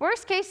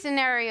 Worst case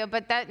scenario,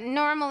 but that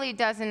normally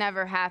doesn't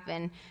ever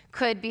happen,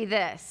 could be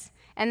this.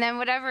 And then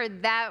whatever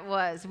that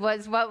was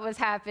what was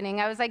happening.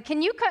 I was like,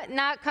 can you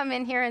not come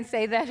in here and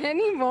say that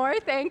anymore?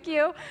 Thank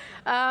you.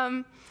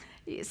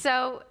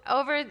 So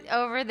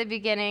over the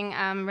beginning,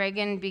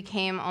 Reagan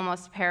became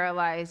almost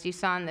paralyzed. You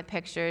saw in the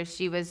pictures,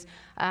 she was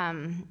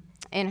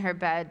in her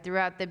bed.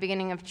 Throughout the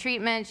beginning of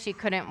treatment, she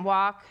couldn't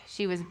walk.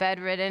 She was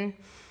bedridden.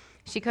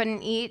 She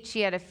couldn't eat.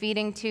 She had a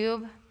feeding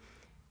tube.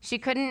 She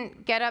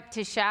couldn't get up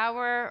to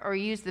shower or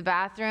use the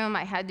bathroom.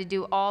 I had to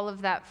do all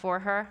of that for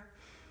her.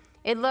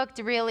 It looked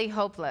really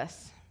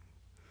hopeless.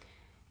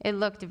 It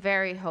looked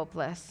very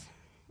hopeless.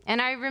 And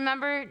I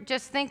remember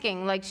just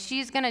thinking,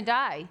 she's going to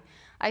die.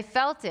 I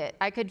felt it.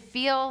 I could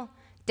feel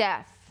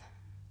death.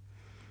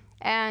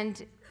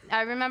 And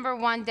I remember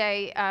one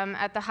day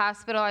at the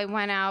hospital, I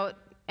went out,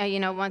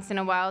 once in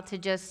a while to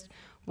just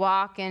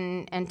walk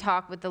and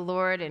talk with the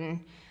Lord.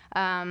 And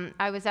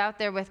I was out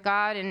there with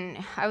God,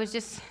 and I was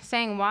just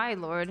saying, why,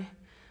 Lord?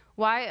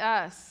 Why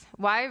us?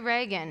 Why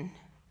Reagan?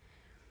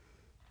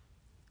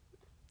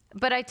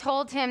 But I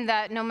told him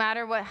that no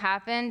matter what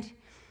happened,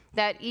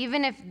 that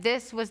even if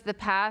this was the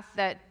path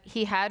that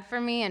he had for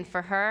me and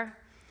for her,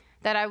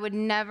 that I would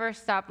never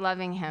stop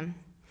loving him.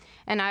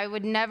 And I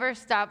would never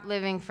stop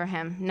living for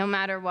him, no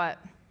matter what.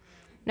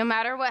 No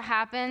matter what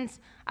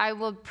happens, I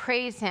will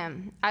praise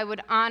him, I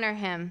would honor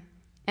him,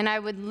 and I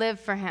would live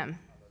for him.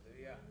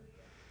 Hallelujah.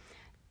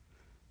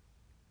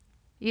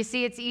 You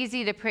see, it's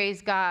easy to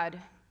praise God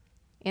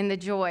in the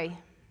joy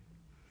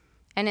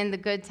and in the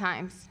good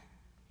times.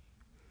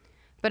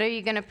 But are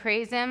you going to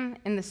praise him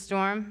in the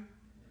storm?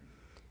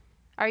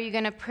 Are you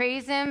going to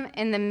praise him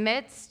in the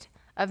midst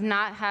of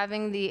not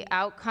having the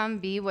outcome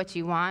be what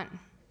you want?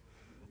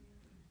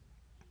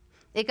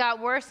 It got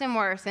worse and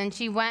worse, and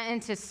she went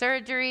into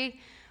surgery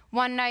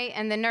one night,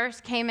 and the nurse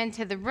came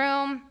into the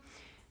room.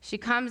 She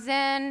comes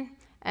in,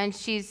 and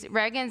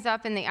Reagan's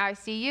up in the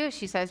ICU.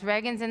 She says,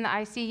 Reagan's in the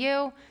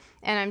ICU,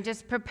 and I'm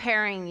just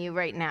preparing you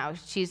right now.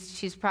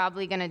 She's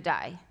probably going to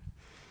die.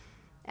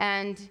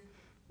 And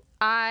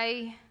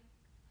I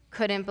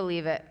couldn't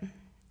believe it.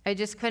 I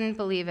just couldn't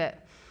believe it.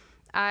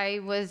 I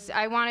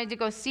wanted to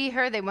go see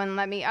her. They wouldn't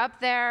let me up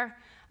there.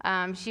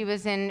 She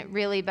was in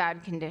really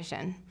bad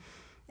condition.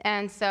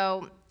 And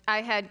so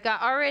I had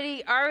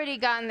already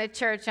gotten the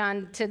church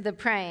on to the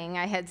praying.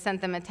 I had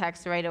sent them a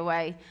text right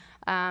away.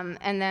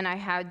 And then I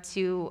had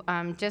to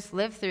just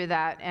live through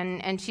that.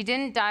 And she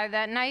didn't die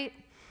that night.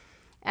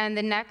 And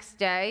the next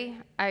day,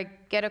 I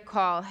get a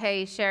call,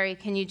 hey, Sherry,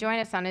 can you join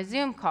us on a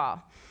Zoom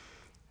call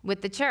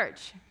with the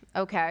church?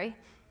 Okay.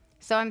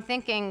 So I'm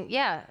thinking,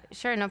 yeah,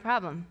 sure, no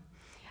problem.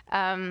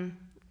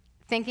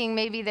 Thinking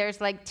maybe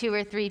there's like 2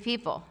 or 3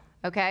 people,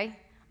 okay,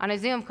 on a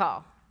Zoom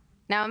call.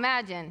 Now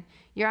imagine,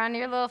 you're on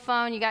your little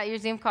phone, you got your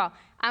Zoom call.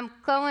 I'm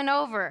going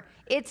over.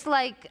 It's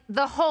like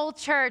the whole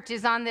church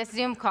is on this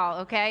Zoom call,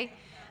 okay?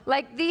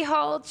 Like the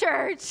whole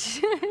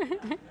church.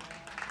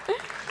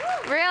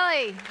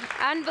 Really,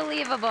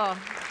 unbelievable.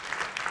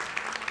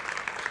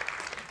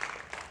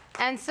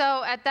 And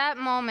so at that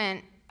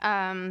moment,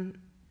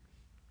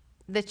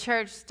 the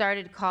church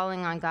started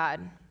calling on God.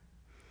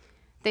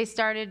 They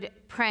started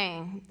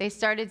praying. They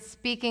started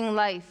speaking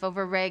life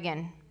over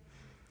Reagan.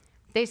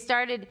 They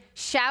started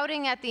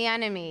shouting at the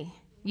enemy,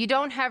 you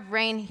don't have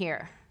reign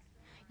here.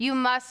 You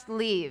must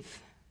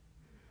leave.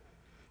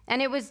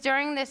 And it was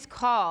during this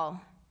call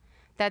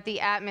that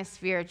the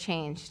atmosphere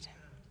changed.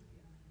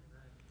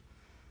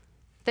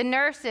 The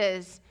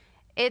nurses,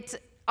 it's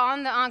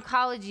on the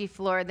oncology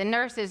floor, the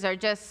nurses are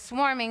just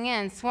swarming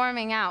in,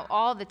 swarming out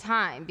all the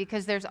time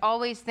because there's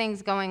always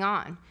things going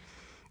on.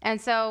 And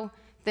so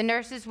the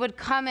nurses would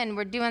come in,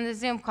 we're doing the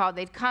Zoom call,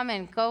 they'd come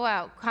in, go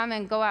out,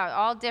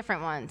 all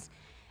different ones.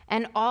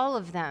 And all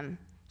of them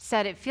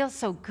said, it feels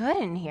so good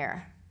in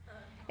here.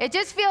 It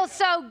just feels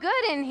so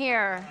good in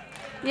here,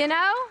 you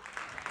know?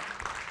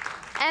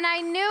 And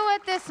I knew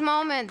at this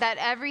moment that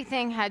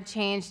everything had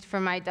changed for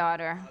my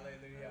daughter.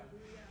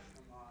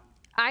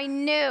 I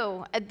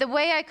knew the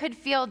way I could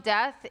feel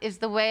death is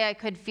the way I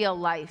could feel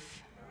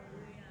life.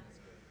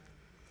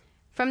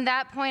 From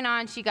that point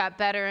on, she got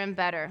better and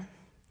better.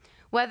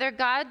 Whether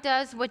God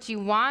does what you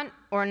want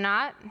or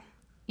not,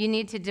 you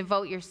need to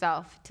devote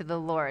yourself to the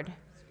Lord.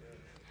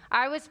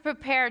 I was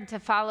prepared to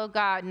follow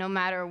God no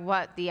matter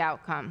what the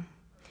outcome.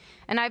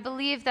 And I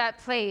believe that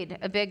played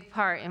a big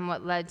part in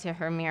what led to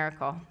her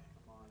miracle.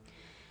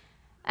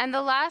 And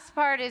the last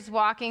part is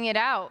walking it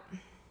out.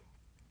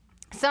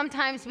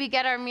 Sometimes we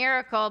get our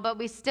miracle, but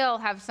we still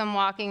have some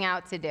walking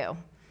out to do.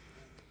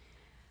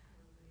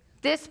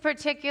 This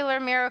particular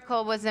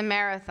miracle was a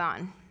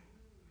marathon.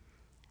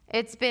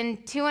 It's been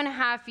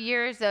 2.5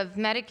 years of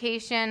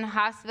medication,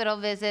 hospital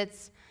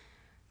visits,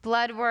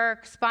 blood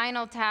work,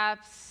 spinal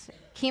taps,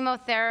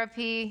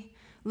 chemotherapy,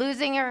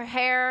 losing her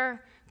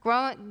hair,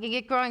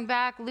 growing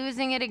back,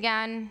 losing it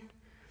again,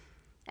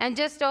 and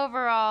just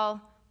overall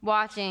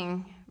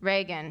watching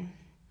Reagan.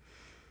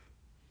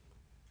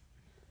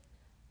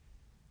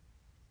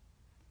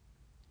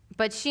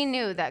 But she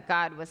knew that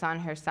God was on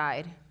her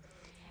side.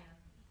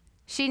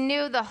 She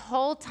knew the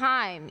whole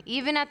time,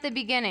 even at the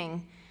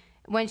beginning,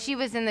 when she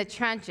was in the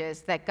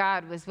trenches, that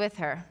God was with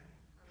her.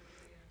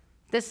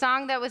 The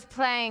song that was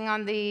playing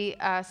on the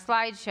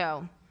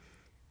slideshow,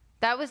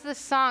 that was the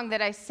song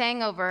that I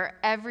sang over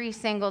every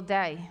single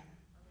day.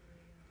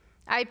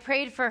 I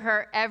prayed for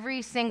her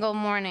every single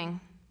morning,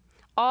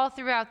 all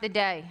throughout the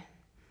day.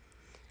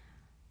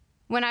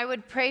 When I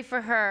would pray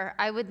for her,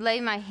 I would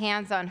lay my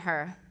hands on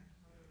her.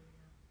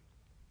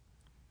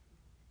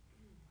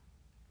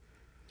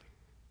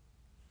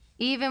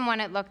 Even when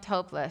it looked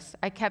hopeless,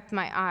 I kept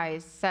my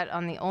eyes set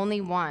on the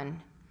only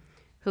one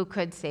who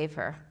could save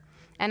her.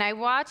 And I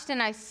watched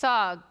and I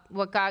saw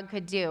what God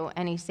could do,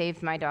 and he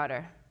saved my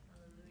daughter.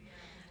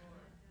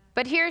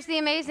 But here's the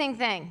amazing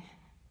thing.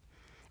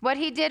 What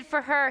he did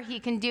for her,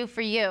 he can do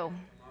for you.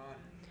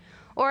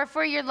 Or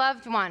for your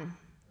loved one.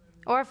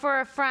 Or for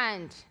a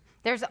friend.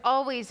 There's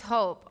always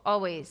hope,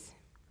 always.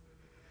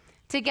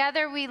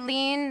 Together we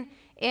lean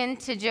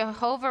into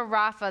Jehovah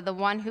Rapha, the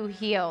one who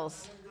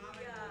heals.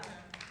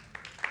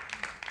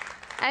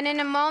 And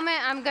in a moment,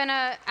 I'm going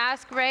to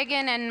ask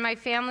Reagan and my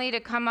family to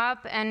come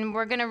up, and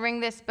we're going to ring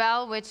this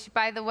bell, which,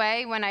 by the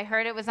way, when I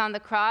heard it was on the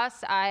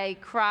cross, I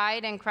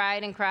cried and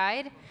cried and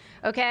cried.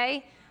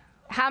 Okay?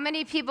 How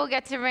many people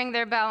get to ring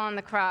their bell on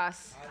the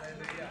cross?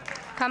 Hallelujah.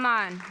 Come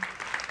on.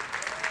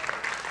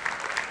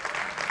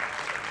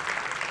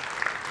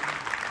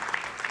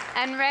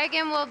 And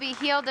Reagan will be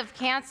healed of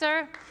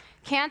cancer.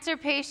 Cancer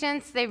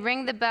patients, they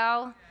ring the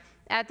bell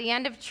at the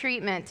end of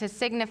treatment to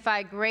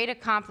signify great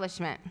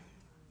accomplishment.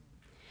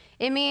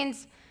 It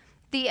means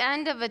the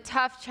end of a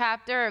tough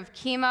chapter of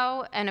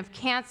chemo and of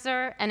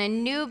cancer and a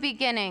new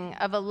beginning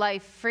of a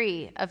life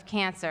free of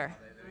cancer.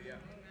 Hallelujah.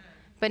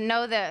 But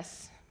know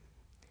this,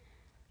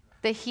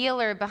 the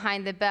healer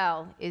behind the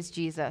bell is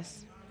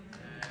Jesus.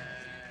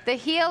 The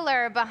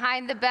healer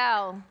behind the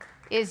bell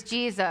is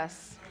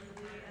Jesus.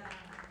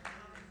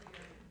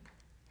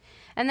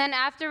 And then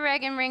after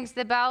Reagan rings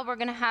the bell, we're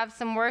going to have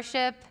some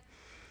worship.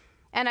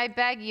 And I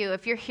beg you,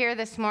 if you're here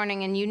this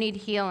morning and you need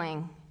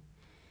healing,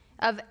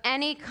 of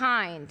any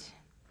kind,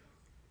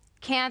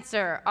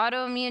 cancer,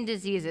 autoimmune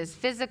diseases,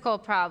 physical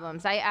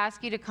problems, I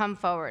ask you to come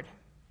forward.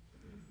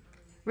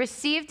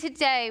 Receive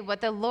today what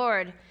the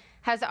Lord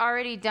has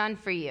already done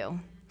for you.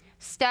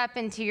 Step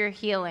into your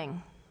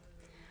healing.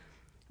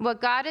 What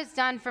God has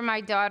done for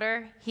my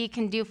daughter, he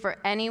can do for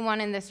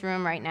anyone in this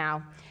room right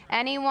now,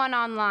 anyone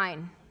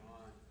online.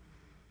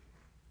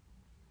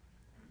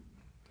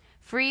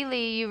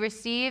 Freely you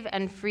receive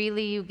and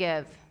freely you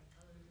give.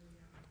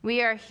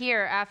 We are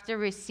here after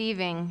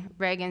receiving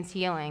Reagan's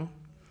healing,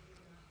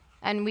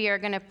 and we are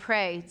going to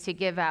pray to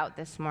give out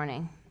this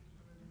morning.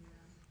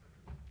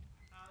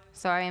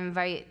 So I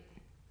invite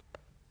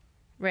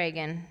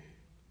Reagan.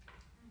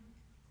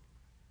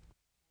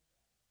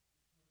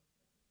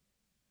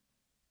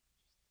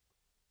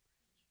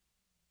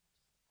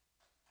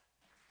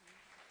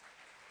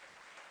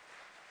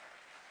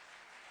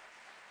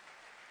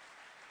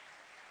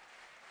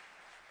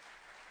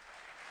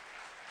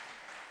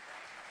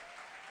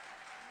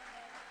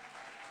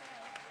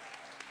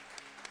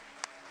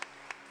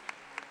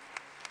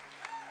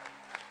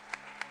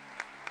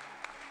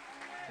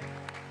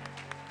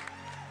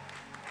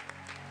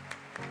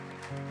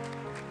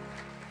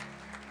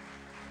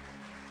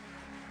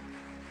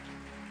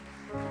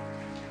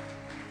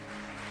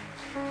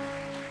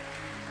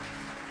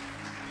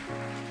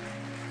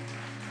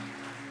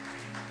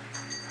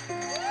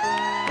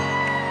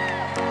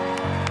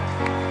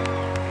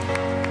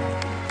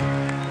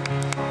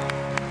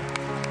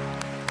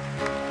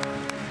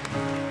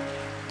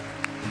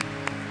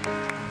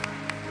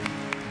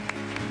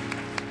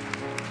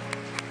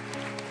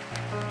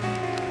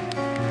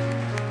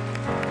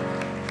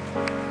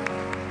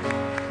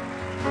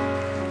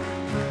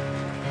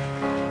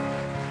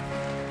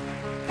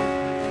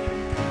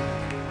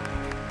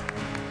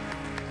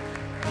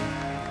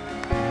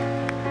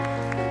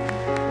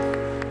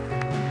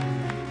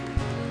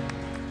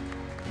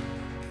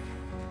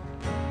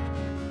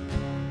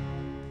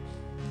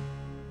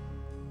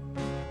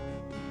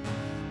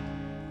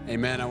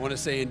 Amen. I want to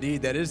say,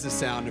 indeed, that is the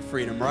sound of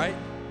freedom, right?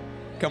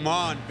 Come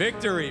on,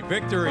 victory,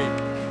 victory.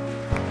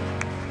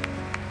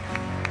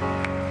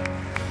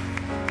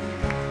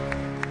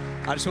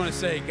 I just want to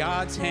say,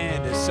 God's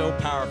hand is so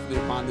powerfully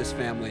upon this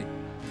family.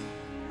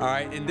 All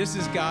right, and this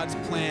is God's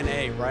plan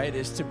A, right?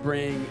 Is to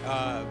bring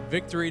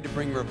victory, to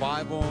bring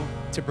revival,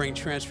 to bring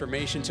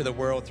transformation to the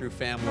world through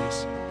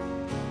families.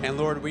 And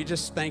Lord, we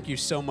just thank you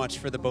so much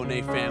for the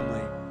Bonet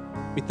family.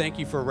 We thank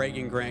you for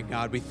Reagan Grant,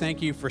 God. We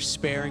thank you for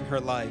sparing her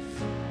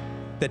life.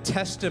 The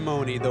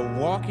testimony, the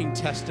walking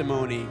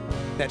testimony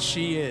that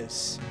she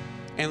is.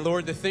 And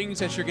Lord, the things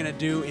that you're going to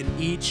do in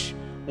each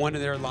one of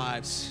their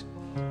lives.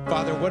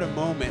 Father, what a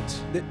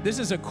moment. This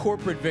is a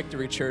corporate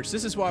victory, church.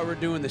 This is why we're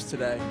doing this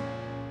today.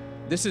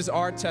 This is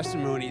our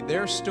testimony.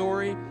 Their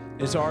story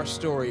is our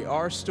story.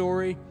 Our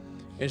story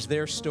is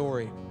their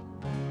story.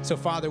 So,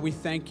 Father, we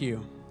thank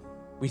you.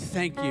 We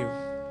thank you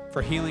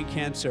for healing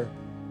cancer.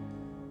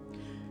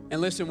 And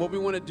listen, what we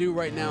want to do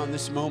right now in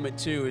this moment,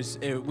 too, is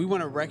we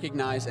want to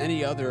recognize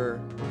any other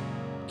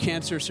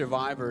cancer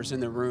survivors in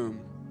the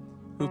room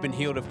who've been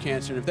healed of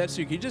cancer. And if that's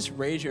you, can you just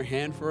raise your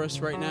hand for us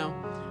right now?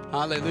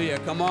 Hallelujah.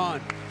 Come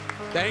on.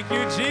 Thank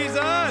you,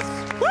 Jesus.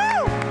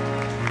 Woo!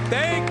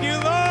 Thank you,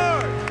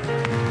 Lord.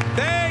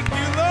 Thank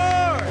you,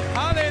 Lord.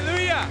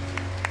 Hallelujah.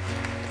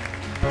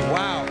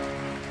 Wow.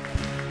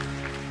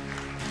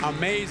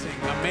 Amazing,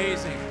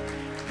 amazing.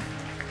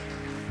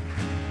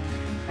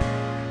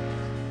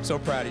 So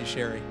proud of you,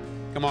 Sherry.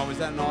 Come on, was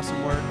that an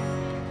awesome word?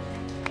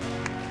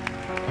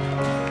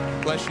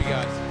 Bless you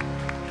guys.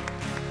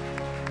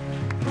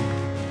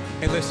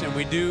 Hey, listen,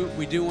 we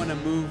do want to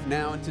move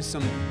now into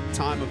some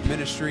time of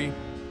ministry.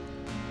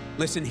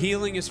 Listen,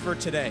 healing is for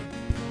today.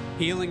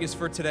 Healing is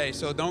for today.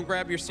 So don't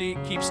grab your seat.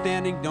 Keep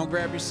standing. Don't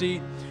grab your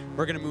seat.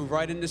 We're going to move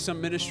right into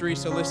some ministry.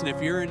 So listen,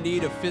 if you're in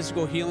need of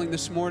physical healing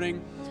this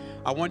morning,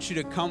 I want you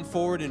to come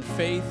forward in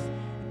faith.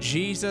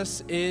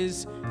 Jesus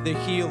is the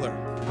healer.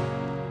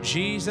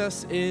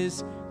 Jesus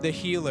is the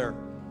healer.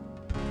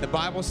 The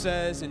Bible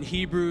says in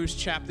Hebrews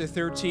chapter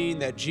 13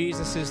 that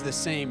Jesus is the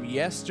same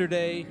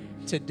yesterday,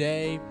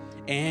 today,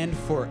 and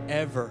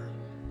forever.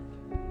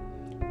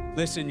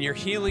 Listen, your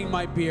healing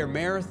might be a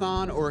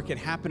marathon or it can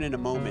happen in a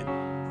moment.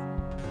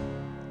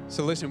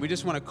 So listen, we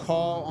just want to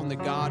call on the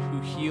God who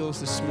heals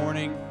this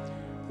morning.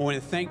 We want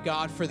to thank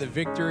God for the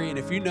victory. And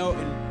if you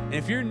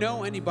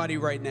know, anybody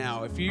right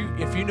now, if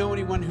you know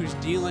anyone who's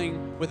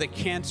dealing with a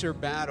cancer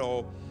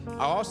battle,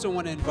 I also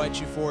want to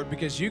invite you forward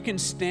because you can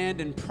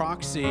stand in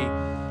proxy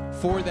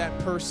for that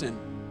person.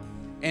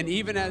 And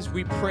even as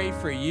we pray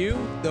for you,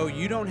 though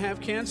you don't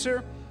have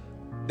cancer,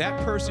 that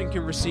person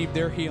can receive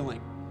their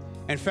healing.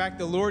 In fact,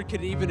 the Lord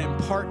could even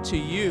impart to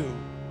you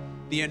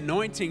the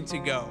anointing to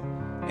go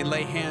and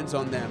lay hands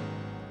on them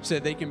so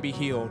that they can be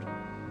healed.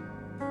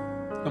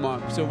 Come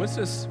on. So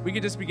we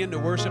could just begin to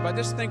worship. I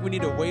just think we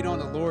need to wait on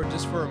the Lord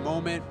just for a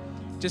moment.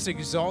 Just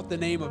exalt the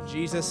name of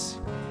Jesus.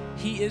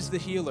 He is the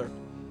healer.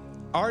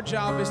 Our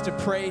job is to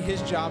pray. His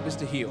job is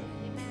to heal.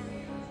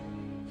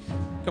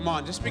 Come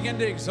on, just begin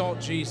to exalt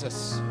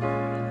Jesus.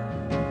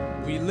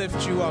 We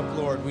lift you up,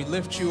 Lord. We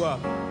lift you up.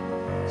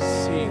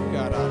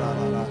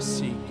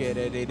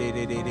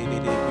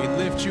 We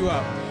lift you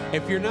up.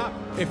 If you're not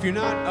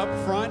up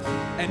front,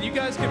 and you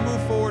guys can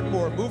move forward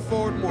more. Move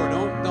forward more.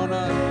 Don't.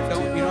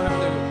 You don't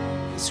have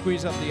to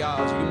squeeze up the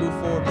aisles. You can move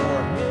forward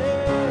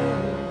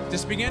more.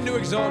 Just begin to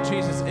exalt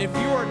Jesus. If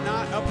you are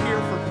not up here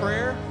for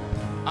prayer,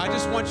 I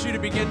just want you to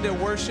begin to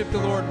worship the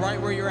Lord right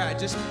where you're at.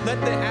 Just let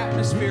the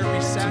atmosphere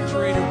be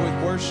saturated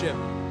with worship.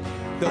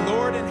 The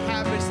Lord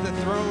inhabits the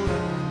throne,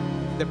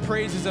 the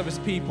praises of his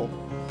people.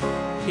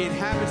 He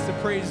inhabits the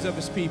praises of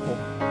his people.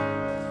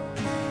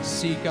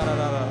 We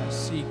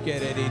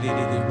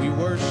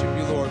worship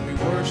you, Lord. We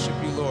worship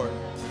you, Lord.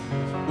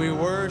 We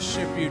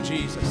worship you,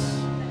 Jesus.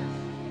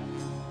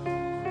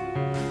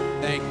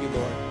 Thank you,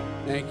 Lord.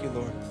 Thank you,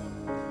 Lord.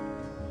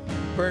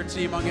 Prayer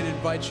team, I'm going to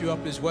invite you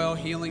up as well.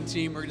 Healing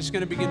team, we're just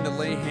going to begin to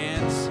lay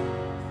hands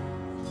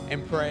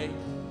and pray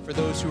for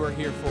those who are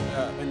here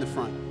in the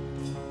front.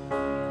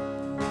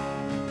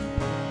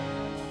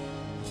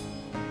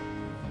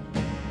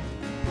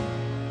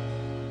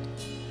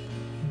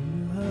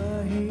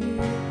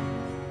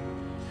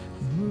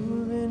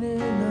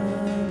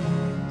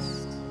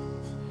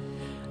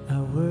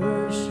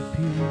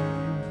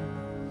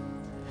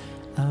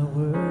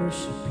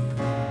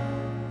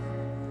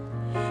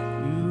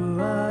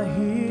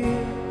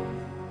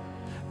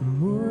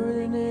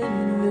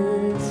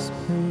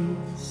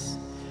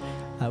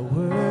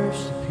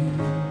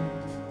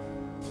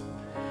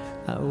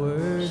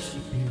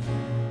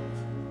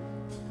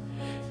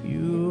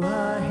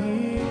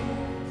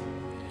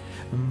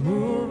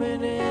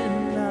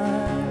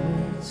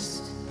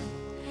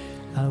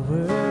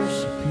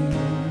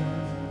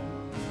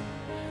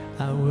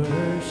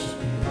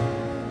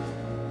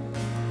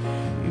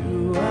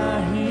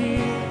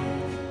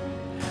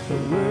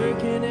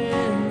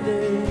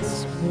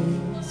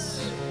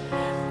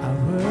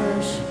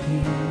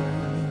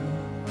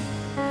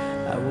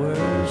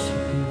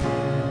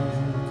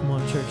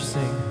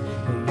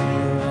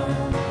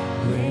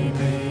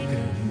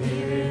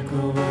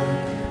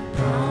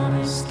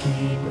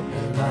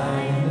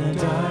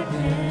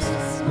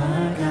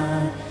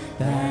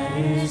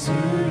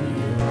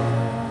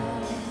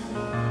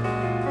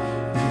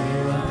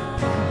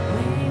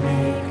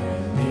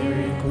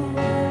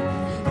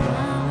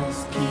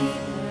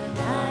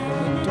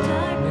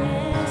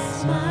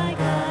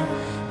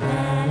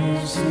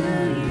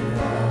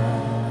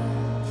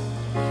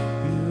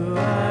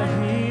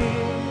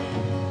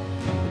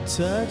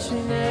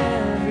 Touching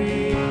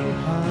every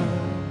heart,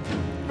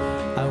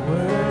 I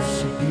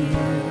worship you,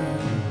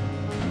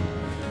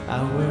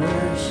 I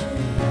worship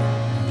you.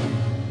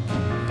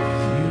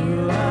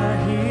 You are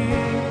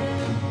here,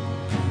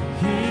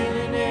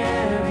 healing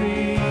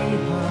every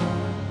heart,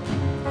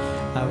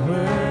 I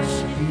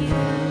worship you,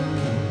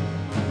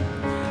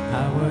 I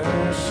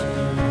worship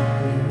you.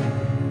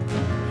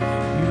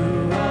 You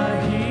are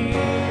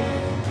here,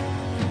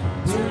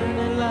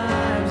 turning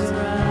lives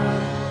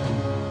around,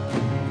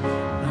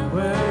 I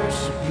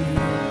worship you,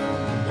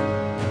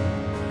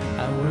 I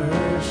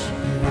worship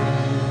you.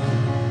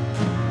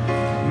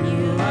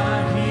 You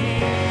are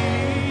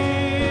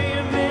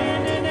here,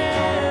 mending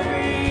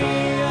every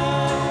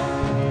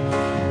heart,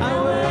 I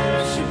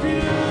worship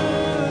you,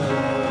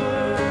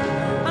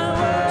 I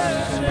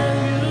worship you.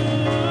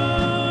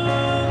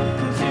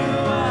 'Cause you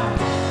are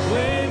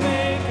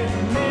waymaker,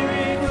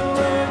 miracle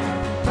worker,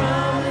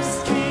 promise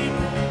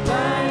keeper,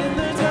 light in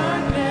the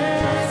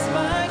darkness,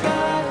 my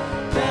God,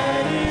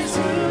 that is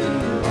who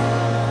you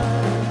are.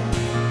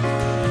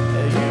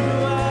 You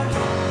are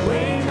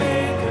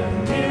waymaker,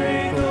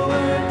 miracle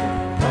worker,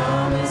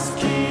 promise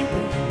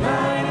keeper,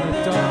 light in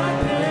the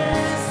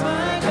darkness,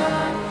 my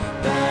God,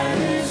 that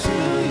is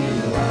who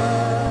you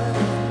are.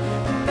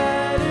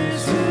 That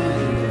is who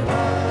you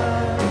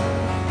are.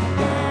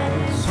 That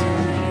is who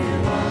you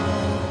are.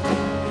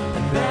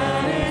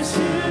 That is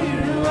who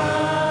you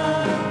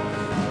are.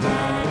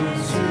 That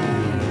is who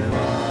you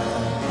are.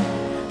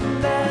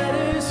 That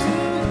is who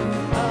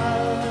you are.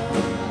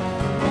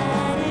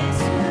 That is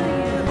who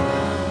you are.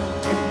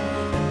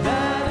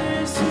 That is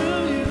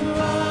who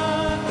you are.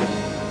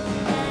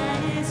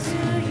 That is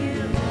who you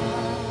are.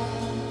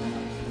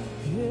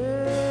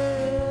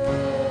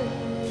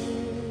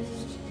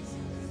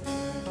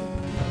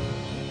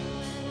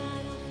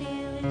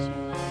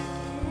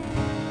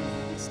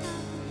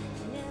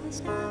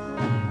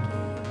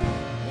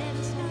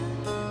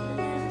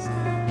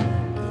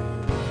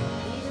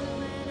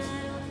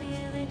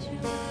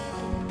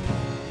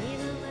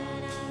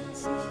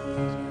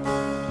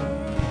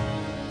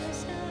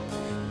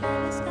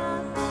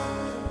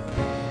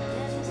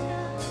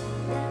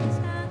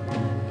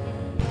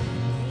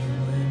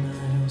 When I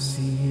don't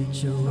see it,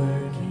 you're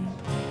working.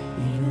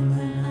 Even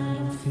when I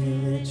don't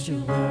feel it,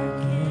 you're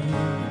working.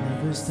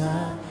 Never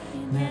stop,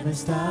 never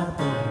stop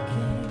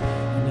working.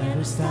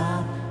 Never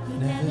stop,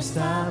 never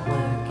stop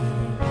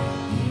working.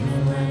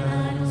 Even when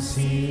I don't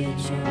see it,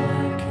 you're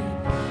working.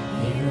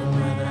 Even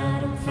when I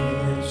don't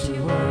feel it,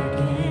 you're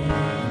working.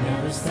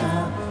 Never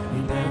stop,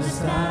 you never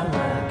stop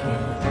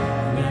working.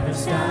 Never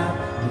stop,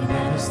 you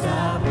never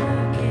stop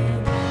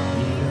working.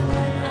 Even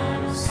when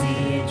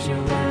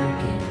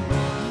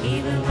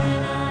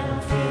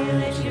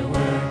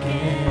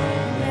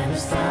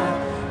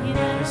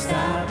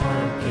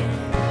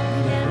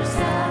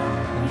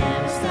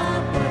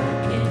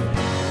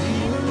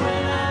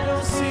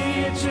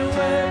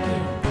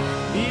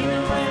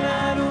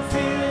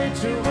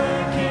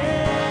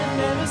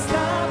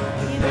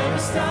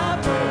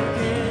stop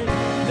working,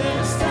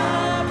 never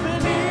stop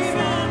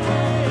believing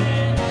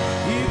when,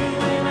 even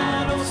when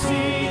I don't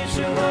see it,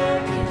 you're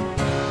working,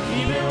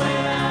 even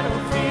when I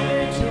don't feel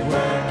it, you're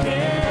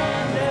working.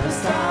 Never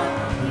stop,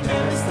 you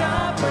never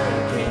stop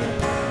working,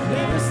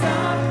 never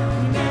stop,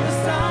 you never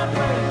stop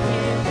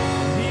working,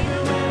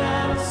 even when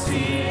I don't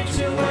see it,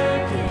 you're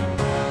working,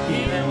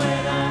 even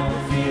when I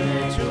don't feel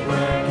it, you're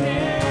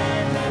working.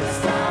 Never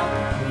stop,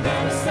 you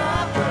never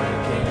stop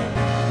working,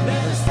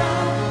 never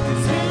stop,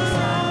 'cause you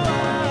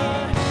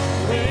are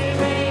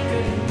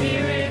waymaker,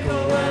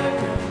 miracle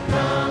worker,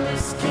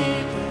 promise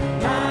keeper,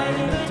 light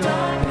in the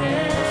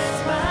darkness.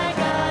 My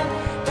God,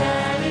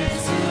 that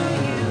is who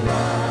you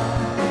are.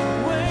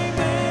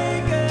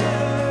 Waymaker,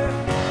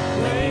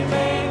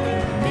 waymaker,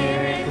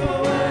 miracle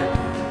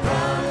worker,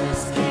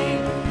 promise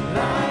keeper,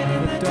 light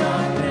in the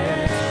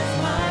darkness.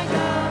 My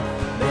God,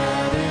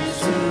 that is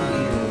who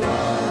you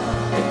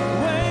are.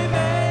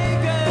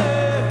 Waymaker,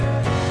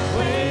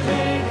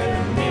 waymaker,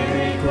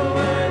 miracle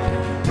worker,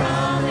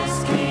 promise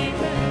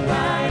keeper,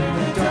 light in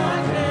the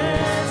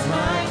darkness.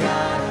 My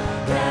God,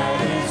 that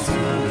is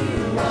who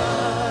you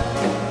are.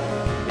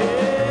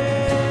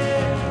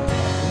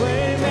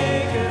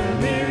 Waymaker,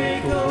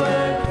 miracle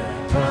worker,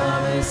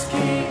 promise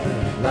keeper,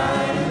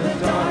 light in the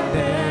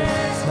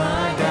darkness.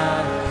 My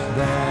God,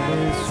 that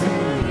is who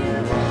you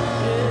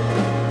are.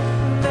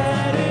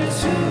 That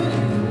is who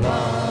you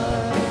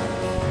are.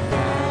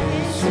 That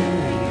is who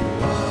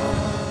you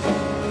are.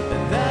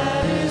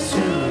 That is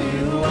who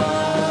you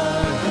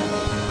are.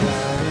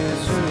 That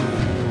is who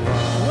you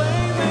are.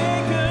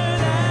 Waymaker,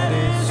 that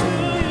is who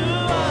you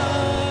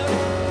are.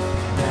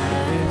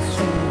 That is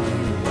who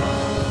you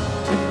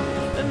are.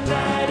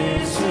 That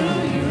is who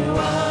you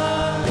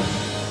are.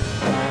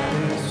 That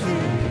is who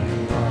you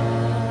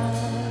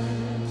are.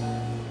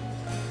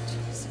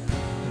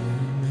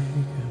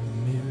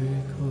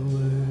 Miracle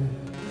work,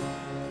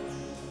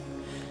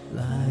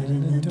 light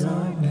in the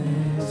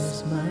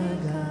darkness,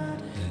 my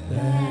God,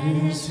 that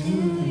is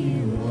who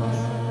you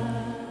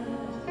are.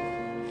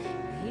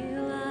 You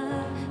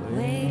are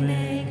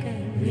waymaker,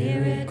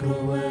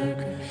 miracle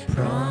worker,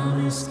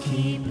 promise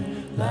keeper,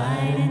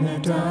 light in the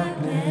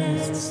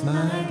darkness.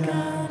 My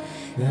God,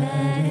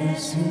 that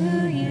is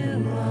who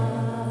you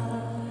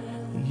are.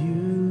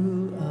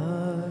 You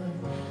are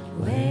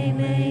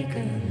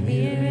Waymaker,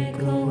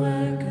 miracle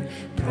worker,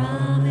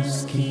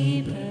 promise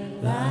keeper,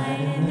 light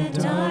in the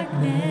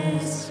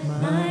darkness.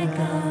 My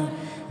God,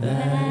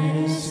 that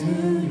is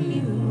who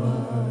you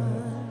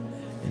are.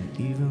 and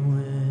even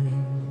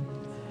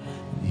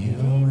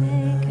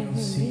when I don't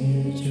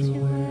see it, you're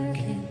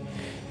working,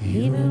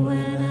 Even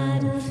when I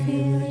don't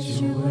feel it,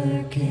 you're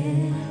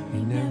working.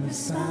 You never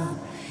stop,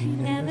 you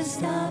never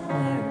stop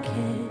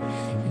working.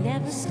 You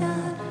never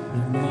stop,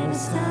 you never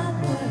stop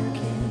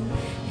working.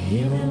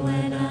 Even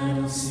when I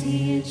don't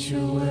see it,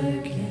 you're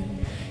working.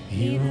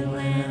 Even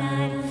when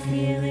I don't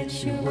feel it,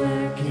 you're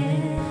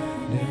working.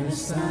 Never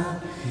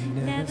stop,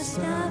 you never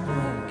stop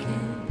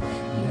working.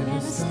 You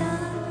never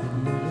stop,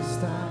 you never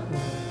stop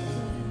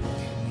working.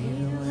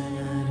 Even when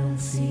I don't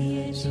see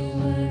it, you're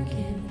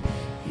working.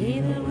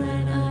 Even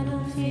when I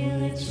don't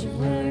feel it, you're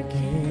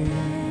working.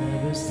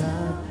 Never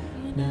stop,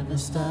 you never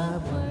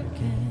stop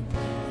working.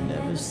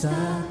 Never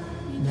stop,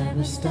 you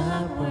never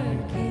stop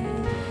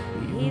working.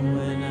 Even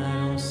when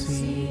I don't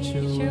see it,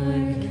 you're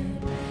working.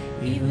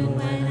 Even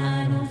when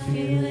I don't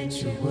feel it,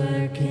 you're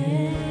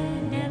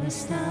working. Never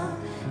stop,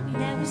 you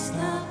never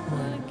stop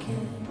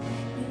working.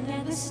 You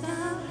never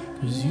stop,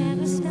 you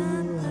never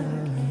stop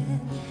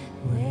working.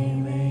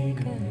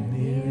 Waymaker,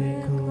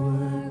 miracle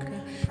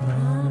worker,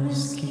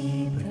 promise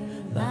keeper,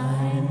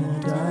 light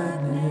in the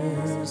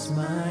darkness.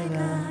 My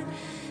God,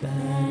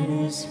 that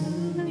is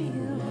who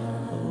you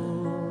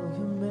are.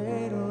 you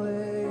made a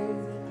way.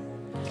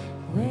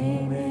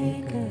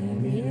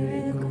 Waymaker,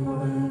 miracle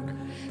worker,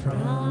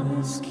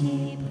 promise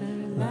keeper,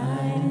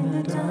 light in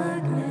the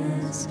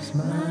darkness.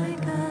 My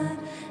God,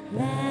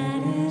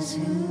 that is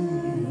who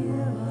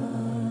you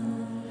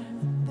are.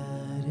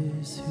 That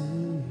is who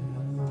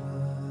you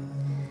are.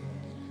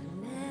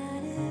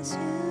 That is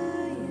who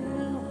you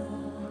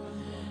are.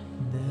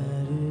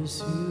 That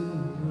is who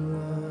you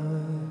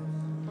are.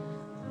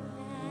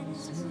 That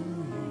is who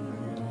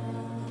you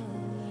are.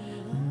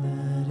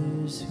 That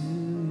is who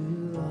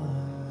you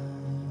are.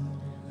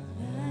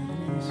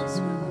 That is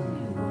who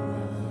you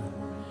are.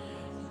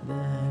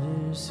 That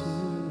is who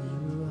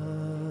you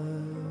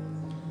are.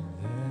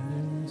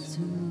 That is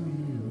who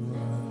you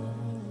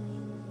are.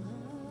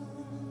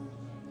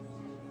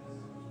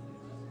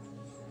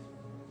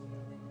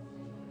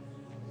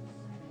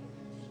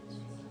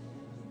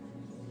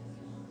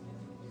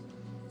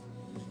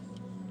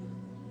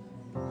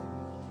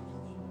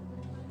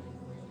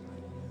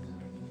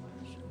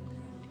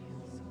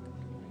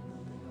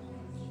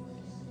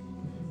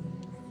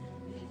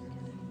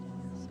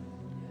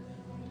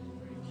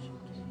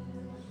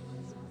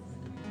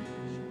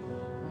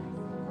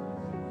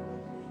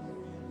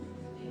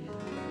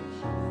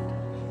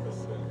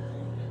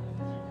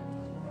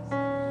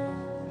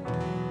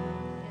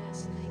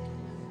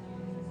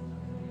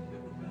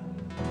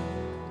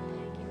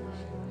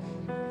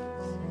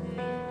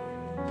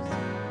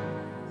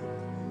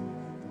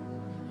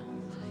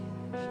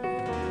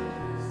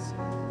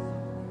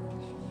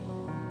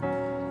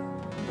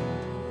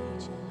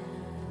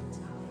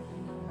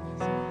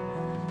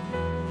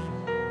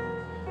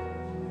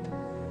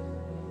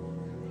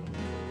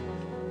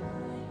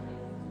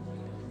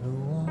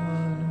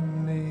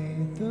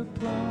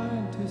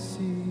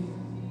 see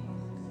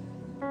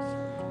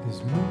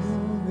is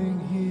moving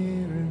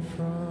here in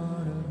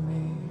front of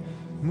me,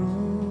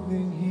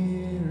 moving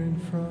here in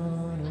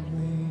front of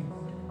me.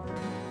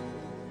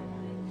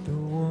 The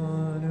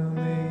one who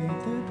made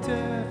the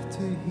deaf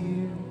to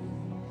hear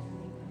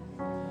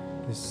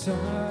is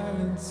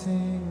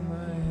silencing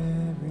my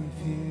every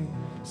fear,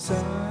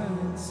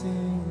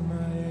 silencing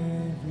my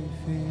every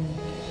fear.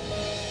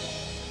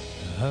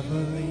 I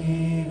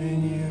believe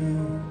in you.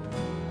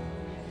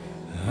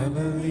 I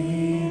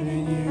believe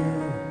in you.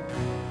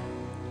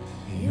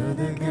 You're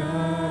the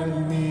God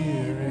of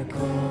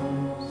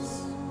miracles.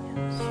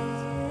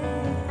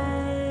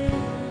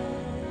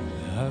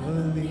 I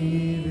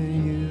believe in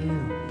you.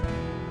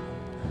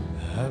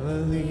 I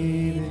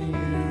believe in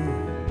you.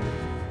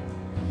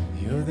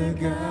 You're the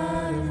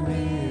God of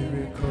miracles.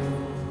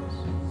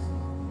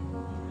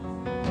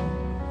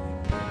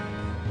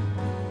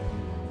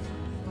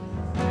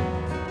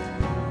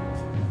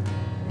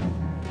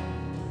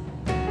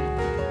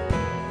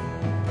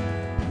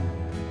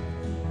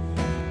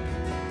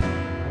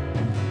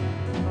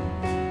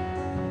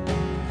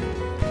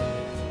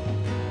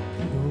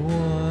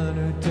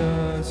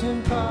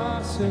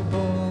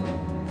 Impossible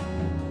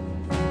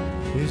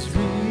is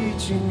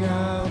reaching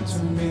out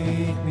to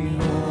make me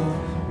whole,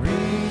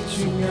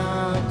 reaching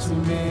out to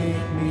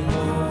make me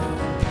whole.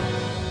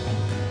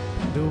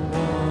 The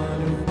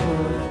one who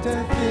put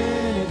death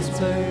in its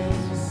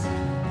place.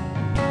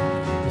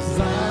 His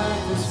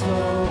life is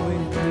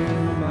flowing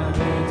through my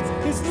veins.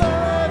 His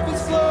life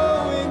is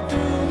flowing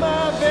through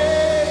my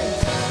veins.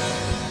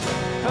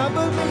 I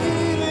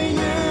believe in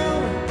you.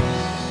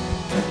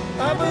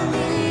 I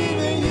believe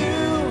in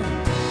you.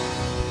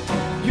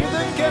 You're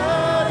the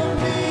God of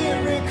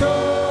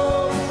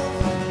miracles.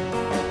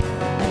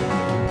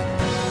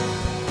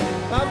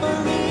 I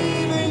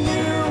believe in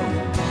you.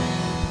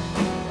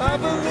 I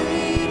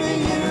believe in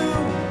you.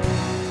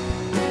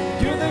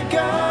 You're the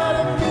God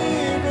of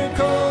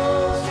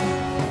miracles.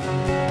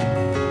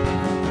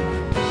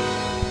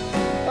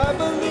 I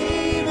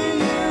believe in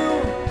you.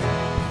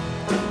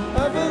 I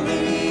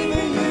believe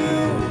in you.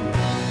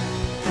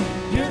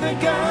 You're the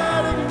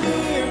God of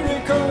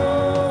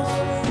miracles.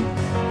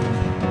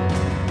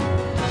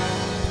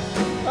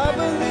 I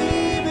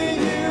believe in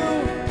you.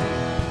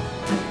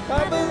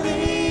 I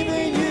believe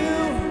in you.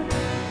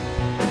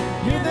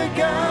 You're the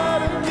God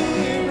of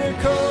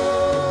miracles.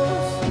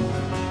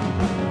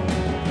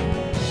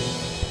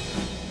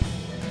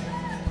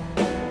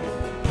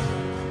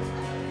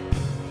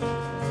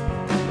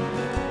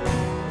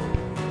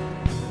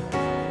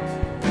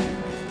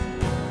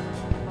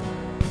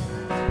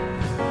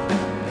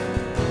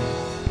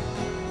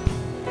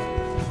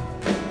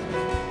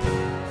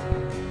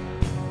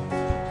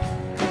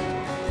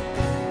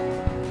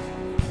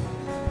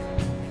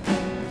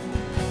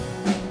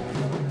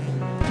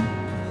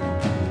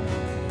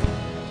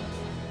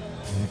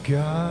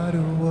 God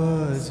who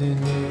was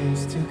and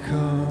is to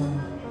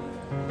come,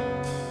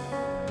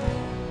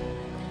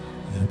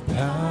 the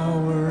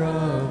power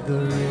of the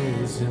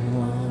risen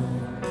one,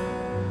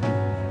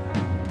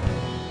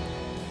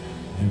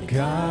 the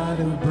God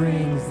who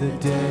brings the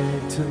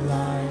dead to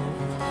life.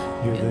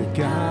 You're the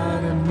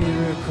God of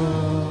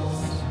miracles.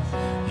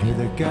 You're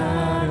the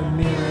God of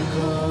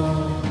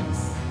miracles.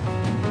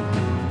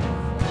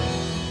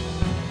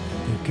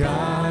 The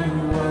God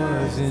who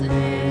was and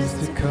is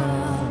to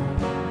come.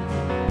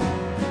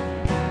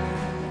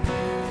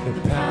 The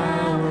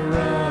power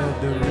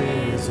of the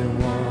risen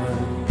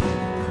one,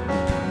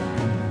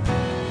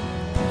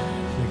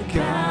 the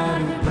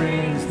God who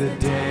brings the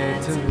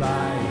dead to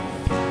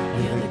life.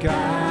 You're the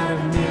God of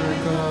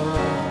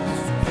miracles.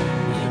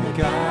 You're the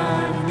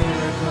God of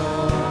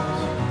miracles.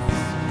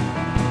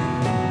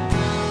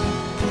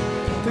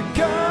 The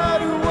God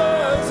who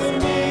was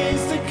and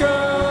is to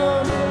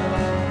come.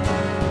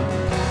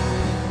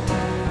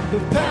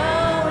 The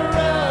power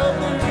of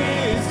the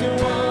risen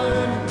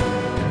one.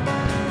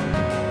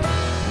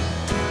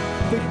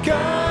 The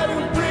God who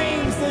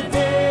brings the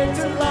dead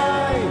to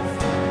life.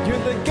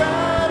 You're the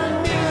God of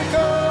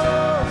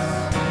miracles.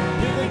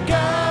 You're the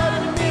God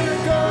of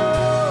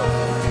miracles.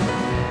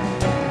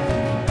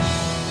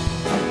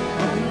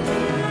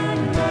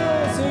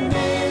 Was and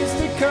is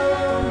to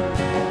come.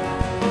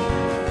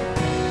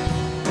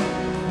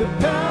 The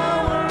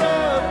power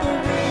of the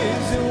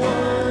risen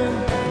one.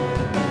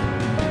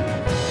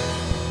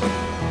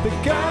 The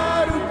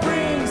God who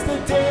brings the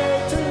dead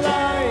to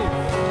life.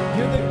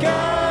 You're the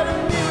God of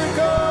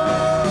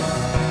miracles.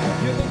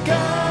 You're the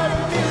God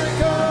of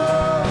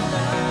miracles.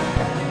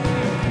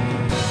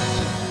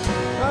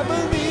 I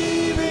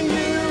believe in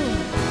you.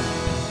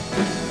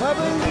 I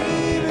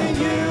believe in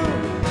you.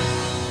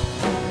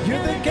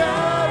 You're the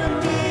God of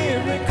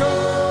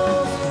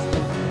miracles.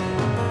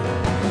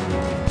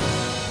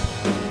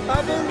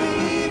 I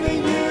believe in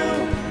you.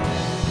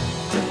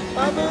 I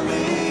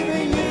believe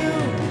in you.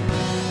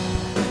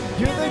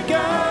 You're the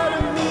God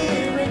of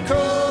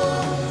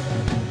miracles.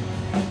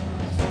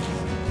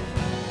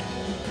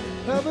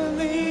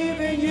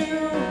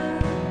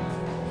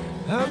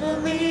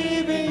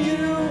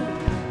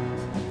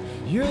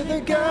 the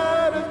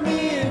God of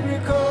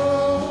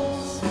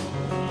miracles.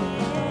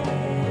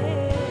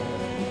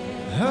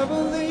 I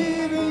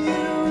believe in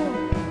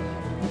you.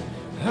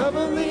 I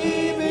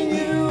believe in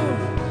you.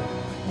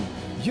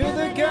 You're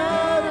the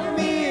God of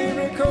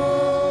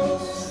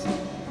miracles.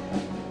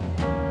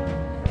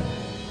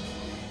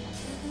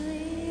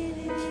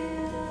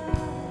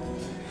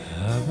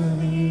 I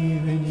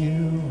believe in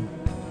you.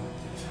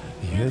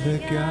 You're the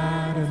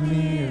God of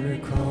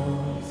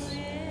miracles.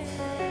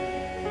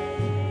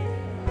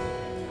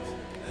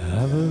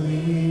 I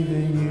believe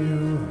in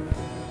you.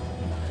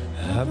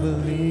 I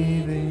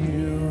believe in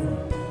you.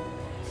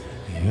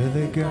 You're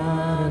the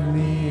God of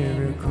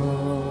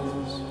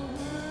miracles.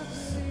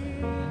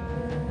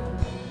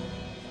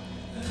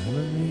 I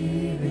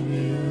believe in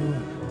you.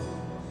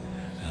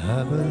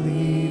 I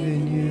believe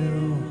in you.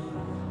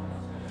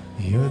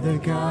 You're the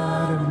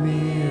God of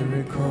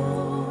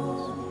miracles.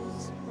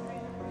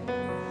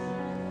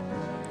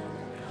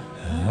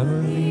 I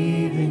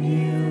believe in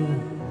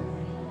you.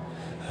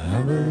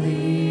 I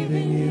believe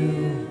in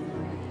you.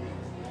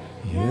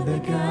 You're the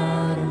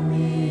God of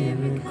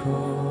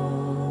miracles.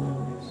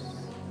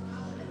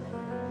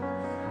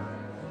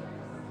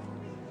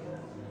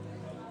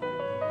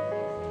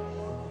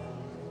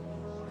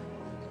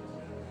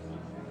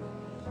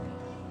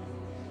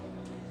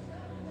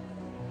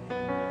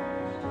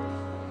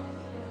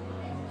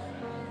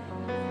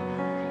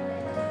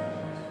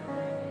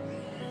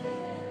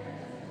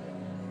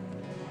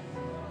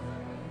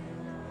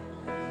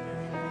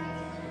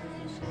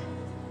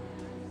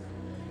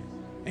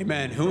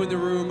 Amen. Who in the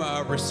room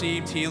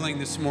received healing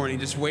this morning?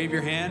 Just wave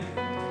your hand.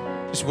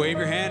 Just wave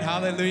your hand.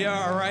 Hallelujah.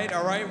 All right,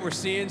 all right. We're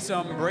seeing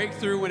some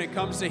breakthrough when it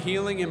comes to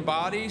healing in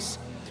bodies.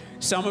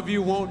 Some of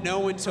you won't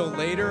know until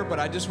later, but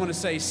I just want to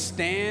say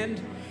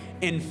stand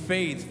in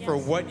faith for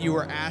what you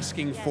are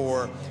asking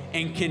for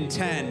and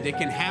contend. It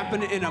can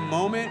happen in a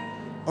moment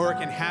or it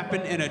can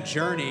happen in a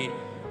journey,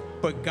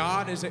 but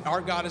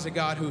our God is a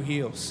God who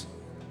heals.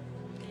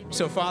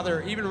 So,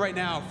 Father, even right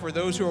now, for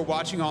those who are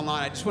watching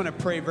online, I just want to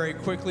pray very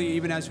quickly,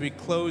 even as we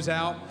close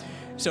out.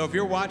 So if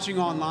you're watching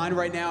online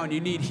right now and you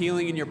need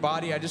healing in your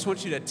body, I just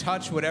want you to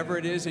touch whatever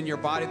it is in your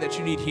body that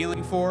you need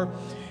healing for.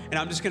 And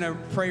I'm just going to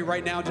pray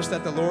right now just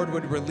that the Lord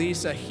would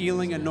release a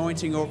healing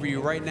anointing over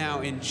you right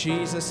now in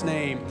Jesus'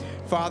 name.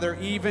 Father,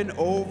 even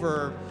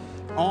over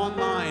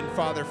online,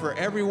 Father, for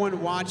everyone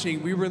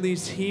watching, we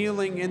release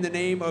healing in the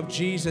name of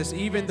Jesus.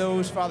 Even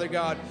those, Father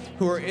God,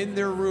 who are in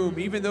their room,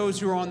 even those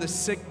who are on the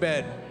sick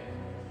bed.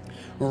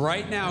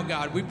 Right now,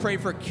 God, we pray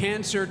for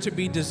cancer to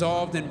be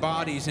dissolved in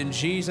bodies in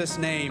Jesus'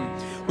 name.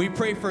 We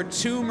pray for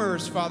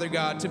tumors, Father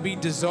God, to be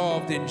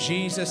dissolved in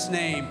Jesus'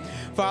 name.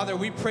 Father,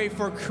 we pray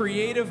for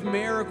creative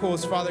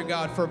miracles, Father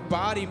God, for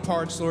body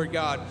parts, Lord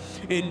God,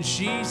 in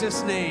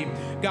Jesus' name.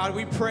 God,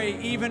 we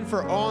pray even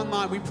for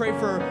online. We pray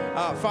for,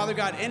 Father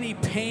God, any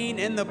pain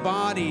in the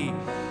body,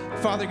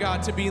 Father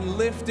God, to be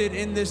lifted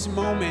in this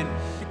moment.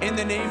 In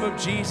the name of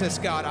Jesus,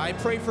 God, I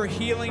pray for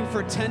healing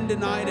for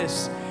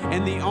tendinitis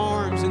in the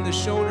arms, in the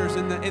shoulders,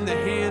 in the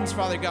hands,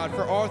 Father God,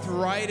 for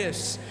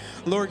arthritis,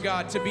 Lord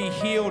God, to be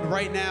healed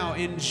right now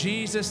in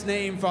Jesus'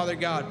 name, Father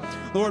God.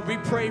 Lord, we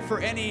pray for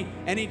any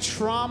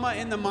trauma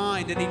in the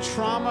mind, any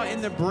trauma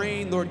in the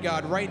brain, Lord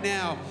God, right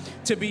now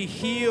to be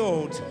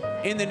healed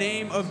in the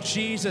name of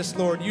Jesus,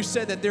 Lord. You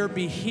said that there would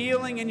be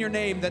healing in your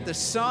name, that the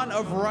Son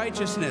of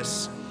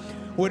Righteousness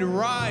would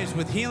rise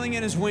with healing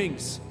in his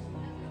wings.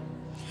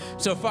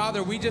 So,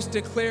 Father, we just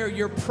declare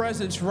your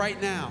presence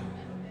right now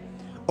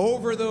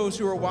over those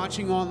who are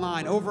watching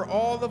online, over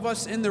all of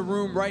us in the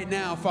room right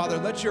now. Father,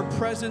 let your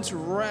presence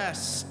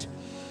rest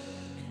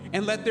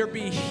and let there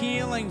be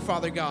healing,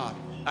 Father God,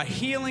 a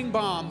healing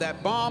balm,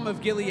 that balm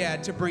of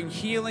Gilead to bring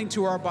healing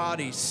to our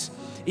bodies,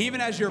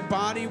 even as your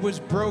body was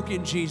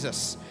broken,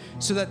 Jesus,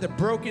 so that the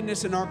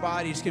brokenness in our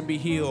bodies can be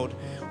healed.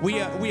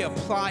 We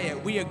apply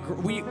it.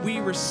 We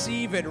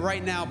receive it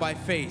right now by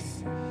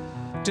faith.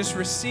 Just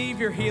receive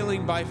your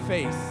healing by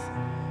faith.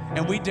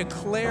 And we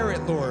declare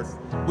it, Lord.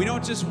 We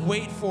don't just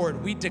wait for it.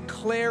 We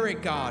declare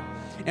it, God.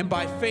 And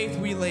by faith,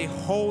 we lay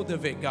hold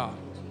of it, God.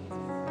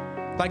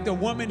 Like the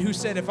woman who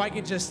said, if I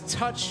could just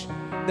touch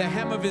the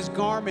hem of his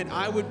garment,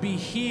 I would be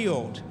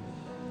healed.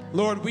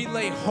 Lord, we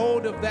lay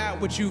hold of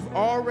that which you've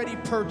already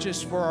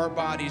purchased for our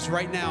bodies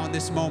right now in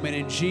this moment,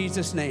 in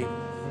Jesus' name.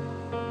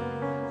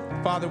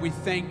 Father, we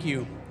thank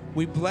you.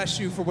 We bless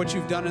you for what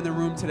you've done in the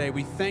room today.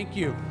 We thank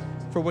you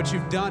for what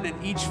you've done in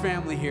each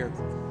family here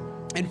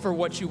and for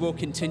what you will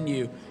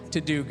continue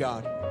to do,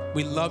 God.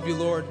 We love you,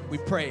 Lord. We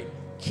pray,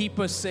 keep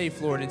us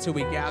safe, Lord, until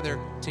we gather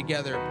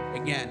together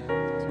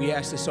again. We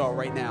ask this all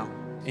right now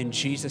in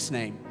Jesus'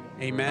 name.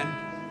 Amen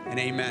and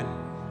amen.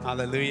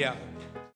 Hallelujah.